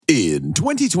In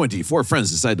 2020, four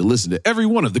friends decided to listen to every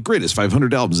one of the greatest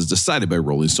 500 albums as decided by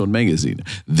Rolling Stone magazine.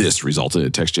 This resulted in a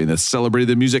text chain that celebrated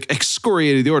the music,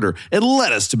 excoriated the order, and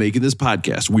led us to making this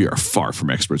podcast. We are far from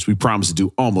experts. We promise to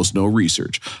do almost no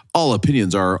research. All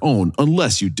opinions are our own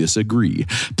unless you disagree.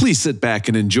 Please sit back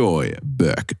and enjoy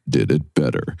Beck Did It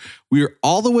Better. We are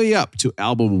all the way up to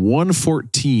album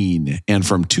 114, and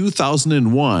from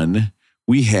 2001,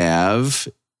 we have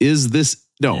What is it?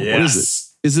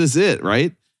 Is this it,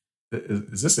 right?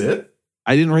 Is this it?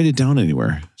 I didn't write it down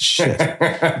anywhere. Shit.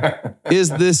 Is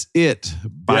This It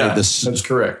by that's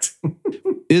correct.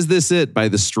 Is This It by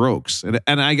The Strokes? And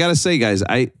I gotta say, guys,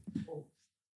 I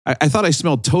thought I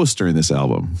smelled toast during this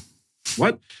album.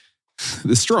 What?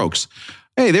 The Strokes.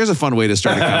 Hey, there's a fun way to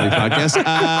start a comedy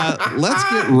podcast. Let's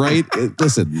get right.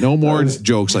 Listen, no more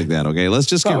jokes like that, okay? Let's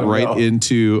just get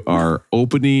into our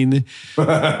opening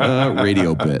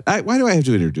radio bit. Why do I have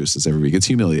to introduce this every week? It's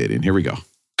humiliating. Here we go.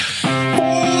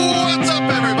 What's up,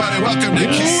 everybody? Welcome to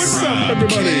What's up,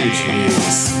 everybody?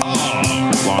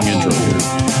 Long intro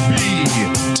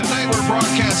here. Tonight we're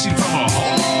broadcasting from a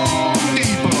Home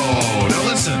Depot. Now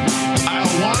listen, aisle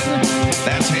 1,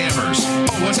 that's hammers.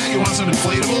 Oh, what's that? You want some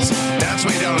inflatables? That's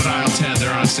way down at aisle 10.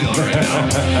 They're on sale right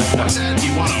now. What's that?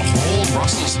 You want to hold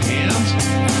Russell's hand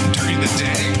during the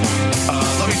day?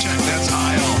 Let me check. That's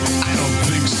aisle. I don't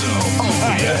think so. Oh,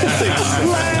 yeah.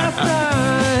 Last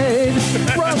night,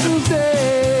 Russell's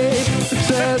Day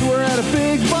said we're at a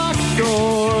big box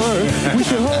store. We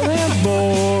should hold hands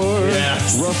more.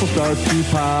 Yes. Russell starts to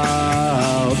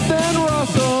pout. Then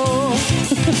Russell,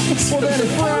 well, then he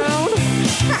frowned.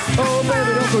 Oh,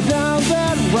 baby, don't go down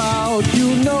that route.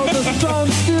 You know the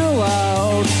sun's still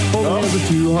out. Holding hands are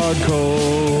too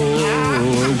hardcore.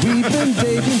 We've been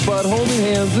dating, but holding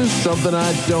hands is something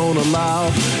I don't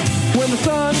allow. When the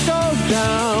sun goes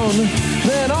down,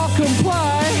 then I'll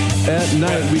comply. At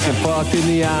night we can fuck in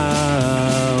the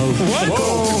aisles. What? The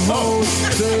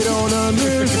co-hosts, they don't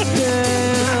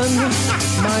understand.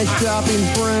 My shopping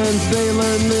friends, they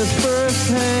learn this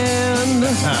firsthand.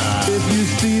 If you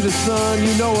see the sun,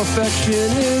 you know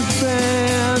affection is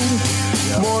banned.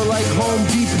 More like Home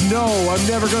Depot. No, I'm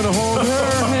never gonna hold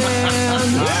her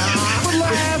hand. But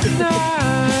last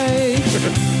night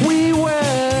we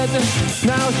wed.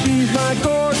 Now she's my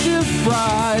gorgeous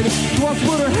bride. She wants to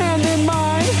put her hand in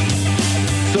mine.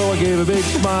 So I gave a big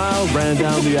smile, ran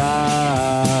down the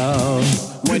aisle.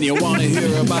 When you want to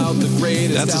hear about the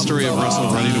greatest. That's the story of Russell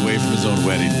running away from his own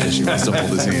wedding because she wants to hold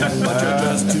his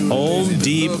hand. Home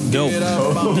Deep Nope.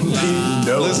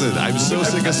 Listen, I'm so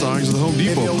sick of songs with Home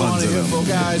Depot puns in them.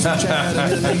 I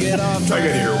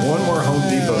gotta hear one more Home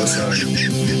Depot song.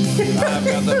 I've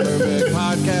got the perfect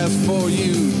podcast for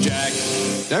you, Jack.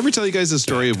 Did I ever tell you guys the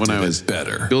story of when I was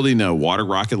building a water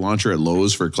rocket launcher at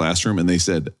Lowe's for a classroom and they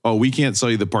said, oh, we can't sell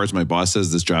you the parts. My boss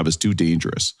says this job is too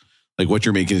dangerous. Like what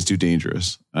you're making is too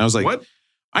dangerous. And I was like, what?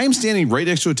 I am standing right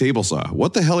next to a table saw.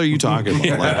 What the hell are you talking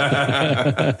about? Like,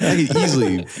 I could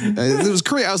easily, it was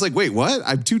crazy. I was like, wait, what?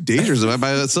 I'm too dangerous. Am I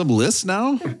by some list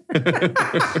now?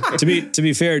 To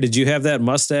be fair, did you have that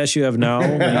mustache you have now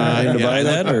when you buy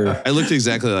that? Or? I looked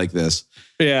exactly like this.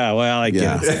 Yeah, well, I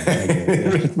get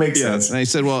it. Makes sense. And I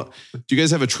said, well, do you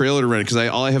guys have a trailer to rent? Because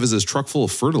all I have is this truck full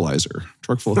of fertilizer.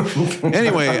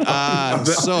 Anyway,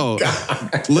 so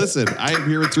listen, I am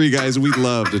here with three guys. We'd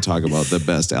love to talk about the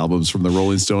best albums from the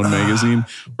Rolling Stone magazine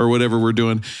or whatever we're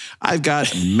doing. I've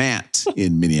got Matt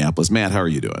in Minneapolis. Matt, how are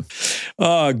you doing?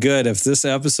 Oh, good. If this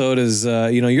episode is,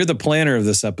 you're the planner of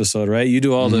this episode, right? You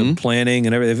do all the planning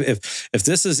and everything. If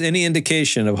this is any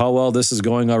indication of how well this is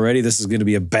going already, this is going to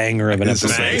be a banger of an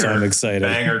episode. So I'm excited.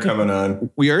 Banger coming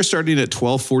on. We are starting at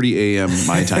 12:40 a.m.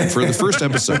 my time for the first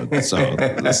episode. So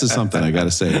this is something I got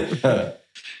to say.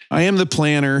 I am the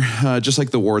planner, just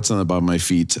like the warts on the bottom of my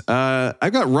feet.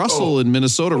 I've got Russell in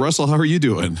Minnesota. Russell, how are you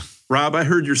doing? Rob, I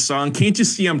heard your song. Can't you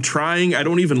see I'm trying? I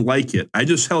don't even like it. I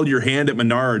just held your hand at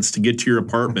Menards to get to your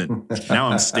apartment. Now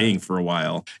I'm staying for a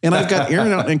while. And I've got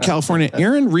Aaron out in California.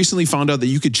 Aaron recently found out that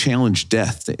you could challenge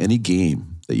death to any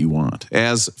game that you want.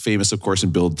 As famous, of course,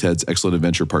 in Bill and Ted's Excellent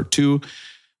Adventure Part 2.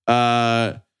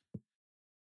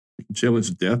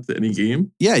 Challenge death to any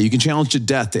game? Yeah, you can challenge to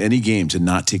death to any game to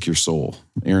not take your soul.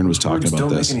 Aaron was talking about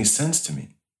this. this. Don't make any sense to me.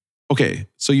 Okay,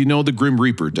 so you know the Grim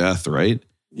Reaper, death, right?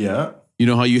 Yeah. You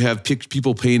know how you have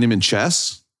people playing him in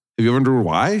chess? Have you ever wondered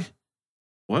why?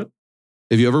 What?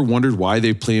 Have you ever wondered why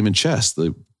they play him in chess?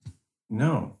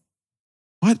 No.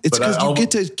 What? It's because you get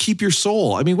to keep your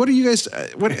soul. I mean, what are you guys...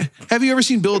 have you ever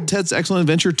seen Bill and Ted's Excellent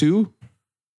Adventure 2?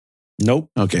 Nope.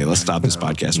 Okay, let's stop this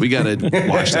podcast. We got to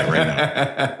watch that right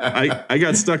now. I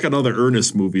got stuck on other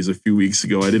Ernest movies a few weeks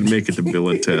ago. I didn't make it to Bill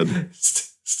and Ted.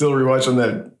 Still rewatching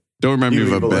that Don't remind me You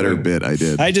of a evil better women. bit I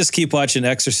did. I just keep watching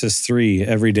Exorcist 3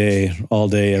 every day, all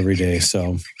day, every day.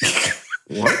 So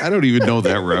I don't even know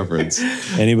that reference.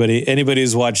 anybody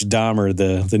who's watched Dahmer,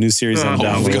 the new series on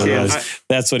Dahmer, God.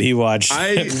 that's what he watched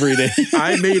every day.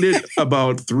 I made it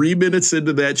about 3 minutes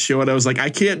into that show, and I was like, I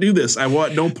can't do this. I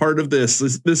want no part of this.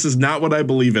 This is not what I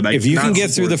believe in. If you can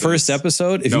get through the first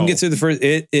episode,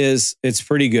 it's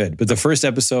pretty good. But the first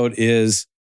episode is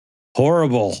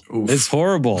horrible. Oof. It's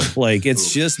horrible. Like,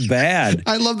 it's just bad.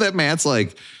 I love that Matt's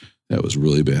like, that was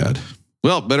really bad.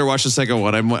 Well, better watch the second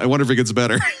one. I wonder if it gets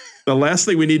better. The last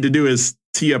thing we need to do is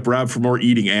tee up Rob for more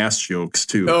eating ass jokes,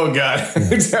 too. Oh, God.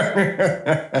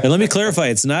 And let me clarify,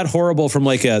 it's not horrible from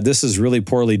like this is really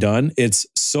poorly done. It's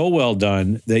so well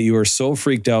done that you are so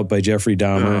freaked out by Jeffrey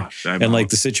Dahmer and like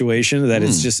the situation that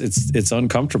it's just it's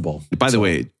uncomfortable. By the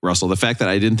way, Russell, the fact that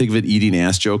I didn't think of an eating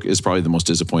ass joke is probably the most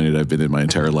disappointed I've been in my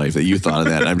entire life that you thought of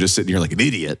that. And I'm just sitting here like an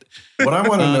idiot. What I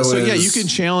want to know So is... yeah, you can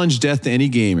challenge death to any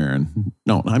game, Aaron.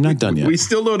 No, I'm not done yet. We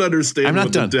still don't understand I'm not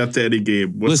what done. the death to any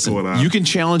game. What's going on? You can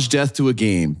challenge death to a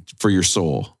game for your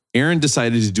soul. Aaron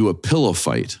decided to do a pillow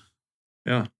fight.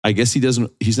 Yeah. I guess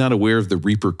he's not aware of the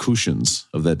repercussions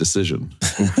of that decision.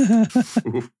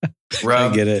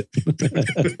 Rob, I get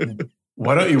it.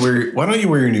 why don't you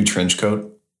wear your new trench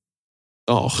coat?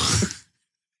 Oh,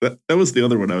 That was the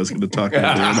other one I was going to talk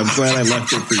about there, and I'm glad I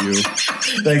left it for you.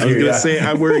 Thank I was you. going to say,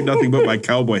 I'm wearing nothing but my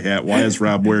cowboy hat. Why is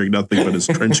Rob wearing nothing but his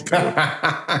trench coat?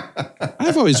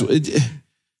 I've always.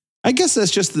 I guess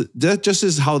that just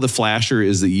is how the flasher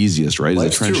is the easiest, right?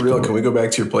 Life's too real. Can we go back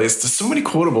to your place? There's so many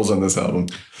quotables on this album.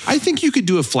 I think you could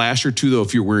do a flasher too, though,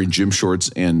 if you're wearing gym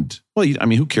shorts and, well, I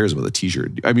mean, who cares about the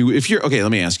t-shirt? I mean, if you're, okay,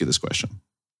 let me ask you this question.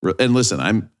 And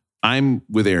listen, I'm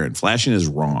with Aaron. Flashing is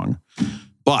wrong.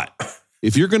 But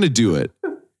if you're going to do it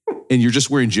and you're just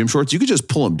wearing gym shorts, you could just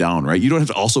pull them down, right? You don't have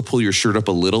to also pull your shirt up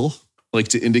a little, like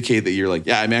to indicate that you're like,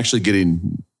 yeah, I'm actually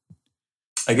getting...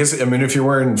 I guess, I mean, if you're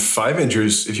wearing 5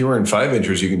 inches,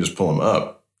 you can just pull them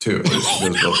up too.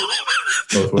 It goes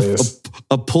both ways.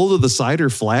 A pull to the side or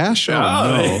flash? Oh,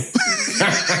 no.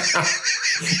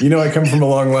 You know, I come from a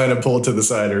long line of pull to the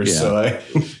siders, Yeah.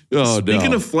 so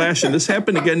Speaking of flashing, this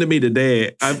happened again to me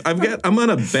today. I'm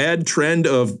on a bad trend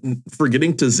of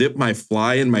forgetting to zip my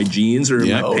fly in my jeans or in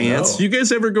my pants. No. You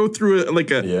guys ever go through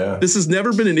this has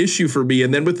never been an issue for me.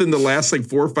 And then within the last like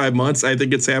 4 or 5 months, I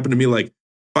think it's happened to me like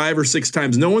 5 or 6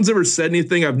 times. No one's ever said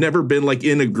anything. I've never been like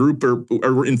in a group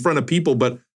or in front of people,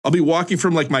 but I'll be walking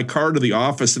from like my car to the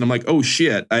office and I'm like, oh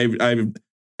shit,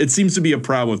 it seems to be a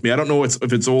problem with me. I don't know if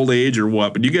it's old age or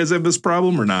what, but do you guys have this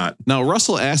problem or not? Now,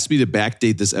 Russell asked me to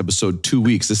backdate this episode 2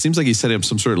 weeks. It seems like he's setting up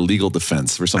some sort of legal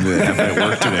defense for something that happened at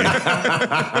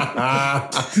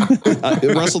work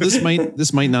today. Russell,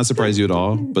 this might not surprise you at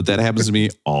all, but that happens to me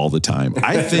all the time.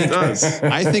 I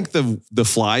think the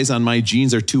flies on my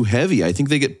jeans are too heavy. I think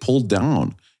they get pulled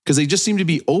down because they just seem to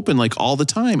be open like all the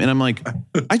time. And I'm like,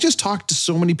 I just talked to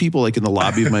so many people like in the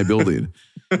lobby of my building.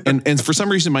 And for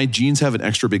some reason, my jeans have an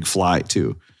extra big fly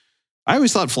too. I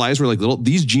always thought flies were like little.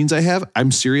 These jeans I have, I'm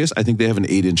serious. I think they have an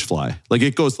 8-inch fly. Like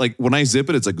it goes like when I zip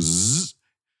it, it's like zzz,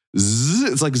 zzz.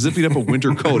 It's like zipping up a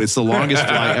winter coat. It's the longest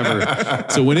fly ever.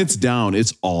 So when it's down,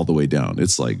 it's all the way down.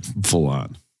 It's like full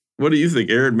on. What do you think,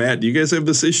 Aaron, Matt? Do you guys have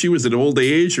this issue? Is it old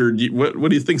age or what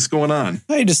do you think's going on?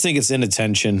 I just think it's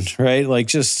inattention, right? Like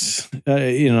just,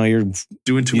 you're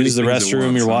Doing too many use the things at restroom,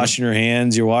 once, you're huh? washing your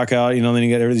hands, you walk out, then you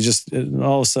get everything just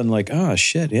all of a sudden like, oh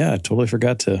shit. Yeah. I totally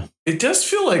forgot to. it does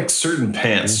feel like certain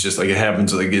pants, just like it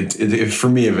happens. Like for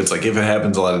me, if it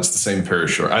happens a lot, it's the same pair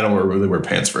of shorts. I don't really wear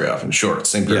pants very often. Shorts,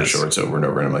 same pair of shorts over and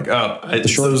over. And I'm like, The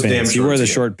short pants. You wear the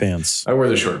short pants. I wear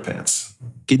the short pants.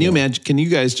 Can you imagine? Can you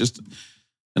guys just,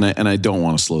 and I don't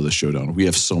want to slow this show down. We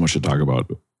have so much to talk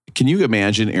about. Can you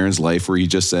imagine Aaron's life where he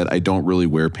just said, I don't really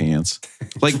wear pants?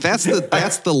 Like that's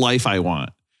the life I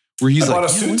want. Where he's I bought a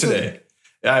suit today.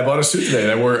 Yeah, I bought a suit today,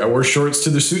 and I wore shorts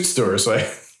to the suit store so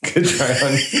I could try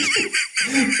on.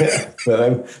 But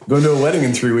I'm going to a wedding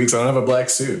in 3 weeks. I don't have a black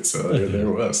suit, so there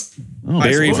it was.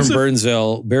 Barry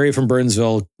from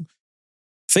Burnsville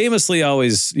famously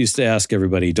always used to ask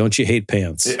everybody, don't you hate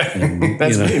pants? Yeah. And,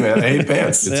 That's me, man. I hate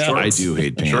pants. It's shorts. I do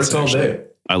hate pants. Shorts all day.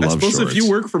 I love I suppose shorts. if you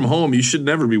work from home, you should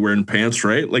never be wearing pants,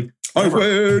 right? Like, I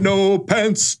wear no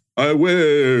pants. I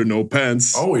wear no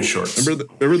pants. Always shorts.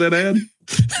 Remember that ad?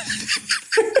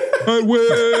 I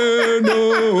wear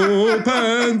no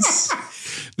pants.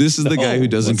 This is the guy who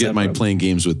doesn't what's get that my from? playing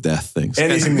games with death things.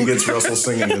 Anything that gets Russell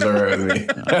singing is all right with me.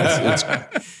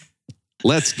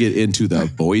 Let's get into the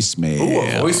voicemail. Ooh,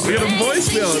 a voicemail. We got a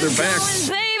voicemail. They're back.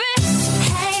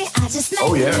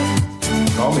 Oh, yeah.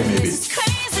 Call me, maybe.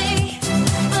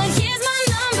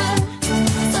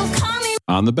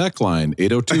 On the back line,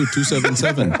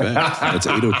 802-277-BECK. That's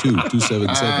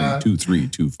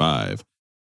 802-277-2325.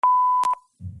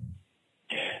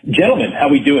 Gentlemen, how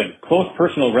we doing? Close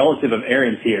personal relative of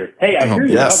Aaron's here. Hey, I hear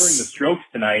you're covering the Strokes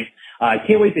tonight. I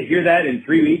can't wait to hear that in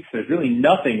 3 weeks. There's really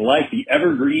nothing like the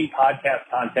evergreen podcast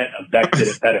content of Beck Did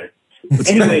It Better.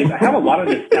 Anyways, I have a lot of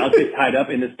nostalgia tied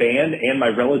up in this band and my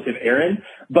relative Aaron,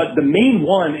 but the main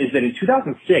one is that in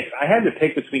 2006, I had to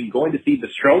pick between going to see the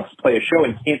Strokes play a show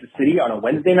in Kansas City on a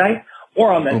Wednesday night,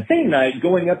 or on that same night,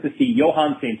 going up to see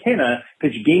Johan Santana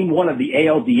pitch Game 1 of the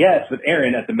ALDS with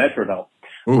Aaron at the Metrodome.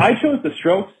 I chose the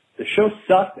Strokes. The show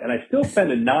sucked, and I still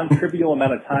spend a non-trivial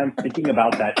amount of time thinking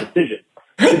about that decision.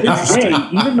 To this day,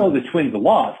 even though the Twins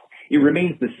lost, it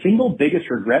remains the single biggest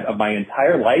regret of my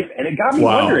entire life, and it got me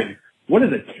wondering, what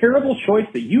is a terrible choice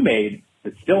that you made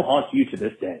that still haunts you to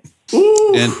this day?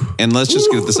 And let's just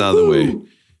get this out of the way.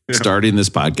 Starting this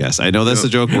podcast. I know that's a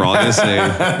joke. We're all going to say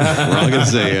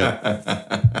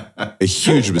it. A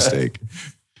huge mistake.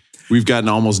 We've gotten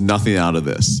almost nothing out of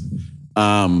this.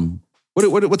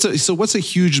 What's a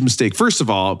huge mistake? First of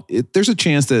all, there's a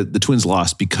chance that the Twins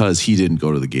lost because he didn't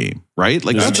go to the game, right?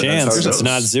 Like there's a chance. It's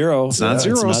not zero. It's not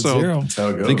zero. It's not zero. That's how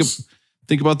it goes.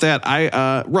 Think about that.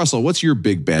 Russell, what's your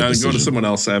big bad decision? Go to someone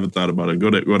else. I haven't thought about it. Go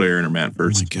to Aaron or Matt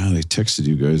first. Oh my God, I texted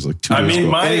you guys like 2 days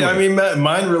ago.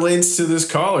 Mine relates to this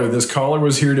caller. This caller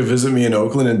was here to visit me in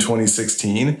Oakland in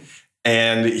 2016,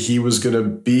 and he was going to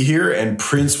be here, and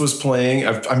Prince was playing.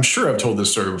 I'm sure I've told this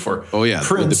story before. Oh yeah,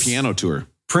 Prince, the piano tour.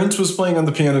 Prince was playing on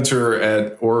the piano tour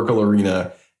at Oracle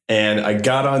Arena, and I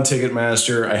got on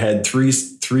Ticketmaster. I had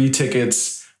three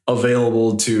tickets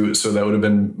available so that would have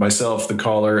been myself, the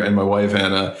caller, and my wife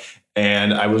Anna.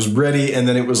 And I was ready, and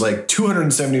then it was like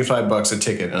 $275 a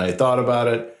ticket. And I thought about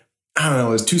it. I don't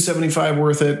know, is $275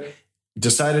 worth it?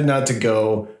 Decided not to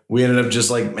go. We ended up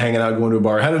just like hanging out, going to a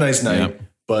bar, had a nice night. Yep.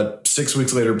 But 6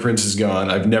 weeks later, Prince is gone.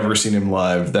 I've never seen him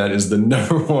live. That is the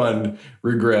number one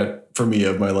regret for me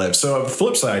of my life. So on the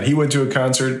flip side, he went to a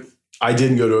concert. I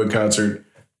didn't go to a concert.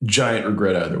 Giant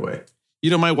regret either way. You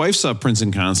know, my wife saw Prince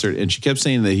in concert, and she kept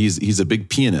saying that he's a big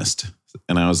pianist.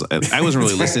 And I wasn't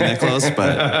really listening that close,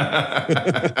 but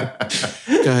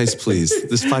guys, please,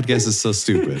 this podcast is so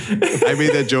stupid. I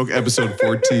made that joke episode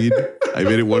 14. I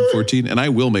made it 114, and I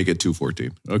will make it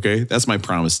 214. Okay, that's my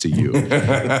promise to you.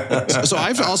 So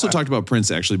I've also talked about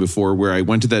Prince actually before, where I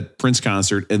went to that Prince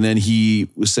concert, and then he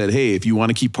said, "Hey, if you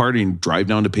want to keep partying, drive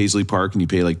down to Paisley Park, and you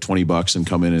pay like $20 and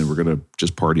come in, and we're gonna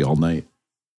just party all night."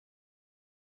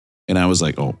 And I was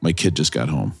like, "Oh, my kid just got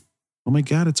home." Oh my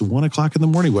God, it's 1 o'clock in the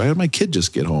morning. Why did my kid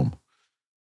just get home?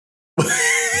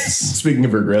 Speaking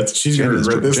of regrets, she's going to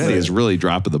regret this. Jenny is really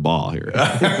dropping the ball here.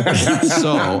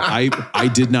 So I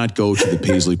did not go to the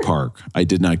Paisley Park. I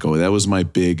did not go. That was my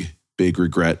big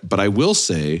regret. But I will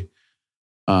say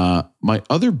my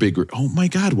other big, oh my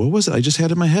God, what was it? I just had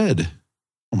it in my head.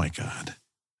 Oh my God.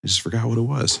 I just forgot what it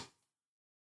was.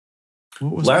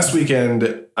 What was Last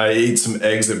weekend, I ate some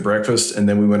eggs at breakfast, and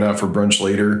then we went out for brunch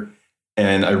later.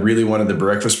 And I really wanted the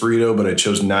breakfast burrito, but I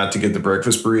chose not to get the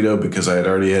breakfast burrito because I had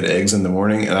already had eggs in the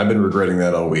morning, and I've been regretting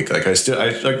that all week. Like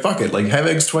fuck it, like have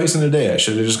eggs twice in a day. I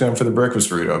should have just gone for the breakfast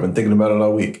burrito. I've been thinking about it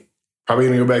all week. Probably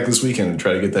gonna go back this weekend and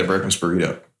try to get that breakfast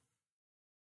burrito.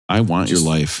 I want your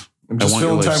life. I'm just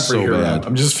filling time for you, Rob.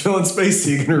 I'm just filling space so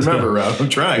you can remember, Rob. I'm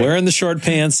trying. Wearing the short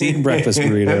pants, eating breakfast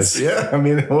burritos. Yeah, I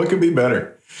mean, what could be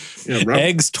better? Yeah,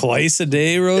 eggs twice a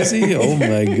day, Rosie? Oh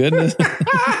my goodness.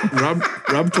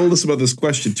 Rob told us about this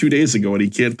question 2 days ago and he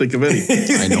can't think of any.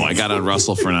 I know. I got on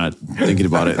Russell for not thinking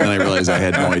about it. And then I realized I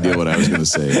had no idea what I was going to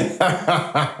say.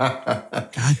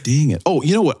 God dang it. Oh,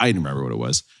 you know what? I didn't remember what it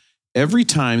was. Every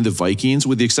time the Vikings,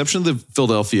 with the exception of the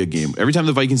Philadelphia game, every time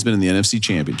the Vikings been in the NFC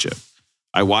Championship,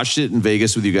 I watched it in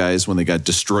Vegas with you guys when they got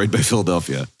destroyed by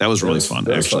Philadelphia. That was really fun,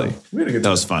 actually. That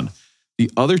was fun. The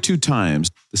other two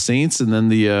times, the Saints and then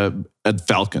the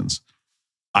Falcons,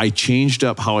 I changed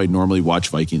up how I normally watch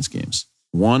Vikings games.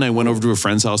 One, I went over to a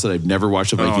friend's house that I've never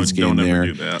watched a Vikings game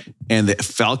there. And the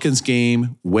Falcons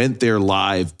game went there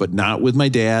live, but not with my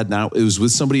dad. It was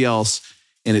with somebody else.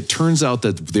 And it turns out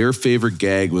that their favorite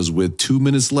gag was with 2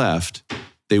 minutes left,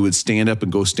 they would stand up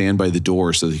and go stand by the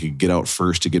door so they could get out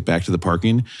first to get back to the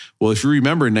parking. Well, if you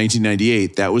remember in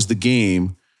 1998, that was the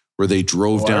game where they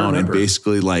drove down and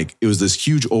basically it was this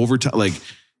huge overtime, it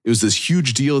was this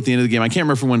huge deal at the end of the game. I can't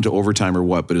remember if it went to overtime or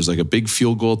what, but it was like a big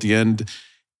field goal at the end.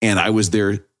 And I was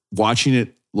there watching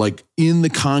it in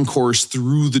the concourse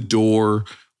through the door,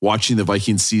 watching the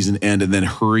Vikings season end and then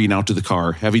hurrying out to the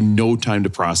car, having no time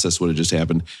to process what had just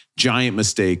happened. Giant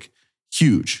mistake.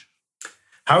 Huge.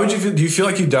 How would you feel? Do you feel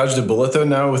like you dodged a bullet though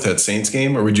now with that Saints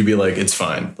game? Or would you be like, it's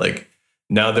fine? Like,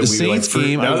 Now that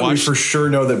we for sure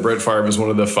know that Brett Favre is one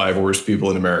of the 5 worst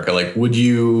people in America, like, would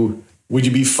you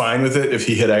be fine with it if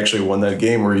he had actually won that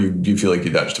game, or do you feel like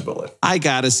you dodged a bullet? I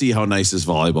got to see how nice his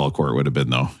volleyball court would have been,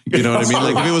 though. You know what I mean?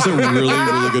 Like, if it was a really,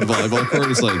 really good volleyball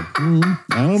court, it's like,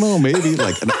 I don't know, maybe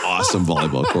like an awesome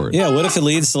volleyball court. Yeah, what if it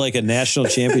leads to like a national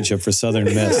championship for Southern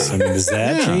Miss? I mean, does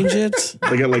that change it?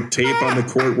 They got like tape on the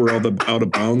court where all the out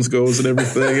of bounds goes and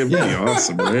everything. It'd be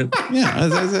awesome, right?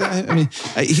 Yeah. I mean,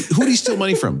 who do you steal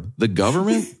money from? The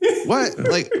government? What?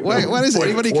 Like, why does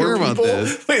anybody care about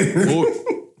this?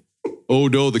 Oh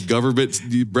no, the government.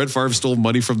 Brett Favre stole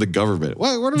money from the government.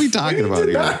 What are we talking about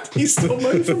here? He stole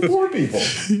money from poor people.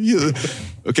 Yeah.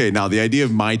 Okay, now the idea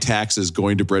of my taxes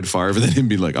going to Brett Favre and then him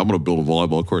being like, I'm going to build a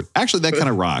volleyball court. Actually, that kind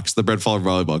of rocks, the Brett Favre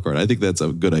volleyball court. I think that's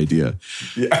a good idea.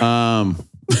 Yeah.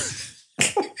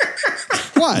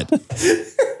 What?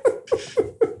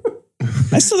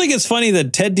 I still think it's funny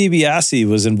that Ted DiBiase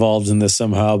was involved in this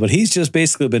somehow, but he's just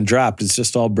basically been dropped. It's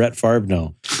just all Brett Favre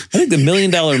now. I think the $1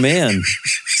 Million Man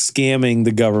scamming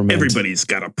the government. Everybody's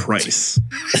got a price.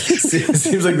 It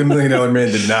seems like the $1 Million Man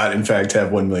did not, in fact,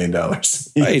 have $1 million.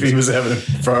 If he was having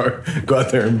to go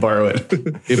out there and borrow it.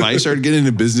 If I started getting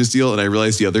a business deal and I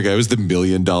realized the other guy was the $1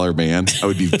 Million Man, I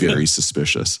would be very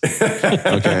suspicious.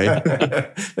 Okay?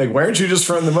 Like, why aren't you just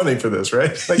fronting the money for this,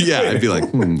 right? Like, yeah, I'd be like,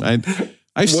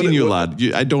 I've seen you a lot.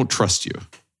 I don't trust you.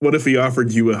 What if he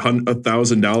offered you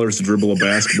 $1,000 to dribble a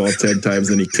basketball 10 times,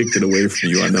 and he kicked it away from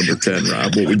you on number 10,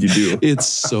 Rob? What would you do? It's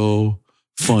so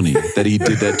funny that he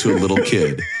did that to a little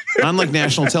kid on like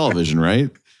national television, right?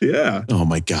 Yeah. Oh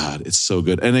my God, it's so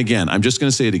good. And again, I'm just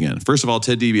going to say it again. First of all,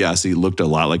 Ted DiBiase looked a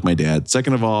lot like my dad.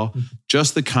 Second of all,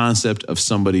 just the concept of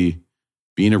somebody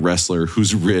being a wrestler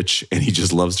who's rich and he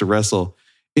just loves to wrestle,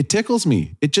 it tickles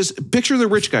me. It just, picture the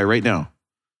rich guy right now.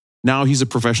 Now he's a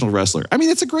professional wrestler. I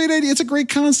mean, it's a great idea. It's a great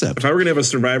concept. If I were going to have a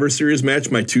Survivor Series match,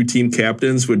 my 2 team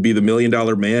captains would be the $1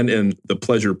 Million Man and the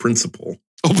Pleasure Principal.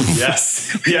 Oh,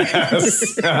 yes.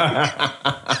 Yes.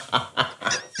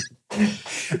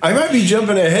 I might be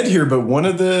jumping ahead here, but one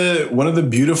of the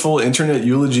beautiful internet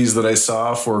eulogies that I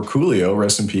saw for Coolio,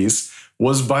 rest in peace,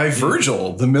 was by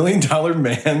Virgil, the $1 Million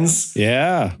Man's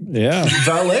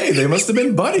valet. They must have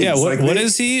been buddies. Yeah, what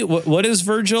is he? What is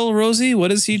Virgil, Rosie?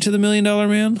 What is he to the $1 Million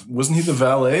Man? Wasn't he the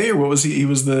valet, or what was he? He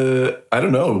was the, I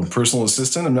don't know, personal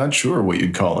assistant. I'm not sure what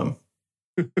you'd call him.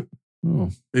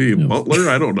 Maybe butler?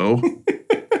 I don't know.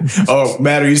 Oh,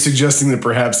 Matt, are you suggesting that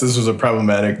perhaps this was a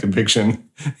problematic depiction?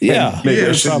 Yeah, maybe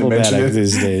I shouldn't mention it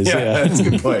these days. Yeah, that's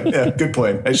a good point. Yeah, good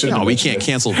point. I shouldn't. No, we can't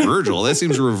cancel Virgil. That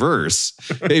seems reverse.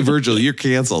 Hey, Virgil, you're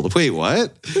canceled. Wait,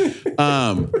 what?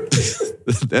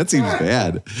 That seems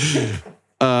bad.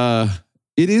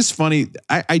 It is funny.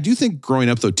 I do think growing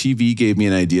up though, TV gave me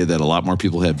an idea that a lot more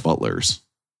people had butlers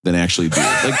than actually do.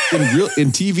 Like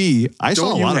in TV, I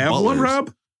saw a lot of butlers. Don't you have one,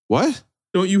 Rob? What?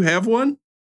 Don't you have one?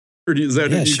 Or is that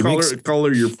you call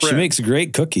her your friend? She makes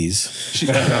great cookies.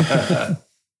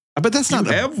 But that's not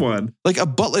have one. Like a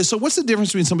butler. So what's the difference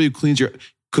between somebody who cleans your?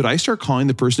 Could I start calling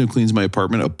the person who cleans my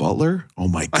apartment a butler? Oh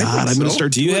my God, I'm going to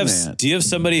start doing that. Do you have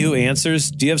somebody who answers?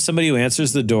 Do you have somebody who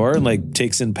answers the door and like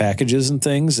takes in packages and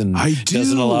things and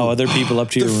doesn't allow other people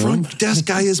up to your room? The front desk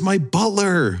guy is my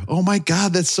butler. Oh my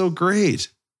God, that's so great.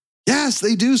 Yes,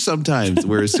 they do sometimes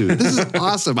wear a suit. This is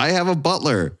awesome. I have a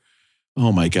butler.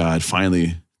 Oh my God,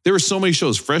 finally. There were so many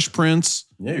shows. Fresh Prince.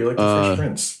 Yeah, you're like the Fresh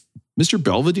Prince. Mr.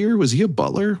 Belvedere, was he a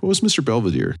butler? What was Mr.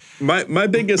 Belvedere? My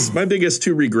biggest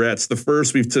 2 regrets. The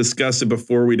first, we've discussed it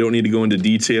before. We don't need to go into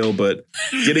detail, but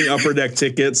getting upper deck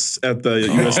tickets at the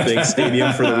US Bank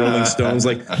Stadium for the Rolling Stones.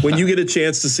 Like when you get a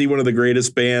chance to see one of the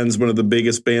greatest bands, one of the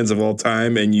biggest bands of all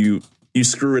time, and you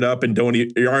screw it up and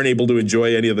you aren't able to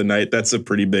enjoy any of the night, that's a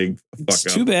pretty big fuck up.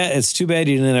 It's too bad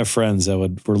you didn't have friends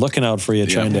that were looking out for you,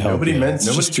 trying to help. Nobody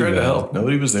tried to help.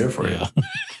 Nobody was there for you.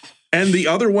 And the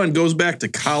other one goes back to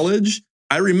college.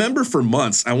 I remember for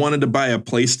months I wanted to buy a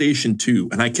PlayStation 2,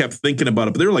 and I kept thinking about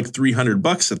it, but they were like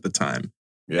 $300 at the time.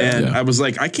 I was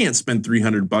like, I can't spend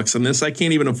 $300 on this. I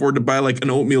can't even afford to buy like an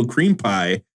oatmeal cream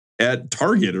pie at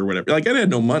Target or whatever. Like I had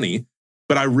no money.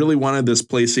 But I really wanted this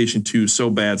PlayStation 2 so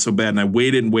bad. And I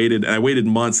waited and I waited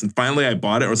months. And finally I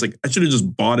bought it. I was like, I should have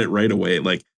just bought it right away.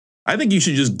 Like, I think you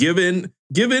should just give in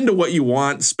to what you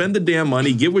want, spend the damn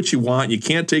money, get what you want. You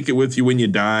can't take it with you when you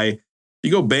die.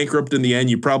 You go bankrupt in the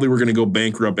end, you probably were going to go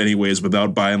bankrupt anyways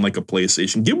without buying like a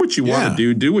PlayStation. Get what you want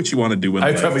to do what you want to do in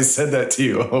life. I probably said that to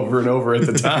you over and over at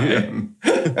the time.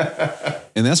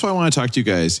 And that's why I want to talk to you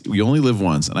guys. We only live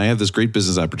once, and I have this great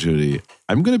business opportunity.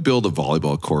 I'm going to build a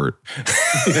volleyball court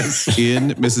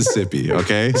in Mississippi,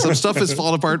 okay? Some stuff is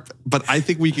falling apart, but I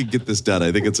think we can get this done.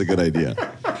 I think it's a good idea.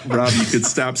 Rob, you could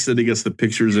stop sending us the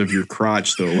pictures of your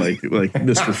crotch, though, like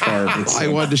Mr. Favre.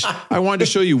 I wanted to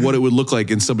show you what it would look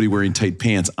like in somebody wearing tight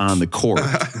pants on the court.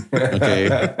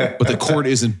 Okay, but the court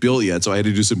isn't built yet, so I had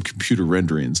to do some computer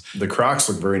renderings. The Crocs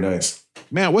look very nice.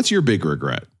 Matt, what's your big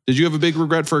regret? Did you have a big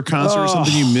regret for a concert or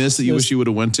something you missed that you wish you would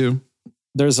have went to?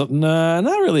 There's not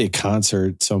really a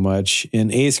concert so much.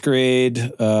 In 8th grade,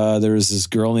 there was this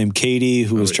girl named Katie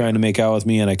who was trying to make out with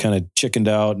me, and I kind of chickened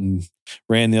out and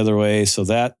ran the other way. So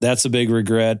that's a big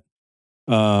regret.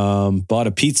 Bought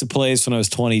a pizza place when I was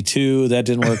 22. That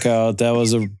didn't work out. That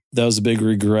was a big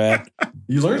regret.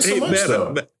 You learned so much,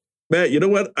 though. Matt, you know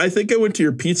what? I think I went to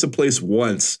your pizza place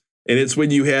once, and it's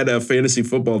when you had a fantasy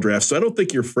football draft. So I don't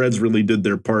think your friends really did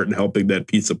their part in helping that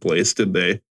pizza place, did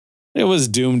they? It was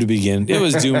doomed to begin. It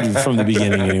was doomed from the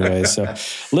beginning anyway. So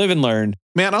live and learn.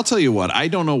 Man, I'll tell you what. I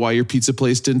don't know why your pizza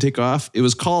place didn't take off. It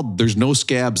was called "There's No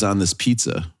Scabs on This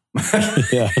Pizza."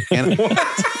 Yeah. And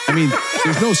I mean,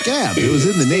 there's no scab. It was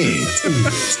in the name.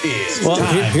 Well,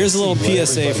 here's a little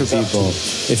PSA for people.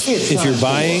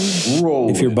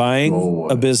 If you're buying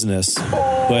a business,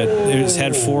 but it's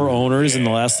had 4 owners in the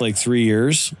last 3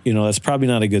 years, that's probably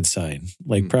not a good sign.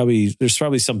 There's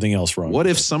probably something else wrong. What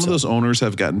if some of those owners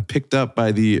have gotten picked up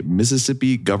by the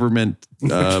Mississippi government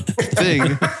thing,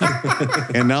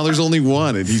 and now there's only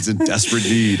one, and he's in desperate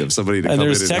need of somebody to come in and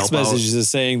help out? And there's text messages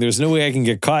saying, "There's no way I can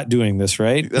get caught doing this,"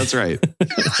 right? That's right.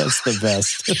 That's the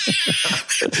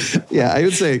best. Yeah, I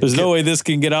would say there's no way this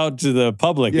can get out to the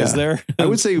public, is there? I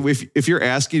would say if you're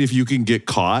asking if you can get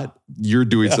caught, you're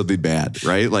doing something bad,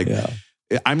 right?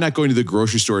 I'm not going to the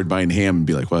grocery store and buying ham and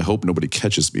be like, well, I hope nobody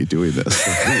catches me doing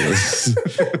this.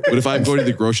 But if I'm going to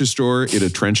the grocery store in a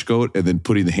trench coat and then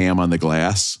putting the ham on the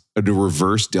glass, a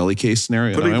reverse deli case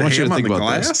scenario. Putting I the want you ham to think on the about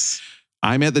glass? this.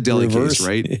 I'm at the deli case,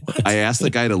 right? I asked the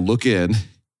guy to look in.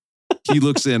 He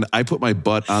looks in. I put my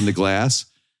butt on the glass.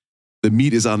 The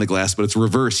meat is on the glass, but it's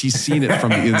reverse. He's seen it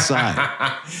from the inside.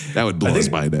 That would blow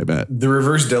his mind, I bet. The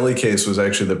reverse deli case was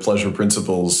actually the Pleasure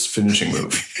Principles finishing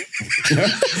move. He's going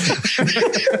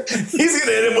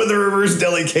to hit him with the reverse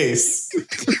deli case.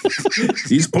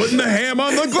 He's putting the ham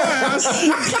on the glass.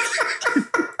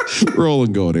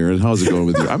 Rolling going, Aaron. How's it going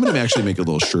with you? I'm going to actually make a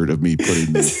little shirt of me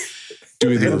doing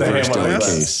the reverse deli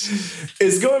case.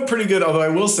 It's going pretty good. Although I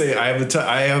will say I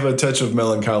have a touch of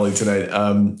melancholy tonight.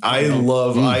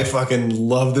 I fucking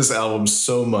love this album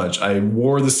so much. I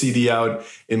wore the CD out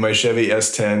in my Chevy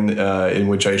S10, in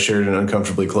which I shared an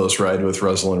uncomfortably close ride with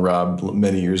Russell and Rob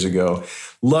many years ago.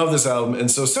 Love this album. And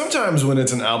so sometimes when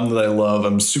it's an album that I love,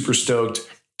 I'm super stoked.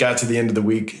 Got to the end of the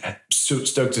week,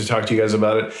 stoked to talk to you guys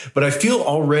about it. But I feel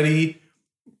already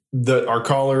our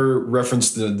caller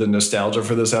referenced the nostalgia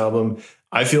for this album.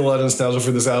 I feel a lot of nostalgia for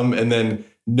this album. And then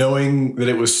knowing that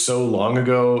it was so long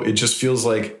ago, it just feels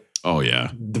like, oh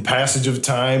yeah, the passage of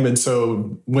time. And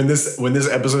so when this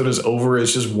episode is over,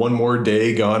 it's just one more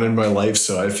day gone in my life.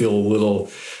 So I feel a little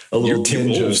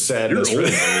tinge of sadness.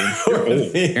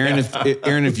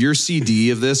 Aaron, if your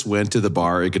CD of this went to the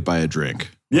bar, it could buy a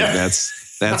drink. Yeah.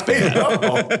 That's bad.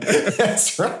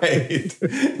 That's right.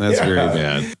 That's very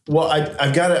bad. Well,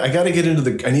 I gotta get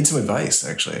into I need some advice,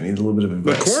 actually. I need a little bit of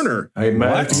advice. The corner. I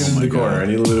might have to get into the corner. I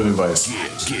need a little bit of advice.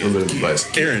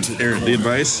 Aaron, the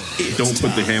advice, don't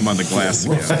put the ham on the glass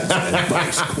again.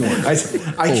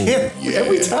 I can't.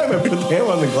 Every time I put the ham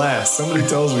on the glass, somebody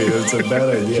tells me it's a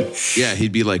bad idea. Yeah,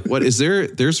 he'd be like, what is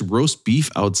there's roast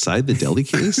beef outside the deli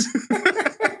case?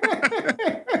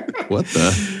 What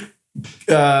the?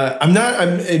 So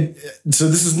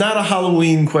this is not a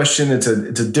Halloween question. It's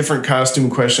a different costume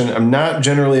question. I'm not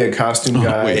generally a costume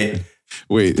guy.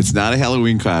 Wait, it's not a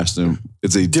Halloween costume.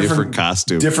 It's a different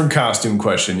costume. Different costume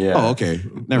question. Yeah. Oh, okay.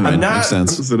 Never mind. Makes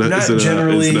sense. Is it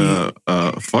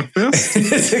a fuck fest?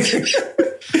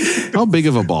 How big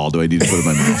of a ball do I need to put in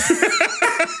my mouth?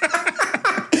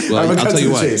 Well, I'll tell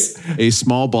you what. A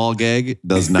small ball gag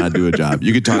does not do a job.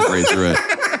 You could talk right through it.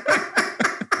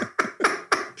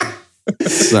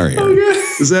 Sorry, Aaron.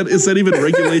 Is that even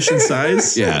regulation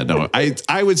size? Yeah, no.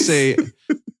 I would say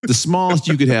the smallest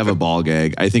you could have a ball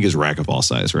gag, I think, is racquetball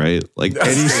size, right? Like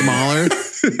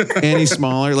any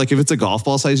smaller, like if it's a golf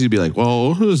ball size, you'd be like,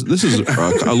 well, this is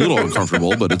a little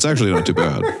uncomfortable, but it's actually not too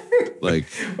bad. Like,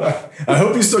 I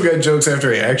hope you still got jokes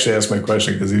after I actually asked my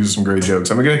question, because these are some great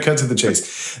jokes. I'm going to cut to the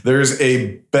chase. There's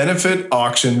a benefit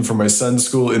auction for my son's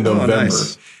school in November,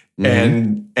 nice.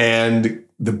 and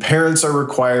the parents are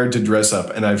required to dress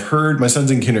up. And I've heard, my son's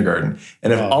in kindergarten,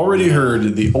 and I've already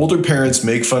heard the older parents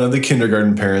make fun of the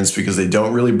kindergarten parents because they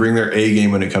don't really bring their A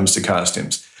game when it comes to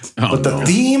costumes. But the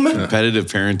theme, competitive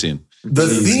parenting. The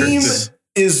theme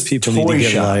is people toy need to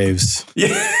get shop. Lives.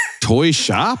 Yeah. Toy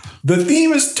shop? The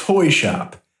theme is toy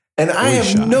shop. And I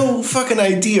have no fucking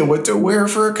idea what to wear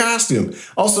for a costume.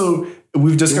 Also,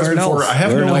 we've discussed before, I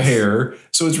have no hair,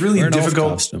 so it's really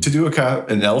difficult to do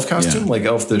an elf costume, like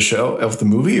Elf the show, Elf the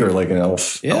movie, or like an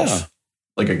elf,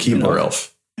 like a Keebler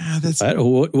elf.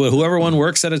 Whoever one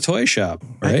works at a toy shop,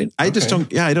 right? I just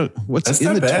don't. Yeah, I don't. What's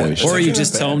in the toy shop? Or you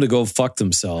just tell them to go fuck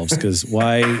themselves because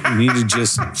why you need to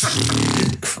just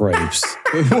crepes.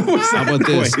 How about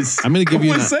this? I'm going to give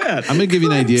you. I'm going to give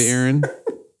you an idea, Aaron.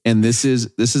 And this is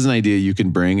an idea you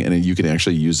can bring, and you can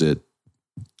actually use it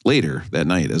later that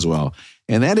night as well.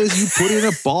 And that is, you put in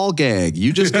a ball gag.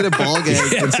 You just get a ball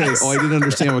gag and say, "Oh, I didn't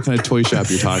understand what kind of toy shop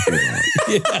you're talking about."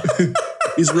 Yeah.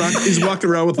 He's walking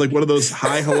around with like one of those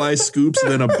high Hawaii scoops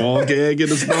and then a ball gag in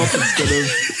his mouth instead of.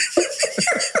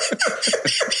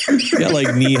 Got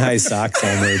like knee-high socks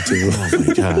on there too. Oh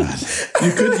my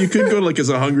god! You could go like as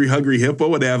a hungry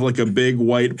hippo and have like a big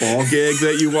white ball gag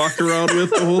that you walk around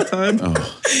with the whole time.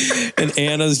 Oh. And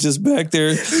Anna's just back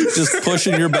there, just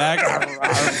pushing your back.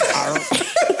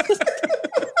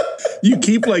 You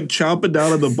keep like chomping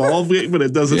down on the ball gag, but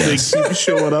it doesn't keep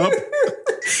showing up.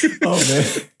 Oh man.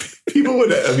 People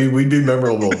would, we'd be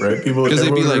memorable, right? People would, because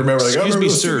they'd be like, remember, excuse me,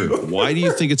 sir, why do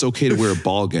you think it's okay to wear a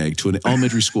ball gag to an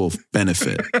elementary school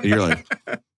benefit? And you're like,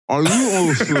 are you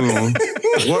also,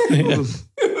 what?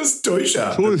 It was toy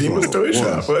shop. The theme was toy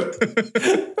shop. What?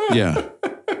 Yeah.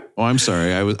 Oh, I'm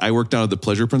sorry. I worked out at the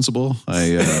Pleasure Principle.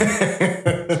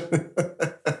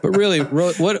 But really,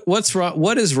 what's wrong?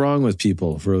 What is wrong with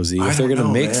people, Rosie? If they're going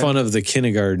to make fun of the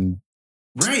kindergarten,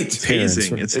 right? It's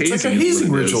hazing. It's like a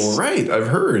hazing ritual, right? I've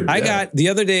heard. I got the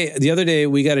other day.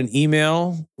 We got an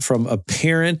email from a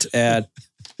parent at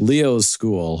Leo's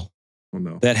school. Oh,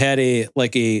 no. That had a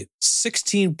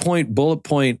 16-point bullet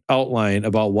point outline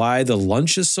about why the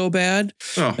lunch is so bad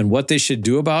and what they should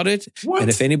do about it. What? And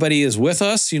if anybody is with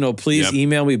us, please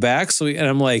email me back. And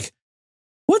I'm like,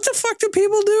 what the fuck do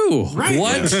people do? Right.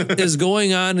 What is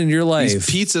going on in your life? These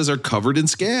pizzas are covered in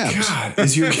scabs. God,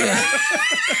 is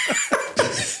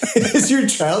your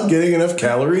child getting enough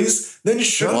calories? Then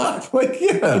shut up.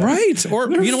 Right.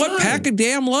 Or you know what? Pack a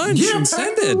damn lunch and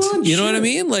send it. Lunch, you know what I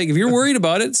mean? Like if you're worried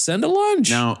about it, send a lunch.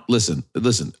 Now, listen.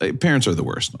 Parents are the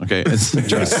worst. Okay, just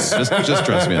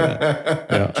trust me on that.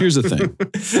 Yeah. Here's the thing.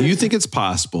 Do you think it's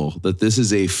possible that this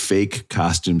is a fake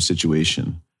costume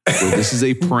situation? Where this is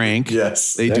a prank.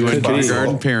 Yes. They do in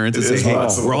kindergarten parents and say, hey,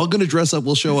 we're all going to dress up.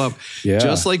 We'll show up. Yeah.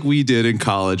 Just like we did in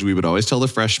college. We would always tell the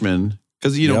freshmen,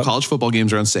 because, college football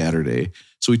games are on Saturday.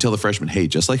 So we tell the freshmen, hey,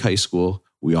 just like high school,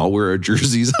 we all wear our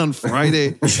jerseys on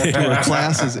Friday to our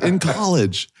classes in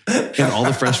college. And all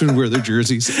the freshmen wear their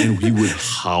jerseys and we would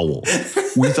howl.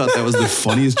 We thought that was the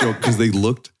funniest joke because they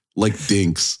looked like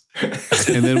dinks.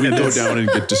 And then we'd go down and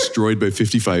get destroyed by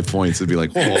 55 points and be like,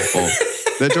 oh.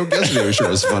 That joke yesterday was sure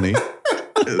was funny.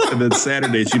 And then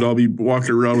Saturdays, you'd all be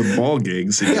walking around with ball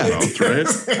gags in your mouth, right?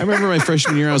 I remember my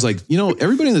freshman year, I was like,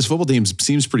 everybody in this football team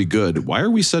seems pretty good. Why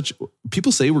are we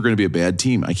people say we're going to be a bad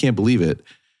team. I can't believe it.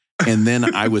 And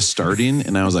then I was starting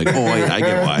and I was like, oh, I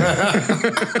get why.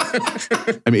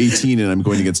 I'm 18 and I'm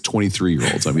going against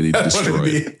 23-year-olds. I'm going to destroy. I want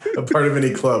to be a part of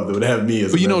any club that would have me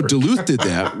as a member. Duluth did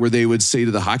that where they would say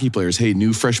to the hockey players, hey,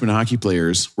 new freshman hockey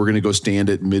players, we're going to go stand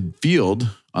at midfield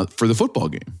for the football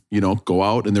game. Go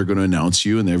out and they're going to announce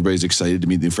you and everybody's excited to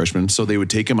meet the freshmen. So they would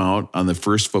take them out on the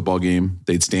first football game.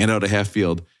 They'd stand out at half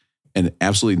field and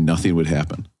absolutely nothing would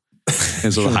happen.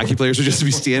 And so the hockey players would just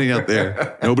be standing out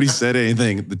there. Nobody said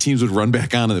anything. The teams would run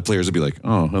back on and the players would be like,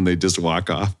 oh, and they'd just walk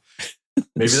off.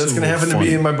 Maybe that's going to happen to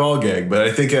be in my ball gag. But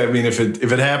I think, if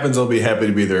it happens, I'll be happy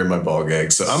to be there in my ball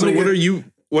gag. So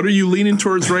what are you leaning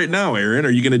towards right now, Aaron?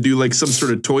 Are you going to do like some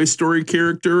sort of Toy Story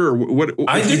character or what?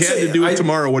 If you had to do it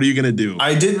tomorrow, what are you going to do?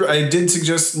 I did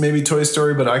suggest maybe Toy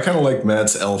Story, but I kind of like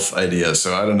Matt's elf idea.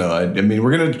 So I don't know.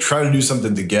 We're going to try to do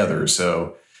something together.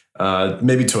 So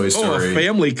maybe Toy Story. Oh, a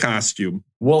family costume.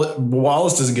 Well,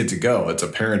 Wallace doesn't get to go. It's a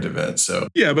parent event, so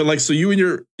yeah. But so you and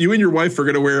your wife are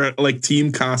going to wear like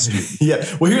team costume. Yeah.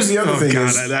 Well, here's the other thing.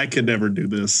 God, I could never do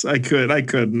this. I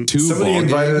couldn't. Somebody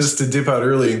invited us to dip out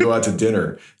early and go out to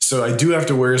dinner, so I do have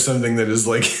to wear something that is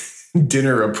like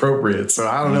dinner appropriate. So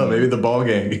I don't know. Maybe the ball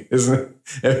gang isn't.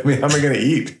 How am I going to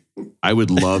eat? I would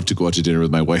love to go out to dinner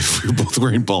with my wife. We're both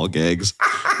wearing ball gags.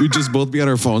 We'd just both be on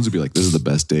our phones and be like, this is the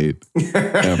best date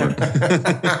ever.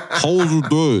 How was your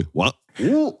day? What?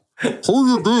 How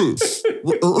was your day?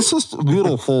 Let's just be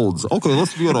on our phones. Okay,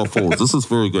 let's be on our phones. This is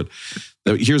very good.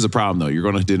 Here's the problem, though. You're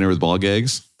going to dinner with ball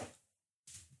gags.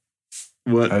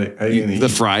 What?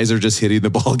 The fries are just hitting the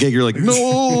ball gag. You're like,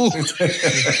 no.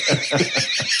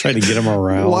 Trying to get them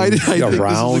around. Why did I think this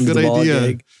was a good idea?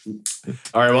 Gag.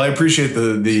 All right. Well, I appreciate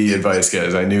the advice,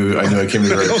 guys. I knew I came to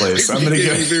the right place. I'm gonna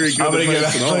get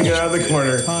out of the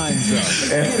corner. Time's up.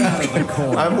 Get out of the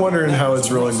corner. I'm wondering how it's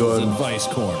rolling going. Advice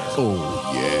corner.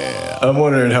 Oh yeah. I'm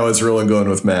wondering how it's rolling going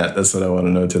with Matt. That's what I want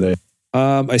to know today.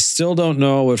 I still don't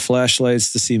know what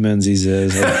flashlights to see Menzies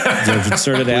is. I've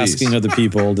started asking other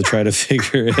people to try to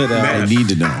figure it out. I need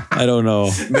to know. I don't know.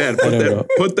 Man,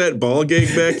 put that ball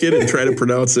gag back in and try to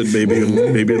pronounce it.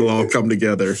 Maybe it'll all come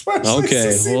together.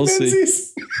 Okay, we'll see.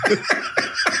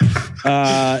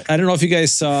 I don't know if you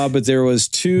guys saw, but there was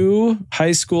 2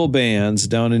 high school bands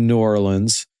down in New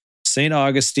Orleans, St.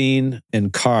 Augustine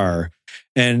and Carr,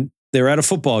 and they were at a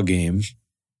football game.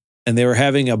 And they were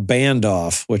having a band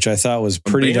off, which I thought was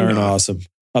pretty darn awesome.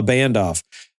 A band off.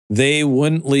 They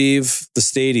wouldn't leave the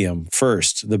stadium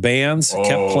first. The bands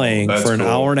kept playing for an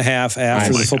hour and a half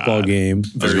after the football game.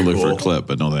 I was going to look for a clip,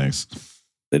 but no thanks.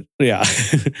 Yeah,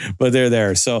 but they're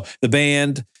there. So the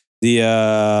band, the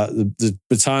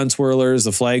baton twirlers,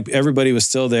 the flag, everybody was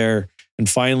still there. And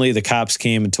finally, the cops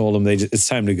came and told them it's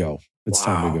time to go. It's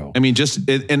time to go. I mean,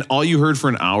 and all you heard for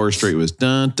an hour straight was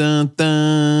dun dun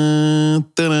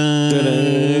dun dun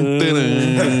dun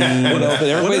dun. But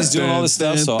everybody's doing all this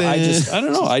stuff, so I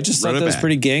don't know. I just thought that was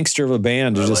pretty gangster of a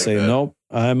band to just say, nope,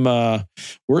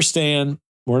 we're staying.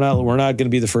 We're not going to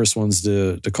be the first ones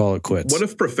to call it quits. What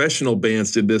if professional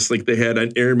bands did this? Like they had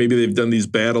on air, maybe they've done these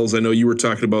battles. I know you were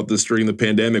talking about this during the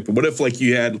pandemic, but what if like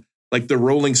you had like the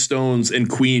Rolling Stones and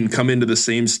Queen come into the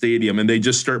same stadium and they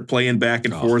just start playing back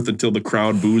and forth until the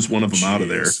crowd boos one of them out of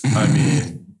there? I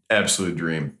mean, absolute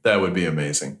dream. That would be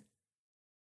amazing.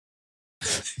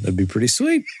 That'd be pretty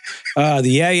sweet. The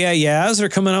Yeah Yeah Yeahs are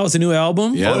coming out with a new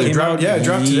album. Yeah, it dropped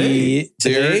today.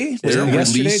 Today?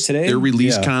 Their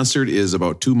release concert is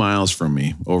about 2 miles from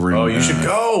me over in you should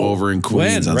go. Over in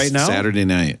Queens on right now? Saturday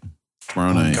night.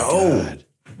 Tomorrow night. Go.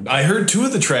 I heard 2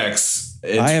 of the tracks.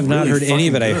 I have not heard any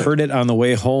of it. I heard it on the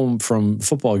way home from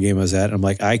football game I was at. I'm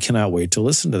like, I cannot wait to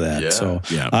listen to that. Yeah. So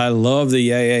I love the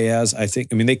Yeah Yeah Yeahs. I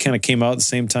mean, they kind of came out at the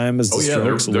same time as the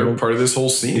Strokes. They're part of this whole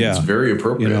scene. Yeah. It's very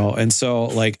appropriate. And so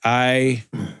like I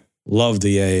love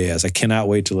the Yeah Yeah Yeahs. I cannot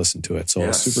wait to listen to it. So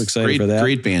I'm super excited for that.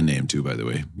 Great band name too, by the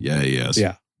way. Yeah Yeahs.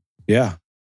 Yeah,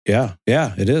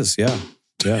 it is. Yeah.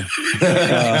 Yeah.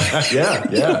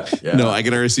 Yeah. No, I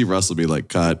can already see Russell be like,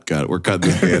 cut. We're cutting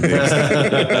this band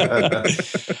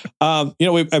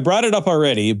names. I brought it up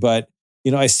already, but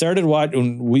I started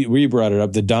watching. We brought it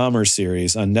up, the Dahmer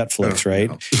series on Netflix,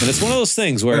 right? And it's one of those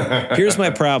things where here's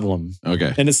my problem.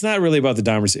 Okay, and it's not really about the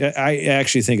Dahmer. I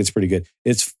actually think it's pretty good.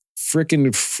 It's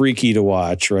freaking freaky to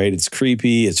watch, right? It's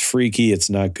creepy. It's freaky. It's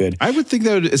not good. I would think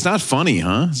that it's not funny,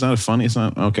 huh? It's not funny. It's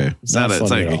not okay. It's not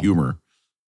like a humor.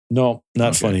 No,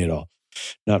 not funny at all.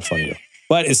 Not funny at all.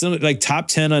 But it's like top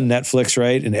 10 on Netflix,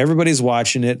 right? And everybody's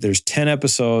watching it. There's 10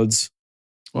 episodes.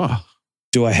 Wow.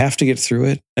 Do I have to get through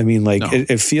it? I mean, like,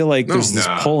 I feel like there's this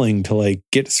pulling to like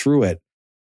get through it.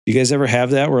 You guys ever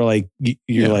have that where like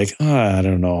you're like, I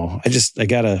don't know. I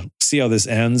got to see how this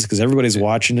ends because everybody's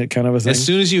watching it kind of a thing. As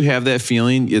soon as you have that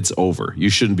feeling, it's over. You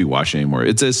shouldn't be watching anymore.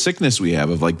 It's a sickness we have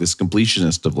of like this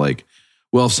completionist of like,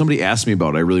 well, if somebody asks me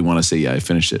about it, I really want to say, I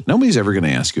finished it. Nobody's ever going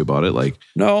to ask you about it. Like,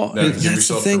 no, that's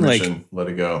the thing. Like, let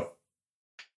it go.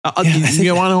 You want to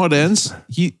know how it ends?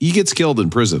 He gets killed in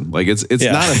prison. Like, it's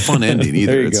not a fun ending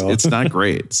either. It's not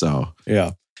great. So,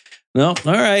 yeah. No,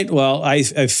 all right. Well, I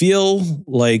feel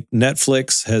like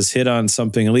Netflix has hit on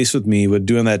something, at least with me, with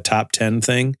doing that top 10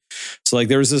 thing. So, like,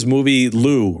 there was this movie,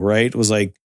 Lou, right? It was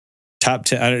like, top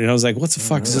 10. And I was like, what the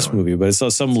fuck is this movie? But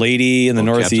it's some lady in the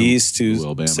Northeast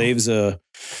who saves their,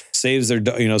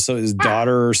 so his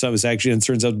daughter or something. It's actually, it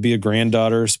turns out to be a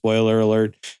granddaughter. Spoiler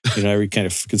alert. We kind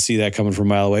of could see that coming from a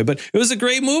mile away. But it was a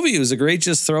great movie. It was a great,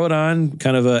 just throw it on,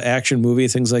 kind of an action movie,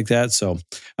 things like that. So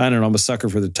I don't know. I'm a sucker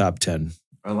for the top 10.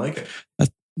 I like it.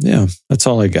 That's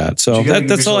all I got. So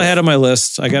that's all I had on my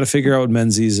list. I got to figure out what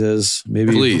Menzies is.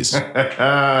 Maybe please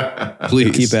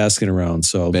keep asking around.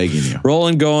 So begging you.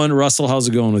 Rolling going. Russell, how's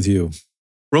it going with you?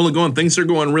 Rolling going. Things are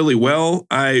going really well.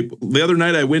 The other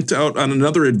night I went out on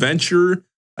another adventure.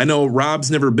 I know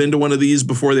Rob's never been to one of these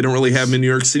before. They don't really have them in New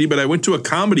York City, but I went to a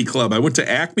comedy club. I went to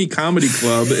Acme Comedy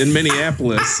Club in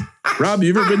Minneapolis. Rob, you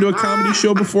ever been to a comedy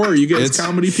show before? Are you guys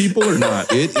comedy people or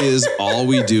not? It is all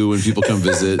we do when people come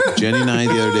visit. Jenny and I,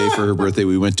 the other day for her birthday,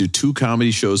 we went to 2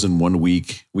 comedy shows in 1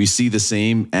 week. We see the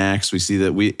same acts. We see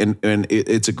that and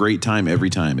it's a great time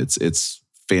every time. It's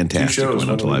fantastic going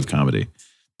out to live comedy.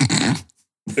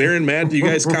 Aaron, Matt, do you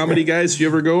guys comedy guys? Do you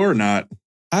ever go or not?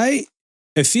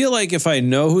 I feel like if I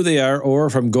know who they are, or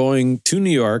if I'm going to New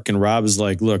York and Rob is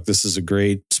like, look, this is a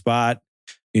great spot.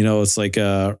 It's like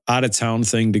a out of town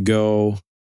thing to go.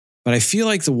 But I feel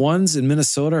like the ones in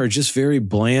Minnesota are just very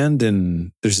bland,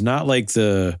 and there's not like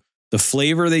the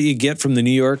flavor that you get from the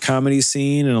New York comedy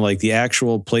scene, and like the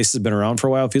actual place has been around for a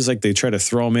while. It feels like they try to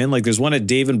throw them in. Like there's one at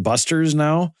Dave and Buster's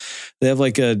now. They have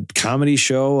like a comedy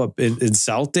show up in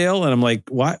Southdale, and I'm like,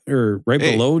 what? Or right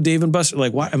below Dave and Buster.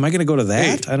 Like, why am I going to go to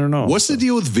that? I don't know. What's the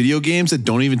deal with video games that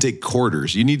don't even take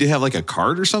quarters? You need to have like a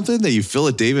card or something that you fill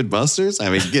at Dave and Buster's. I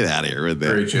mean, get out of here with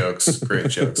that. Great jokes. Great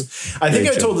jokes. I think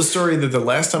I told the story that the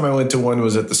last time I went to one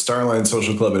was at the Starline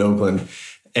Social Club in Oakland,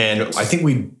 and I think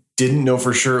we didn't know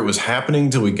for sure it was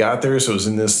happening till we got there. So it was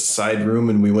in this side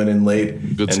room and we went in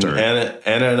late. Good story. Anna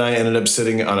and I ended up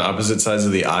sitting on opposite sides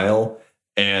of the aisle.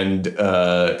 And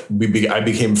I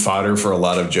became fodder for a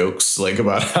lot of jokes, like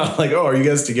about how, like, oh, are you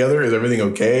guys together? Is everything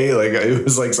okay? Like it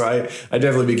was like, so I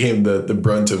definitely became the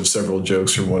brunt of several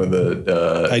jokes from one of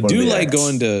the. I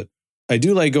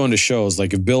do like going to shows.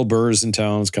 Like if Bill Burr's in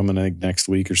town, is coming like next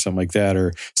week or something like that,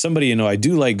 or somebody, I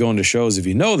do like going to shows if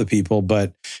you know the people,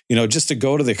 but just to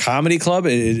go to the comedy club,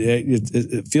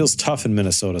 it feels tough in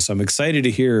Minnesota. So I'm excited to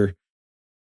hear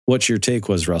what your take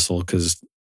was, Russell, because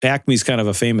Acme's kind of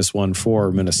a famous one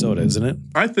for Minnesota, isn't it?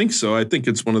 I think so. I think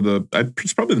it's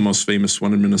it's probably the most famous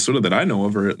one in Minnesota that I know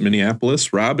of, or at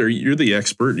Minneapolis. Rob, you're the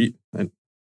expert.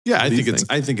 Yeah, I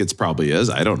think it's probably is.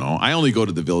 I don't know. I only go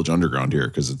to the Village Underground here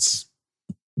because it's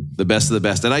the best of the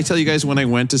best. Did I tell you guys when I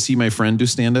went to see my friend do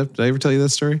stand-up? Did I ever tell you that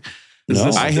story?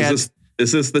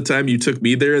 Is this the time you took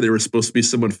me there? There was supposed to be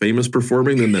someone famous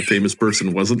performing, then the famous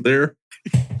person wasn't there?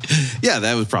 Yeah,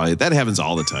 that happens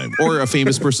all the time. Or a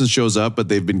famous person shows up, but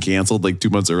they've been canceled like 2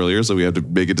 months earlier, so we have to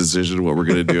make a decision what we're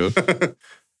going to do.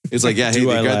 It's like, yeah, hey,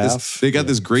 they got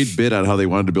this great bit on how they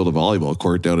wanted to build a volleyball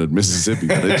court down in Mississippi.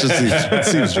 But it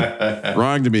just seems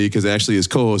wrong to me because actually his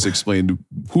co-host explained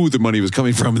who the money was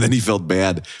coming from, and then he felt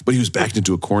bad, but he was backed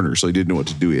into a corner, so he didn't know what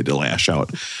to do. He had to lash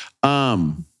out.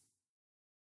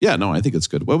 Yeah, no, I think it's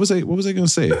good. What was I going to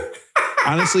say?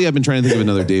 Honestly, I've been trying to think of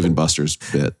another Dave and Buster's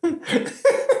bit.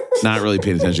 Not really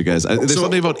paying attention, guys. There's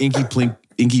something about Inky,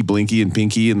 Blinky, and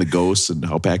Pinky and the ghosts and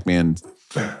how Pac-Man.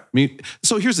 I mean,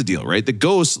 so here's the deal, right? The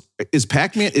ghost is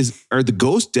Pac-Man. Are the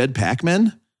ghosts dead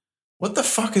Pac-Men? What the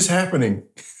fuck is happening?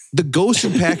 The ghosts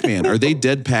in Pac-Man, are they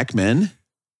dead Pac-Men?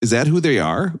 Is that who they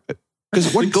are?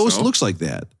 Because what ghost looks like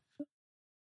that?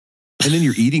 And then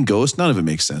you're eating ghosts? None of it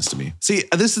makes sense to me. See,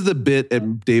 this is the bit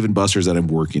at Dave and Buster's that I'm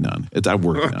working on. I'm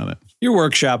working on it. You're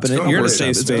workshopping it. You're in a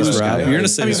safe space, Rob. You're in a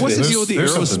safe space. What's the deal with the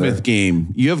Aerosmith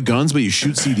game? You have guns, but you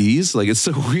shoot CDs? Like, it's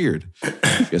so weird. You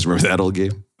guys remember that old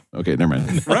game? Okay, never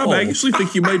mind. Rob, I actually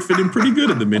think you might fit in pretty good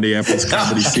in the Minneapolis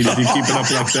comedy scene if you keep it up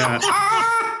like that.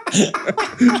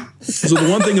 So the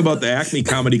one thing about the Acme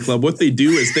Comedy Club, what they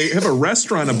do is they have a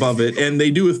restaurant above it, and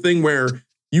they do a thing where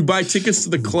you buy tickets to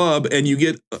the club and you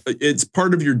get, it's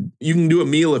part of you can do a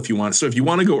meal if you want. So if you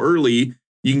want to go early,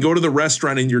 you can go to the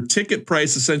restaurant and your ticket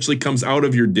price essentially comes out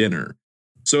of your dinner.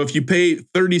 So if you pay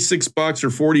 $36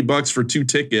 or $40 for 2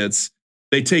 tickets,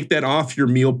 they take that off your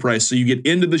meal price. So you get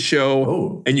into the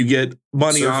show and you get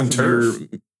money off of your,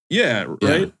 right?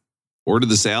 Yeah. Order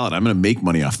the salad. I'm going to make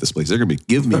money off this place. They're going to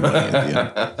give me money at the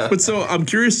end. But so I'm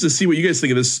curious to see what you guys think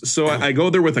of this. So I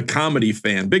go there with a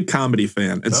big comedy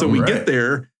fan. And so we get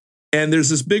there and there's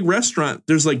this big restaurant.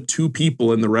 There's like 2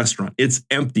 people in the restaurant. It's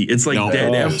empty. It's like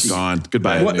dead empty. Gone.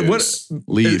 Goodbye.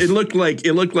 Leave. It looked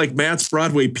like Matt's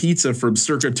Broadway Pizza from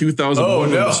circa 2001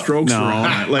 when the Strokes were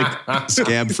on. Like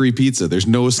scab-free pizza. There's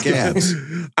no scabs.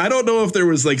 I don't know if there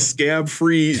was like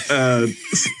scab-free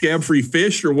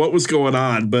fish or what was going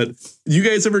on, but you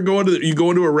guys ever go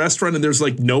into a restaurant and there's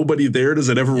like nobody there? Does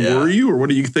it ever worry you, or what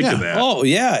do you think of that? Oh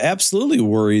yeah, absolutely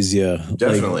worries you.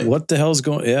 Definitely. Like, what the hell's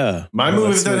going? Yeah, my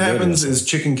move if that happens is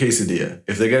chicken quesadilla.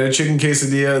 If they got a chicken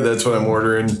quesadilla, that's what I'm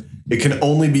ordering. It can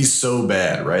only be so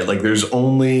bad, right? Like I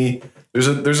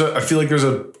feel like there's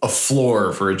a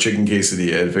floor for a chicken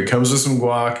quesadilla. If it comes with some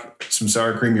guac, some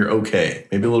sour cream, you're okay.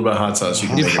 Maybe a little bit of hot sauce.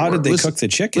 How did they cook the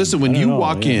chicken? Listen, when you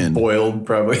walk in, boiled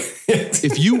probably.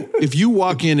 if you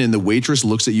walk in and the waitress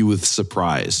looks at you with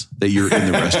surprise that you're in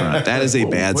the restaurant, that is a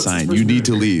bad sign. You need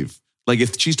to leave. Like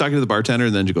if she's talking to the bartender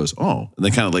and then she goes, "Oh," and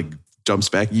then kind of like jumps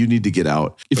back, you need to get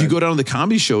out. If you go down to the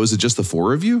comedy show, is it just the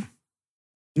 4 of you?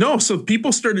 No, so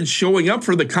people started showing up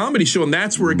for the comedy show, and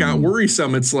that's where it got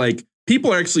worrisome. It's like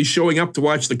people are actually showing up to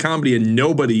watch the comedy, and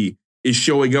nobody is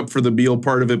showing up for the meal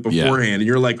part of it beforehand. And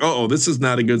you're like, oh, this is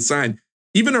not a good sign.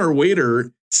 Even our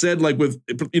waiter said, like, with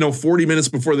 40 minutes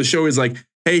before the show, he's like,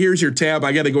 hey, here's your tab.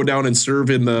 I got to go down and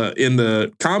serve in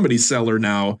the comedy cellar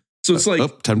now. So it's like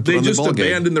they just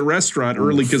abandoned the restaurant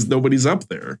early because nobody's up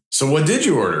there. So what did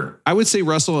you order? I would say,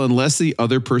 Russell, unless the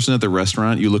other person at the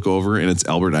restaurant, you look over and it's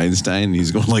Albert Einstein and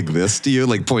he's going like this to you,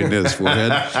 like pointing at his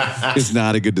forehead, it's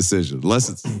not a good decision unless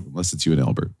it's you and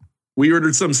Albert. We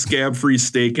ordered some scab-free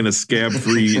steak and a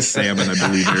scab-free salmon, I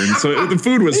believe. And so the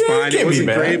food was fine. It wasn't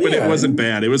great, but it wasn't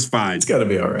bad. It was fine. It's got to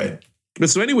be all right. But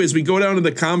so anyways, we go down to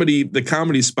the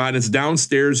comedy spot, and it's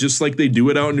downstairs, just like they do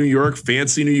it out in New York.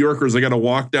 Fancy New Yorkers, I got to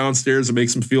walk downstairs. It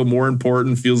makes them feel more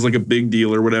important, feels like a big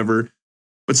deal or whatever.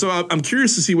 But so I'm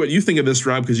curious to see what you think of this,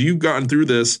 Rob, because you've gotten through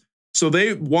this. So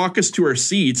they walk us to our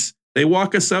seats. They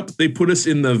walk us up. They put us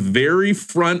in the very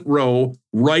front row,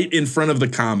 right in front of the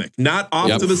comic, not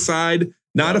off to the side,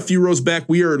 not a few rows back.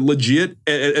 We are legit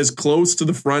as close to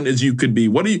the front as you could be.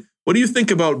 What do you think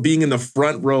about being in the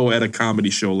front row at a comedy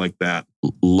show like that?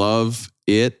 Love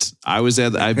it.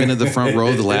 I've been at the front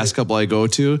row the last couple I go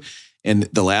to. And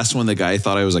the last one, the guy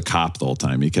thought I was a cop the whole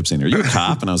time. He kept saying, "Are you a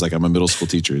cop?" And I was like, "I'm a middle school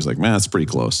teacher." He's like, "Man, that's pretty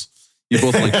close. You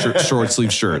both like short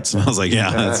sleeve shirts." And I was like,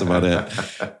 "Yeah, that's about it."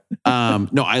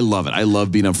 No, I love it. I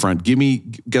love being up front.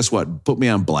 Guess what? Put me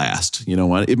on blast. You know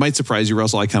what? It might surprise you,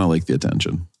 Russell. I kind of like the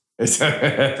attention.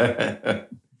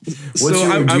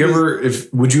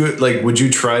 Would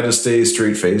you try to stay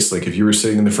straight faced? Like if you were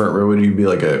sitting in the front row, would you be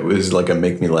like was it like a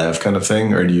make me laugh kind of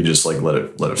thing? Or do you just like let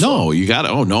it flow? No, you got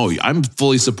it. Oh no, I'm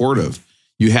fully supportive.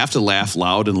 You have to laugh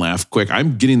loud and laugh quick.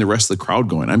 I'm getting the rest of the crowd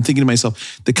going. I'm thinking to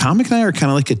myself, the comic and I are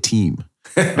kind of like a team.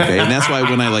 Okay. And that's why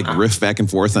when I like riff back and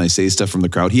forth and I say stuff from the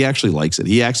crowd, he actually likes it.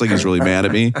 He acts like he's really mad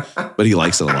at me, but he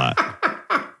likes it a lot.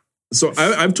 So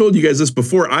I've told you guys this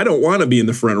before. I don't want to be in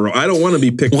the front row. I don't want to be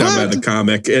picked on by the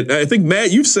comic. And I think,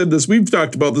 Matt, you've said this. We've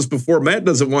talked about this before. Matt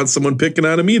doesn't want someone picking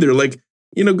on him either. Like,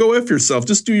 go F yourself.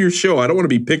 Just do your show. I don't want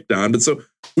to be picked on. But so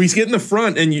we get in the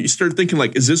front and you start thinking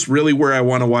like, is this really where I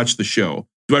want to watch the show?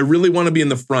 Do I really want to be in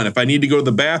the front? If I need to go to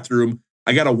the bathroom,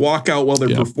 I got to walk out while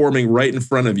they're performing right in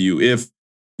front of you. If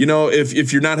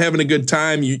you're not having a good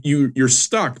time, you're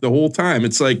stuck the whole time.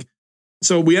 It's like,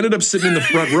 so we ended up sitting in the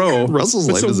front row. Russell's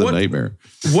life is a nightmare.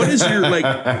 What is your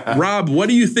Rob, what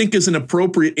do you think is an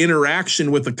appropriate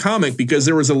interaction with a comic? Because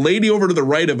there was a lady over to the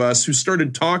right of us who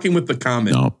started talking with the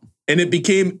comic and it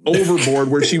became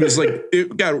overboard where she was like,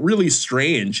 it got really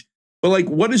strange. But like,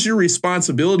 what is your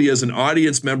responsibility as an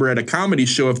audience member at a comedy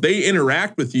show? If they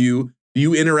interact with you, do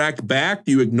you interact back?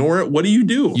 Do you ignore it? What do you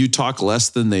do? You talk less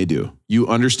than they do. You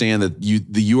understand that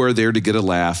you are there to get a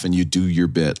laugh and you do your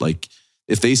bit. Like,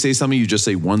 if they say something, you just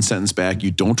say one sentence back.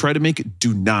 You don't try to make it.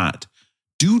 Do not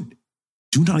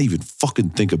even fucking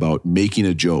think about making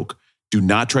a joke. Do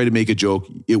not try to make a joke.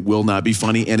 It will not be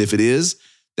funny. And if it is,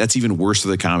 that's even worse for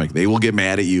the comic. They will get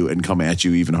mad at you and come at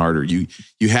you even harder. You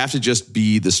have to just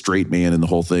be the straight man in the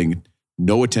whole thing.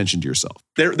 No attention to yourself.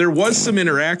 There was some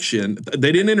interaction.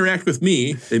 They didn't interact with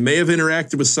me. They may have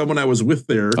interacted with someone I was with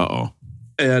there.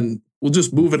 And we'll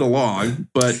just move it along.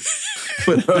 But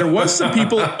there was some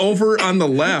people over on the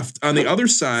left, on the other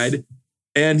side,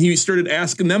 and he started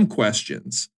asking them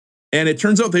questions. And it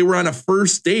turns out they were on a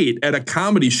first date at a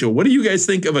comedy show. What do you guys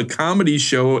think of a comedy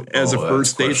show as a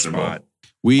first date spot?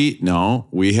 We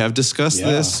have discussed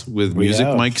this with Music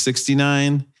Mike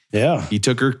 69. Yeah. He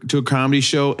took her to a comedy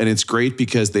show, and it's great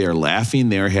because they are laughing,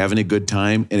 they are having a good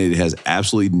time, and it has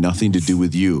absolutely nothing to do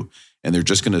with you. And they're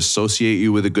just going to associate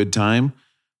you with a good time.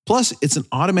 Plus, it's an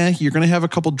automatic. You're going to have a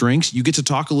couple drinks. You get to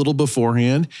talk a little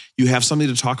beforehand. You have something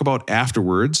to talk about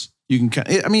afterwards. You can.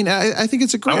 I think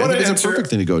it's a perfect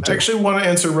thing to go to. I actually want to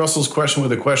answer Russell's question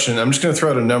with a question. I'm just going to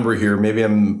throw out a number here. Maybe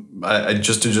I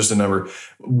just a number.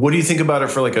 What do you think about it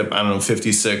for like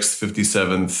 56th,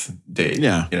 57th date?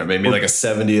 Yeah, maybe like a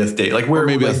 70th date, like where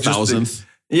maybe like 1,000th.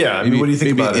 Yeah, I mean, what do you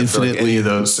think about it? For like any of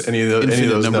those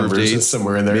numbers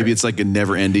somewhere in there? Maybe it's like a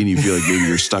never ending. You feel like maybe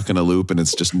you're stuck in a loop and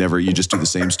it's just never, you just do the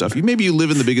same stuff. Maybe you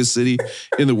live in the biggest city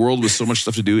in the world with so much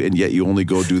stuff to do, and yet you only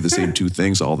go do the same two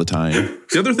things all the time.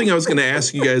 The other thing I was going to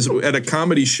ask you guys at a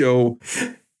comedy show,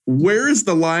 where is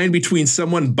the line between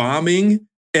someone bombing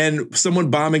and someone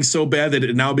bombing so bad that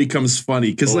it now becomes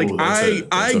funny? Because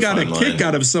I got a kick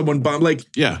out of someone bomb. Like,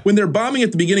 when they're bombing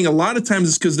at the beginning, a lot of times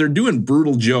it's because they're doing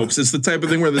brutal jokes. It's the type of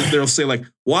thing where they'll say like,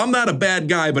 well, I'm not a bad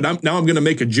guy, but I'm going to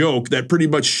make a joke that pretty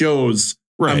much shows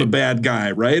I'm a bad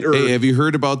guy, right? Or, hey, have you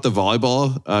heard about the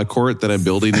volleyball court that I'm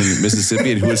building in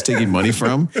Mississippi and who it's taking money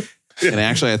from? And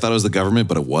actually, I thought it was the government,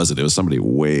 but it wasn't. It was somebody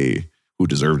who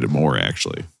deserved it more,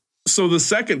 actually. So the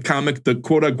second comic, the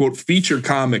quote unquote feature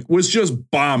comic, was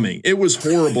just bombing. It was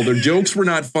horrible. Their jokes were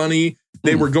not funny.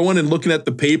 They were going and looking at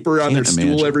the paper on their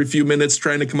stool every few minutes,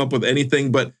 trying to come up with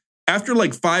anything. But after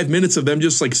like 5 minutes of them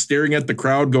just like staring at the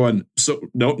crowd going, so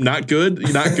nope, not good.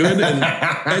 And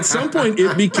at some point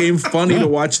it became funny to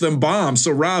watch them bomb.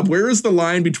 So Rob, where is the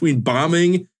line between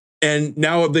bombing and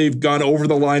now they've gone over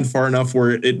the line far enough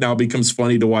where it now becomes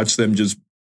funny to watch them just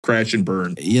crash and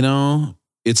burn? You know,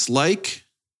 it's like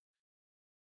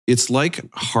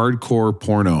hardcore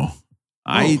porno.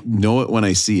 I know it when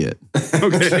I see it.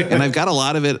 Okay. And I've got a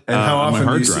lot of it And how on my often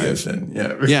hard do you drive. see it then?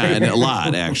 Yeah. Yeah, and a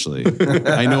lot, actually.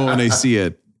 I know when I see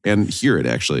it and hear it,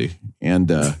 actually,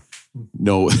 and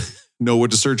know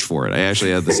what to search for it. I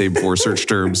actually have the same 4 search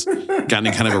terms, got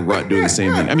in kind of a rut doing the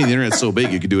same thing. I mean, the internet's so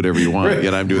big, you can do whatever you want,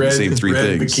 yet I'm doing the same 3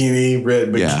 things. Red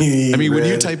bikini. Yeah. I mean, when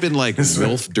you red- type in like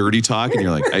MILF dirty talk and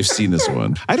you're like, I've seen this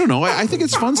one. I don't know. I think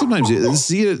it's fun sometimes to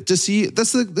see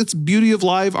that's the beauty of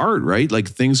live art, right? Like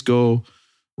things go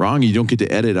wrong. You don't get to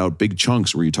edit out big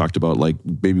chunks where you talked about like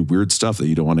maybe weird stuff that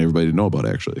you don't want everybody to know about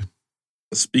actually.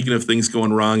 Speaking of things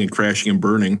going wrong and crashing and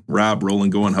burning, Rob,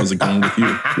 rolling, going, how's it going with you?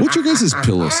 What's your guys'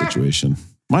 pillow situation?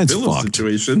 Mine's Pillow fucked.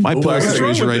 situation. My pillow I gotta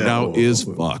situation go with right that. now is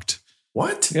fucked.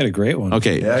 What? You got a great one.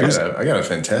 Okay. Yeah, I got a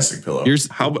fantastic pillow. Here's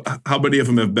How many of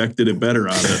them have Beck did it better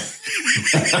on it?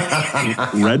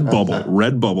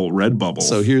 Red bubble.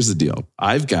 So here's the deal.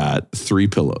 I've got 3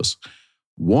 pillows.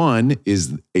 One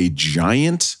is a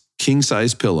giant king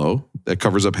size pillow that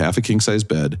covers up half a king size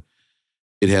bed.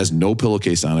 It has no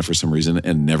pillowcase on it for some reason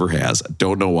and never has. I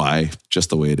don't know why,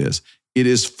 just the way it is. It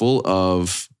is full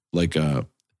of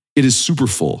it is super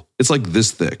full. It's like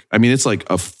this thick. I mean, it's like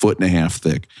 1.5 feet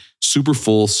thick, super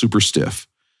full, super stiff.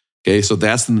 Okay. So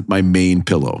that's my main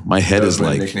pillow. My head That was is my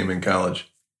like, nickname in college.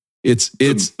 it's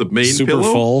the main Super pillow.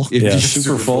 full. If Yeah, you-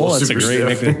 super full. That's a super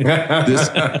great stiff. nickname.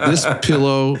 this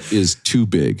pillow is too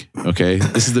big. Okay,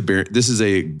 this is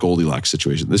a Goldilocks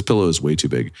situation. This pillow is way too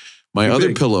big. My other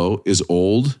big. pillow is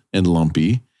old and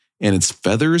lumpy, and it's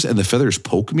feathers, and the feathers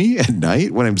poke me at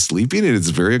night when I'm sleeping, and it's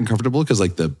very uncomfortable because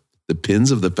like the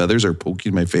pins of the feathers are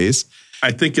poking my face.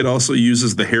 I think it also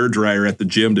uses the hair dryer at the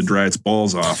gym to dry its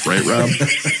balls off, right, Rob?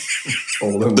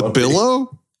 Old and The lumpy.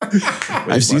 pillow.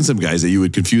 I've seen some guys that you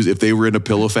would confuse if they were in a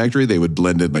pillow factory. They would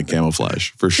blend in like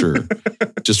camouflage for sure.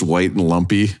 Just white and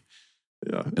lumpy,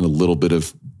 and a little bit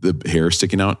of the hair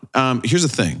sticking out. Here's the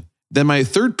thing. Then the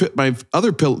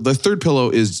third pillow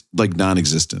is like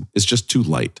non-existent. It's just too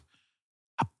light.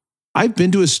 I've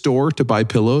been to a store to buy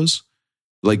pillows,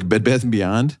 like Bed Bath &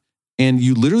 Beyond, and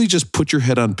you literally just put your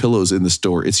head on pillows in the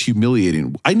store. It's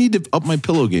humiliating. I need to up my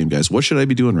pillow game, guys. What should I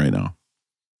be doing right now?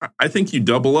 I think you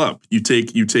double up. You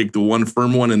take the one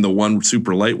firm one and the one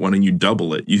super light one, and you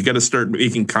double it. You got to start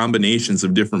making combinations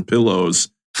of different pillows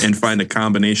and find a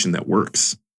combination that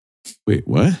works. Wait,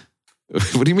 what?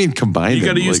 What do you mean combine? You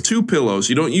got to them? use Like, 2 pillows.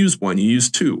 You don't use one. You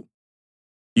use 2.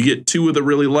 You get 2 of the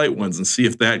really light ones and see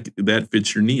if that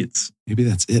fits your needs. maybe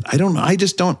that's it. I don't know. I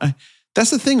just don't. That's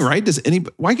the thing, right?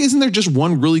 Why isn't there just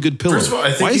one really good pillow? First of all, I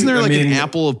think why isn't you- there I like an mean-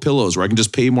 apple of pillows where I can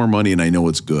just pay more money and I know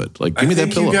it's good? Like, give me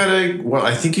that pillow.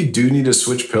 I think you do need to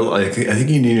switch pillow. I think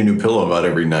you need a new pillow about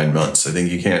every 9 months. I think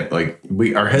you can't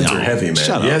our heads No. are heavy, man.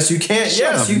 Shut up. Yes, you can't. Shut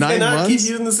Yes, up. you 9 cannot months? keep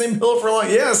using the same pillow for long.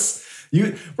 Yes.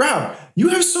 Rob, you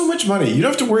have so much money. You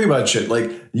don't have to worry about shit.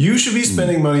 Like you should be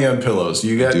spending money on pillows.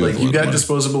 You got do have a lot of money.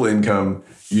 disposable income.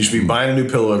 You should be buying a new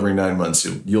pillow every 9 months.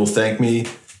 You'll thank me.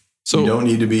 So you don't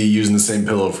need to be using the same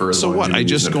pillow for as So long what? as you've I been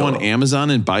just using go a on pillow. Amazon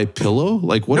and buy pillow?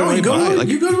 Like what do I you go buy? Like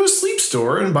you go to a sleep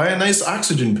store and buy a nice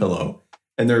oxygen pillow,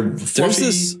 and they're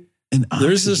fluffy.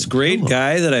 There's this great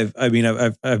guy that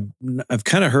I've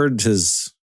kind of heard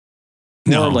his.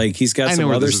 No. More like he's got I know some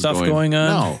where other this is stuff going. going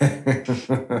on.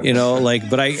 No.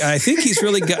 But I think he's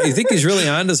really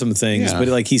onto some things. Yeah. But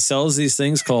like he sells these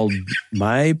things called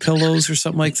My Pillows or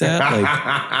something like that.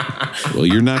 Like Well,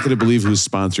 you're not going to believe who's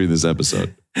sponsoring this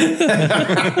episode.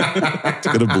 It's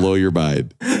going to blow your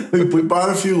mind. we bought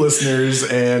a few listeners,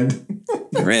 and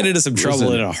I ran into some trouble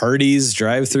Listen. in a Hardee's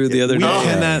drive-through the other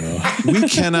day. We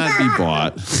cannot be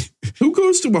bought. Who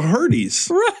goes to a Hardee's?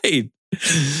 Right.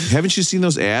 Haven't you seen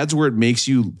those ads where it makes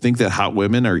you think that hot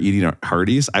women are eating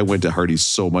Hardee's? I went to Hardee's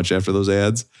so much after those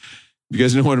ads. You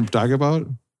guys know what I'm talking about?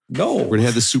 No. Where it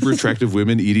had the super attractive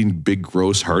women eating big,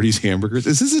 gross Hardee's hamburgers.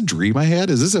 Is this a dream I had?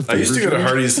 Is this a I used to go to dream?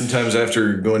 Hardee's sometimes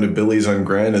after going to Billy's on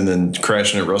Grand and then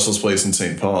crashing at Russell's place in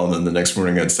St. Paul, and then the next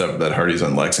morning I'd stop at that Hardee's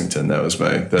on Lexington. That's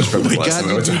probably the last time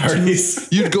I went to Hardee's.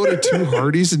 You'd go to 2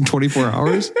 Hardee's in 24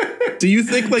 hours? Do you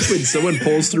think like when someone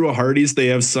pulls through a Hardee's, they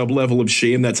have some level of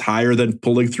shame that's higher than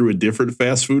pulling through a different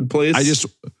fast food place?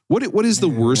 What is the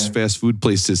worst fast food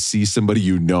place to see somebody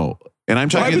you know And I'm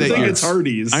talking that it's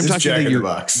Hardee's. I'm Just talking Jack that in the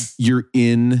Box. you're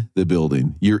in the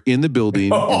building. You're in the building.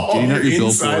 You're getting out your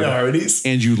inside billboard, Hardee's?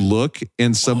 and you look,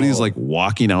 and somebody's like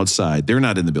walking outside. They're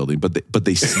not in the building, but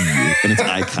they see you, and it's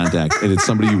eye contact, and it's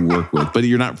somebody you work with, but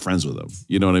you're not friends with them.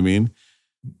 You know what I mean?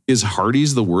 Is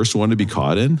Hardee's the worst one to be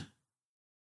caught in?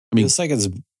 I mean, it's like it's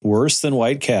worse than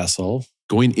White Castle.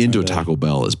 Going into a Taco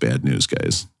Bell is bad news,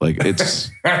 guys. Like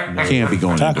it's can't be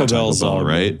going Taco into a Bell's Taco Bell, all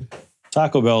right? good.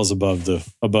 Taco Bell's above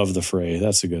the fray.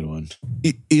 That's a good one.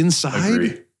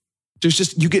 Inside, there's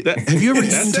just have you ever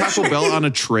eaten Taco Bell on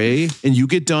a tray and you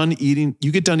get done eating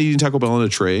Taco Bell on a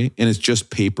tray and it's just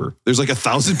paper? There's like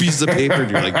 1,000 pieces of paper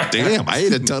and you're like, damn, I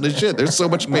ate a ton of shit. There's so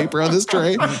much paper on this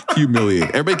tray. Humiliating.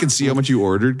 Everybody can see how much you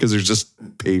ordered because there's just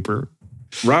paper.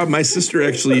 Rob, my sister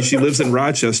actually, she lives in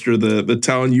Rochester, the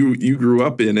town you grew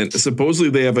up in, and supposedly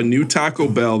they have a new Taco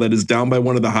Bell that is down by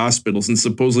one of the hospitals, and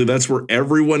supposedly that's where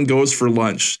everyone goes for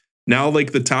lunch. Now,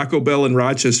 like the Taco Bell in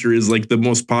Rochester is like the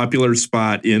most popular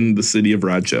spot in the city of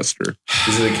Rochester.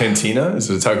 Is it a cantina? Is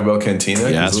it a Taco Bell cantina?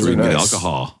 Yeah, that's where you can get nice.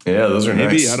 alcohol. Yeah, those are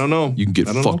Maybe, nice. I don't know. You can get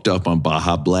fucked up on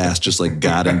Baja Blast just like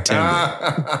God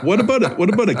intended. What about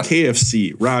a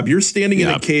KFC? Rob, you're standing in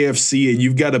a KFC and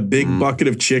you've got a big bucket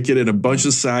of chicken and a bunch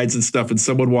of sides and stuff, and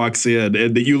someone walks in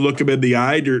and you look them in the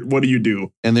eye, or what do you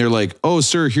do? And they're like, "Oh,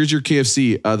 sir, here's your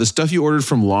KFC. The stuff you ordered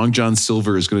from Long John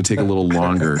Silver is going to take a little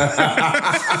longer."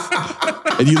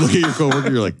 And you look at your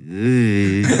coworker, you're like, I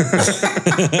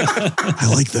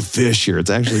like the fish here. It's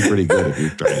actually pretty good if you're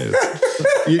trying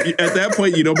it. At that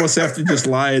point, you'd almost have to just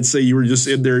lie and say you were just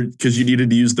in there because you needed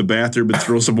to use the bathroom and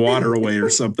throw some water away or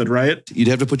something, right? You'd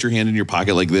have to put your hand in your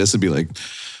pocket like this and be like,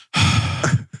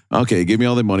 okay, give me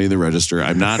all the money in the register.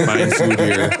 I'm not buying food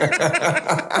here.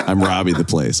 I'm robbing the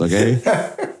place, okay?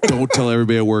 Don't tell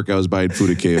everybody at work I was buying food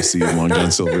at KFC and Long John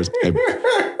Silver's.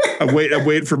 I'm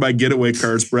waiting for my getaway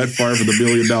cars, Brett Favre, the $1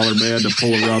 Million Man, to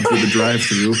pull around through the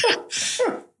drive-thru.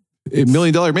 $1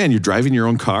 Million Man, you're driving your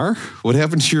own car? What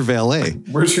happened to your valet?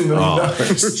 Where's your $1 million?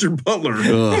 Where's your butler?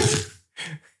 Ugh.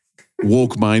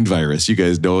 Woke mind virus. You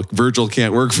guys know Virgil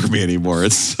can't work for me anymore.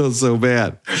 It's so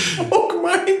bad. Woke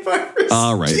mind virus.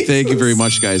 All right. Jesus. Thank you very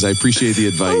much, guys. I appreciate the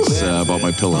advice about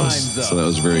my pillows. So that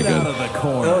was very good.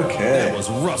 Okay. That was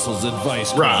Russell's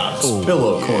advice. Rob's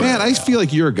Pillow Corner. Man, I feel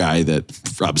like you're a guy that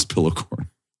Rob's Pillow Corner.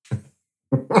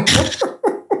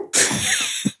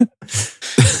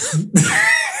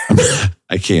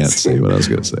 I can't say what I was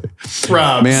going to say.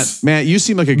 Rob's Matt, you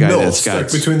seem like a guy milk that's got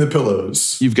stuck between the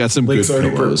pillows. You've got some Lake's good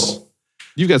already pillows. purple.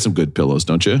 You've got some good pillows,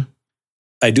 don't you?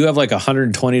 I do have like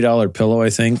 $120 pillow,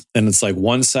 I think, and it's like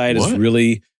one side is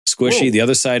really squishy, the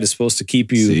other side is supposed to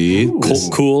keep you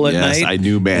cool at night. I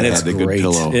knew Matt had a good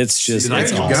pillow. It's just You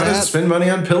gotta spend money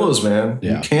on pillows, man.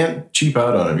 Yeah. You can't cheap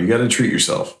out on them. You got to treat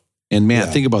yourself. And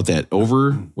Matt, think about that.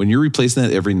 When you're replacing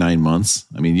that every 9 months,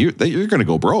 I mean, you're going to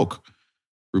go broke.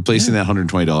 Replacing that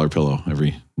 $120 pillow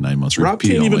every 9 months. Rob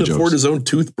can't even afford his own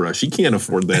toothbrush. He can't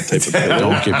afford that type of pillow.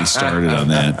 Don't get me started on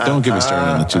that. Don't get me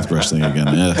started on the toothbrush thing again.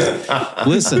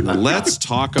 Listen, let's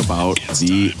talk about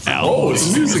the album. Oh,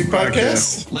 it's a music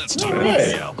podcast. Let's talk about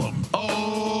the album.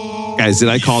 Guys, did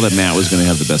I call that Matt was going to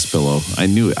have the best pillow? I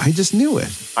knew it. I just knew it.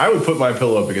 I would put my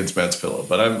pillow up against Matt's pillow,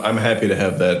 but I'm happy to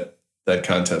have that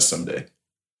contest someday.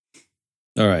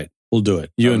 All right, we'll do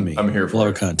it. You and me. I'm here for we'll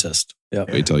have it. a contest. Yep.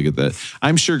 Wait till I get that.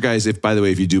 I'm sure, guys, if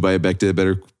you do buy a Bechdel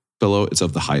better pillow, it's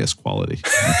of the highest quality.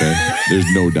 Okay? There's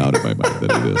no doubt in my mind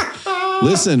that it is.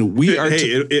 Listen, we are.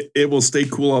 It will stay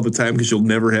cool all the time because you'll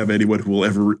never have anyone who will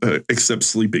ever accept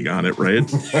sleeping on it, right?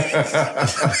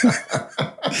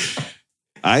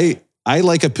 I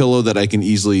like a pillow that I can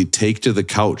easily take to the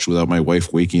couch without my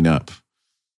wife waking up.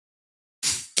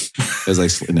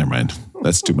 Never mind.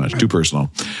 That's too much. Too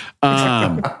personal. We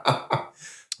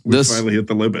finally hit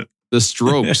the limit. The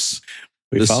Strokes.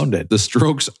 We found it. The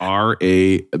Strokes are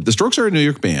a New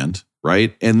York band,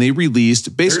 right? And they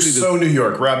released basically. They're so New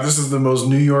York, Rob. This is the most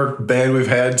New York band we've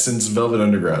had since Velvet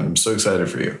Underground. I'm so excited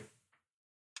for you.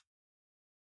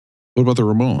 What about the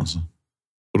Ramones?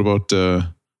 What about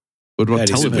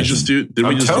television?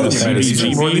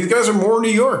 These guys are more New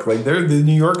York. Like they're the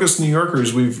New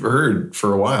Yorkers we've heard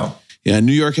for a while. Yeah,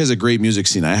 New York has a great music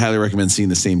scene. I highly recommend seeing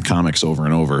the same comics over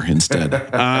and over instead.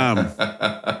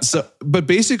 But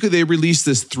basically they released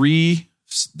this. They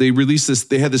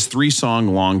had this 3-song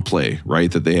long play,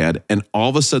 right? That they had. And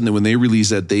all of a sudden when they released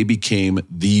that, they became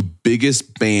the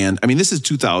biggest band. I mean, this is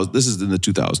 2000. This is in the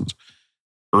 2000s,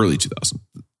 early 2000s.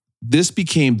 This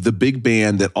became the big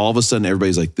band that all of a sudden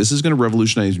everybody's like, this is going to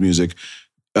revolutionize music.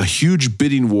 A huge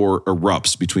bidding war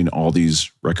erupts between all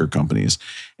these record companies.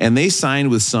 And they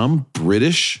signed with some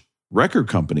British record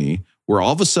company where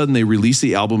all of a sudden they release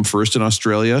the album first in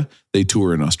Australia, they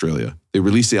tour in Australia. They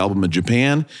release the album in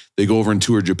Japan, they go over and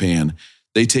tour Japan.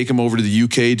 They take them over to the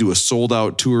UK, do a sold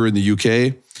out tour in the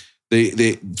UK.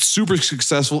 They super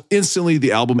successful. Instantly,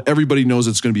 the album, everybody knows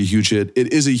it's going to be a huge hit.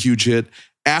 It is a huge hit.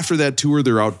 After that tour,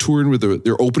 they're out touring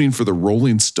they're opening for the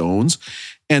Rolling Stones.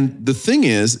 And the thing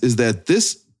is that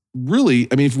this really,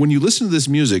 I mean, when you listen to this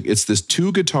music, it's this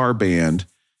 2-guitar band.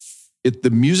 The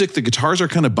music, the guitars are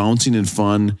kind of bouncing and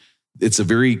fun. It's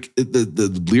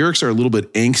the lyrics are a little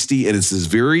bit angsty, and it's this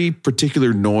very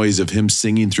particular noise of him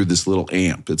singing through this little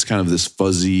amp. It's kind of this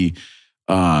fuzzy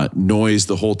noise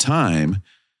the whole time.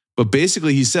 But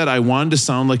basically, he said, I wanted to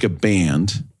sound like a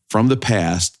band from the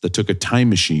past that took a time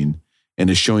machine and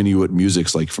is showing you what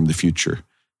music's like from the future.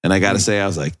 And I got to say, I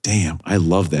was like, damn, I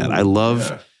love that. I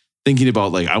love thinking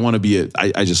about I want to be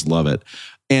I just love it.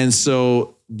 And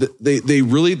so they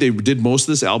did most of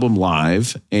this album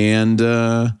live. And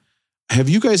have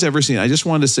you guys ever seen, I just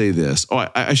wanted to say this. Oh,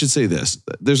 I should say this.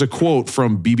 There's a quote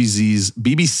from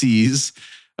BBC's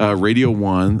Radio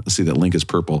 1. Let's see, that link is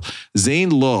purple.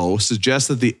 Zane Lowe suggests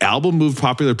that the album moved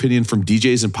popular opinion from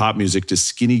DJs and pop music to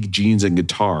skinny jeans and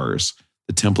guitars,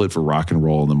 the template for rock and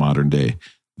roll in the modern day.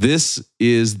 This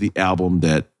is the album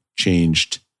that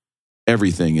changed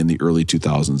everything in the early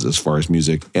 2000s as far as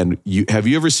music. And have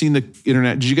you ever seen the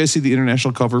internet? Did you guys see the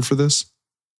international cover for this?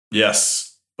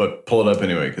 Yes, but pull it up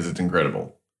anyway because it's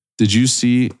incredible. Did you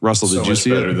see, Russell? Did you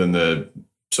see it?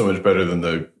 So much better than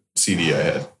the CD I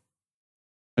had.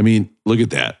 I mean, look at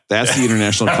that. That's the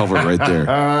international cover right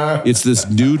there. It's this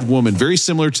nude woman, very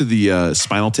similar to the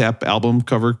Spinal Tap album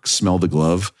cover, Smell the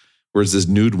Glove, where it's this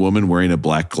nude woman wearing a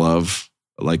black glove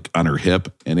on her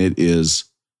hip, and it is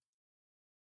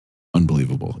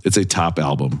unbelievable. It's a top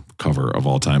album cover of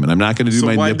all time, and I'm not going to do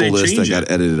my nipple list. I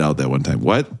got edited out that one time.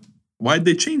 What? Why'd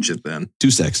they change it then? Too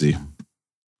sexy. Can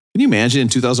you imagine in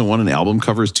 2001 an album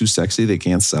cover is too sexy? They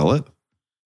can't sell it?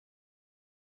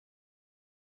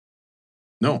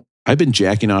 No. I've been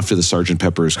jacking off to the Sgt.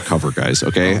 Pepper's cover, guys,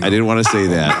 okay? I didn't want to say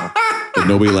that, but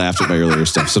nobody laughed at my earlier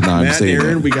stuff, so now I'm saying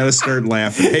Aaron, we got to start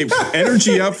laughing. Hey,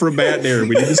 energy up for Matt and Aaron.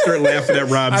 We need to start laughing at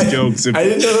Rob's jokes. I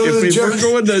didn't know that was a joke.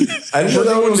 I didn't know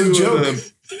that was a joke.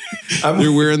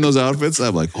 They're wearing those outfits.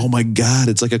 I'm like, oh my God,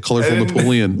 it's like a colorful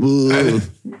Napoleon.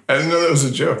 I didn't know that was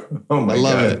a joke. Oh my God. I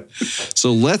love it.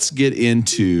 So let's get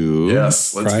into...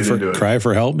 Yes, let's get into it. Cry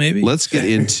for help, maybe? Let's get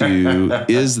into,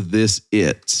 is this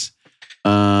it?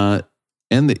 Aaron,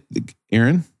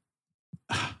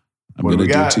 I'm going to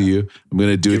do it to you. I'm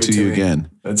going to do it to you again.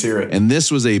 Let's hear it. And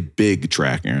this was a big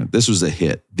track, Aaron. This was a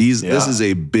hit. This is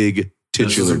a big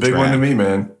titular track. This is a big one to me,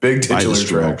 man. Big titular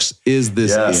track. Is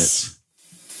this it?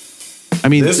 I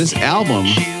mean, this album,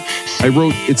 I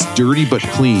wrote, it's dirty but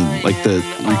clean. Like the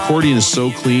recording is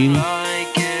so clean.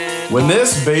 When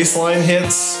this bass line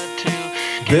hits,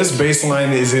 this bass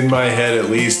line is in my head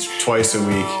at least twice a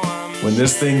week. When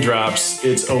this thing drops,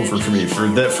 it's over for me.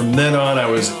 From then on, I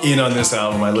was in on this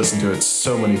album. I listened to it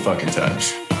so many fucking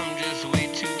times.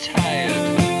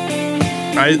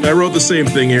 I wrote the same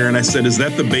thing, Aaron. I said, is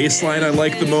that the bass line I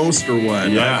like the most or what?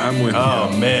 Yeah. I'm with you.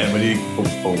 Oh, man.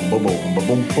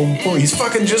 But he's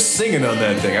fucking just singing on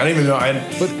that thing. I don't even know.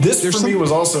 But this for me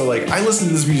was also I listened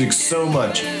to this music so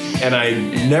much, and I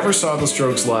never saw the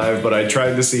Strokes live, but I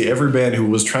tried to see every band who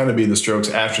was trying to be the Strokes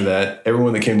after that,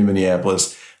 everyone that came to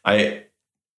Minneapolis. I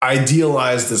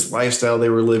idealized this lifestyle they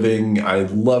were living. I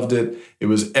loved it. It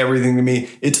was everything to me.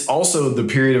 It's also the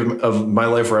period of my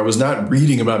life where I was not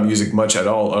reading about music much at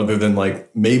all, other than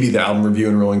maybe the album review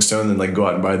in Rolling Stone and go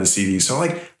out and buy the CD. So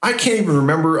I can't even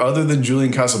remember, other than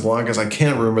Julian Casablancas, I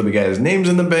can't remember the guys' names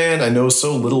in the band. I know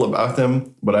so little about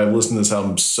them, but I've listened to this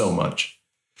album so much.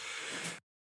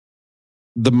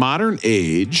 The Modern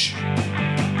Age.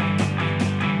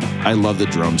 I love the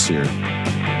drums here.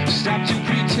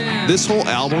 This whole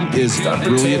album is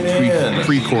brilliant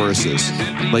pre-choruses.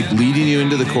 Leading you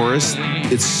into the chorus,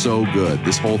 it's so good,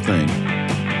 this whole thing.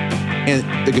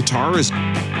 And the guitar is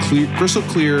clear, crystal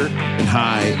clear and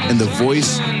high, and the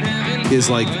voice is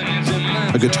like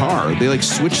a guitar. They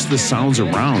switch the sounds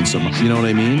around so much, you know what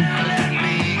I mean?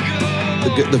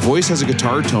 The voice has a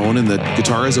guitar tone, and the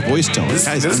guitar has a voice tone. This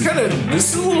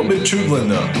is a little bit Chuglin,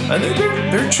 though. I think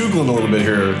they're Chuglin a little bit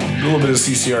here. A little bit of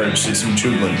CCR, some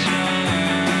Chuglin.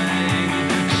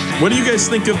 What do you guys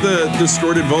think of the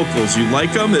distorted vocals? You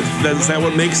like them? Is that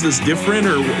what makes this different,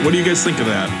 or what do you guys think of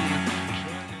that?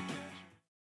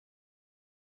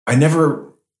 I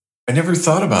never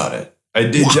thought about it. I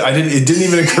did. It didn't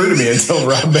even occur to me until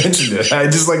Rob mentioned it. I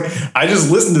just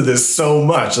listened to this so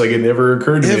much, like it never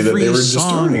occurred to me that they were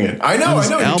distorting it. I know.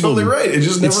 You're totally right. It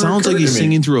just never. It sounds like he's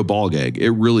singing through a ball gag.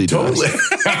 It really does. Totally.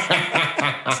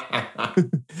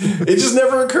 It just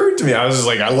never occurred to me. I was just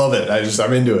like, I love it.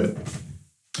 I'm into it.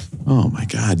 Oh my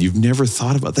God! You've never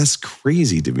thought about that's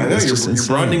crazy to me. I know you're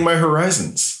broadening my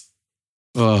horizons.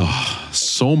 Oh,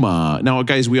 soma. Now,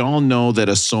 guys, we all know that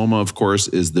a soma, of course,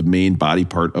 is the main body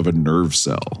part of a nerve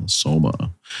cell.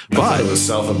 Soma, but it was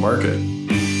south of Market.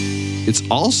 It's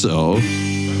also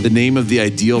the name of the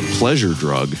ideal pleasure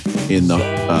drug in the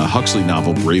Huxley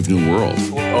novel Brave New World.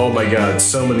 Oh my God,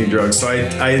 so many drugs. So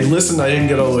I listened. I didn't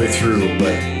get all the way through,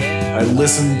 but I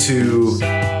listened to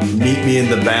Meet Me in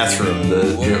the Bathroom,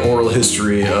 the oral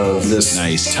history of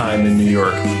this time in New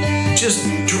York. Just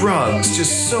drugs,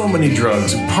 just so many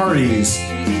drugs, parties,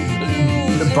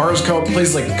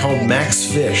 places called Max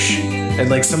Fish, and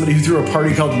like somebody who threw a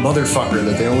party called Motherfucker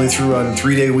that they only threw on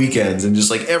 3-day weekends, and just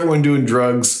like everyone doing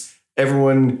drugs,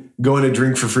 everyone going to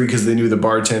drink for free because they knew the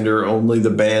bartender, only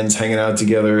the bands hanging out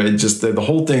together. It just the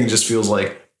whole thing just feels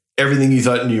like everything you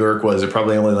thought New York was. It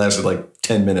probably only lasted like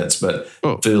 10 minutes, but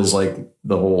feels like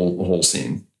the whole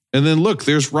scene. And then look,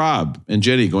 there's Rob and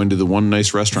Jenny going to the one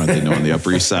nice restaurant they know on the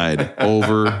Upper East Side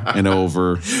over and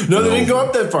over. No, they didn't go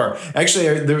up that far.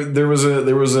 Actually, there was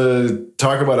a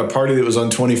talk about a party that was on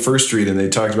 21st Street, and they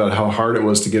talked about how hard it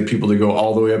was to get people to go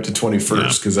all the way up to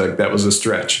 21st because that was a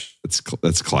stretch.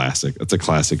 That's classic. That's a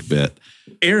classic bit.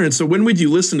 Aaron, so when would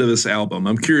you listen to this album?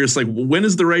 I'm curious, like, when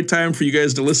is the right time for you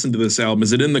guys to listen to this album?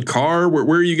 Is it in the car? Where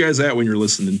are you guys at when you're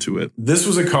listening to it? This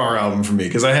was a car album for me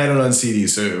because I had it on CD,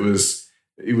 so it was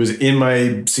in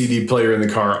my CD player in the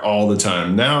car all the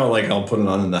time. Now, like, I'll put it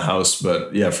on in the house,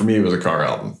 but yeah, for me, it was a car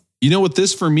album. You know what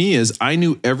this for me is? I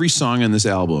knew every song on this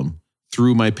album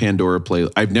through my Pandora play.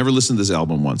 I've never listened to this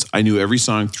album once. I knew every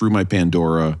song through my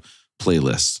Pandora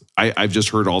playlist. I've just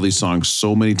heard all these songs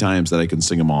so many times that I can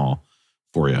sing them all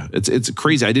for you. It's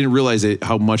crazy. I didn't realize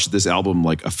how much this album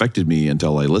like affected me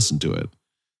until I listened to it.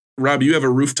 Rob, you have a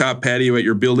rooftop patio at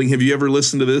your building. Have you ever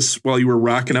listened to this while you were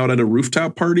rocking out at a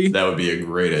rooftop party? That would be a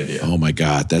great idea. Oh my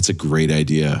God, that's a great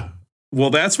idea. Well,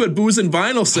 that's what Booze and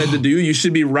Vinyl said to do. You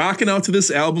should be rocking out to this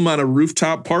album on a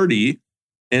rooftop party.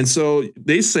 And so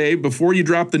they say, before you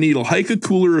drop the needle, hike a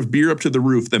cooler of beer up to the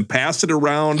roof, then pass it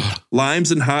around,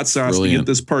 limes and hot sauce to get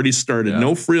this party started. Yeah.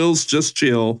 No frills, just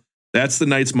chill. That's the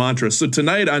night's mantra. So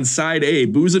tonight on side A,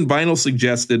 Booze and Vinyl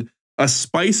suggested a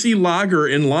spicy lager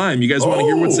and lime. You guys want to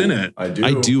hear what's in it? I do.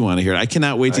 I do want to hear it. I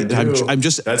cannot wait to. I'm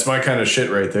just. That's my kind of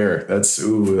shit right there. That's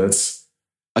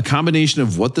a combination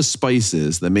of what the spice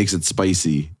is that makes it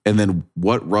spicy, and then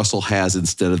what Russell has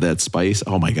instead of that spice.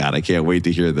 Oh my God, I can't wait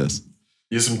to hear this.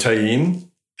 Use some Tajín.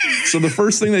 So the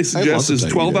first thing they suggest is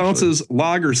 12 ounces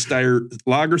lager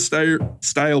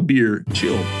style beer,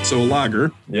 chilled. So a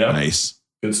lager. Yeah. Nice.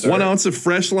 Good start. 1 ounce of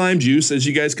fresh lime juice. As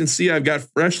you guys can see, I've got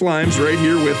fresh limes right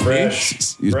here with me.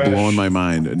 He's blowing my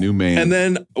mind. A new man. And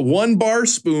then 1 bar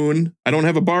spoon. I don't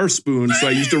have a bar spoon, so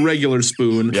I used a regular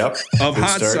spoon. Yep. Of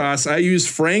hot sauce. I use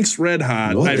Frank's Red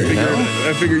Hot.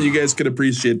 I figured you guys could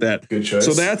appreciate that. Good choice.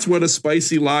 So that's what a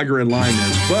spicy lager and lime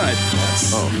is. But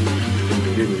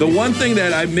the one thing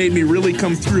that made me really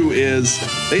come through is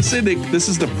they say this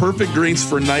is the perfect drinks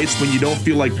for nights when you don't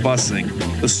feel like bussing.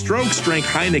 The Strokes drank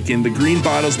Heineken. The green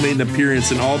bottles made an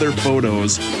appearance in all their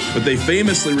photos, but they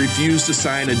famously refused to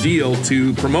sign a deal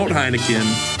to promote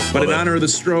Heineken. But in honor of the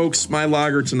Strokes, my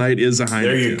lager tonight is a Heineken.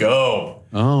 There you go.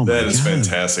 Oh, that is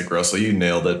fantastic, Russell. You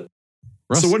nailed it.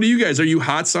 So what are you guys? Are you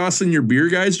hot saucing your beer,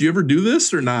 guys? Do you ever do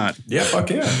this or not? Yeah, fuck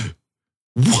yeah.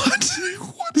 What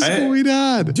is going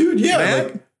on? Dude, yeah.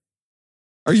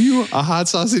 Are you a hot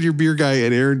sauce in your beer guy?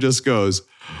 And Aaron just goes,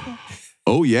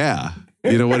 oh, yeah.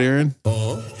 You know what, Aaron?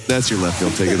 That's your left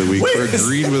field take of the week. We're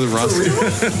agreed with Russell.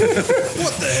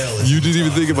 What the hell is You didn't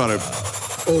even think about it.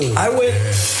 Oh. I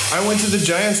went to the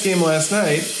Giants game last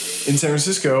night in San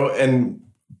Francisco and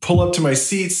pull up to my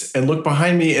seats and look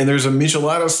behind me, and there's a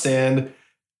Michelada stand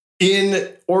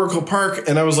in Oracle Park.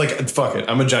 And I was like, fuck it.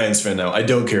 I'm a Giants fan now. I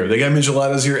don't care. They got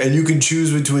Micheladas here, and you can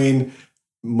choose between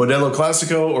Modelo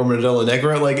Classico or Modelo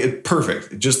Negra, like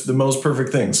perfect, just the most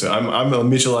perfect thing. So I'm a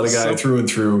Michelada guy through and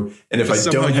through. And if I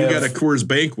don't have, you got a Coors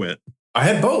Banquet. I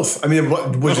had both. I mean,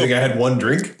 what do you think? I had one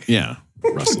drink. Yeah,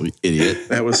 Russell, you idiot.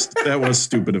 That was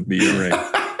stupid of me. You're right.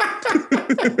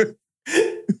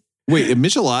 Wait, a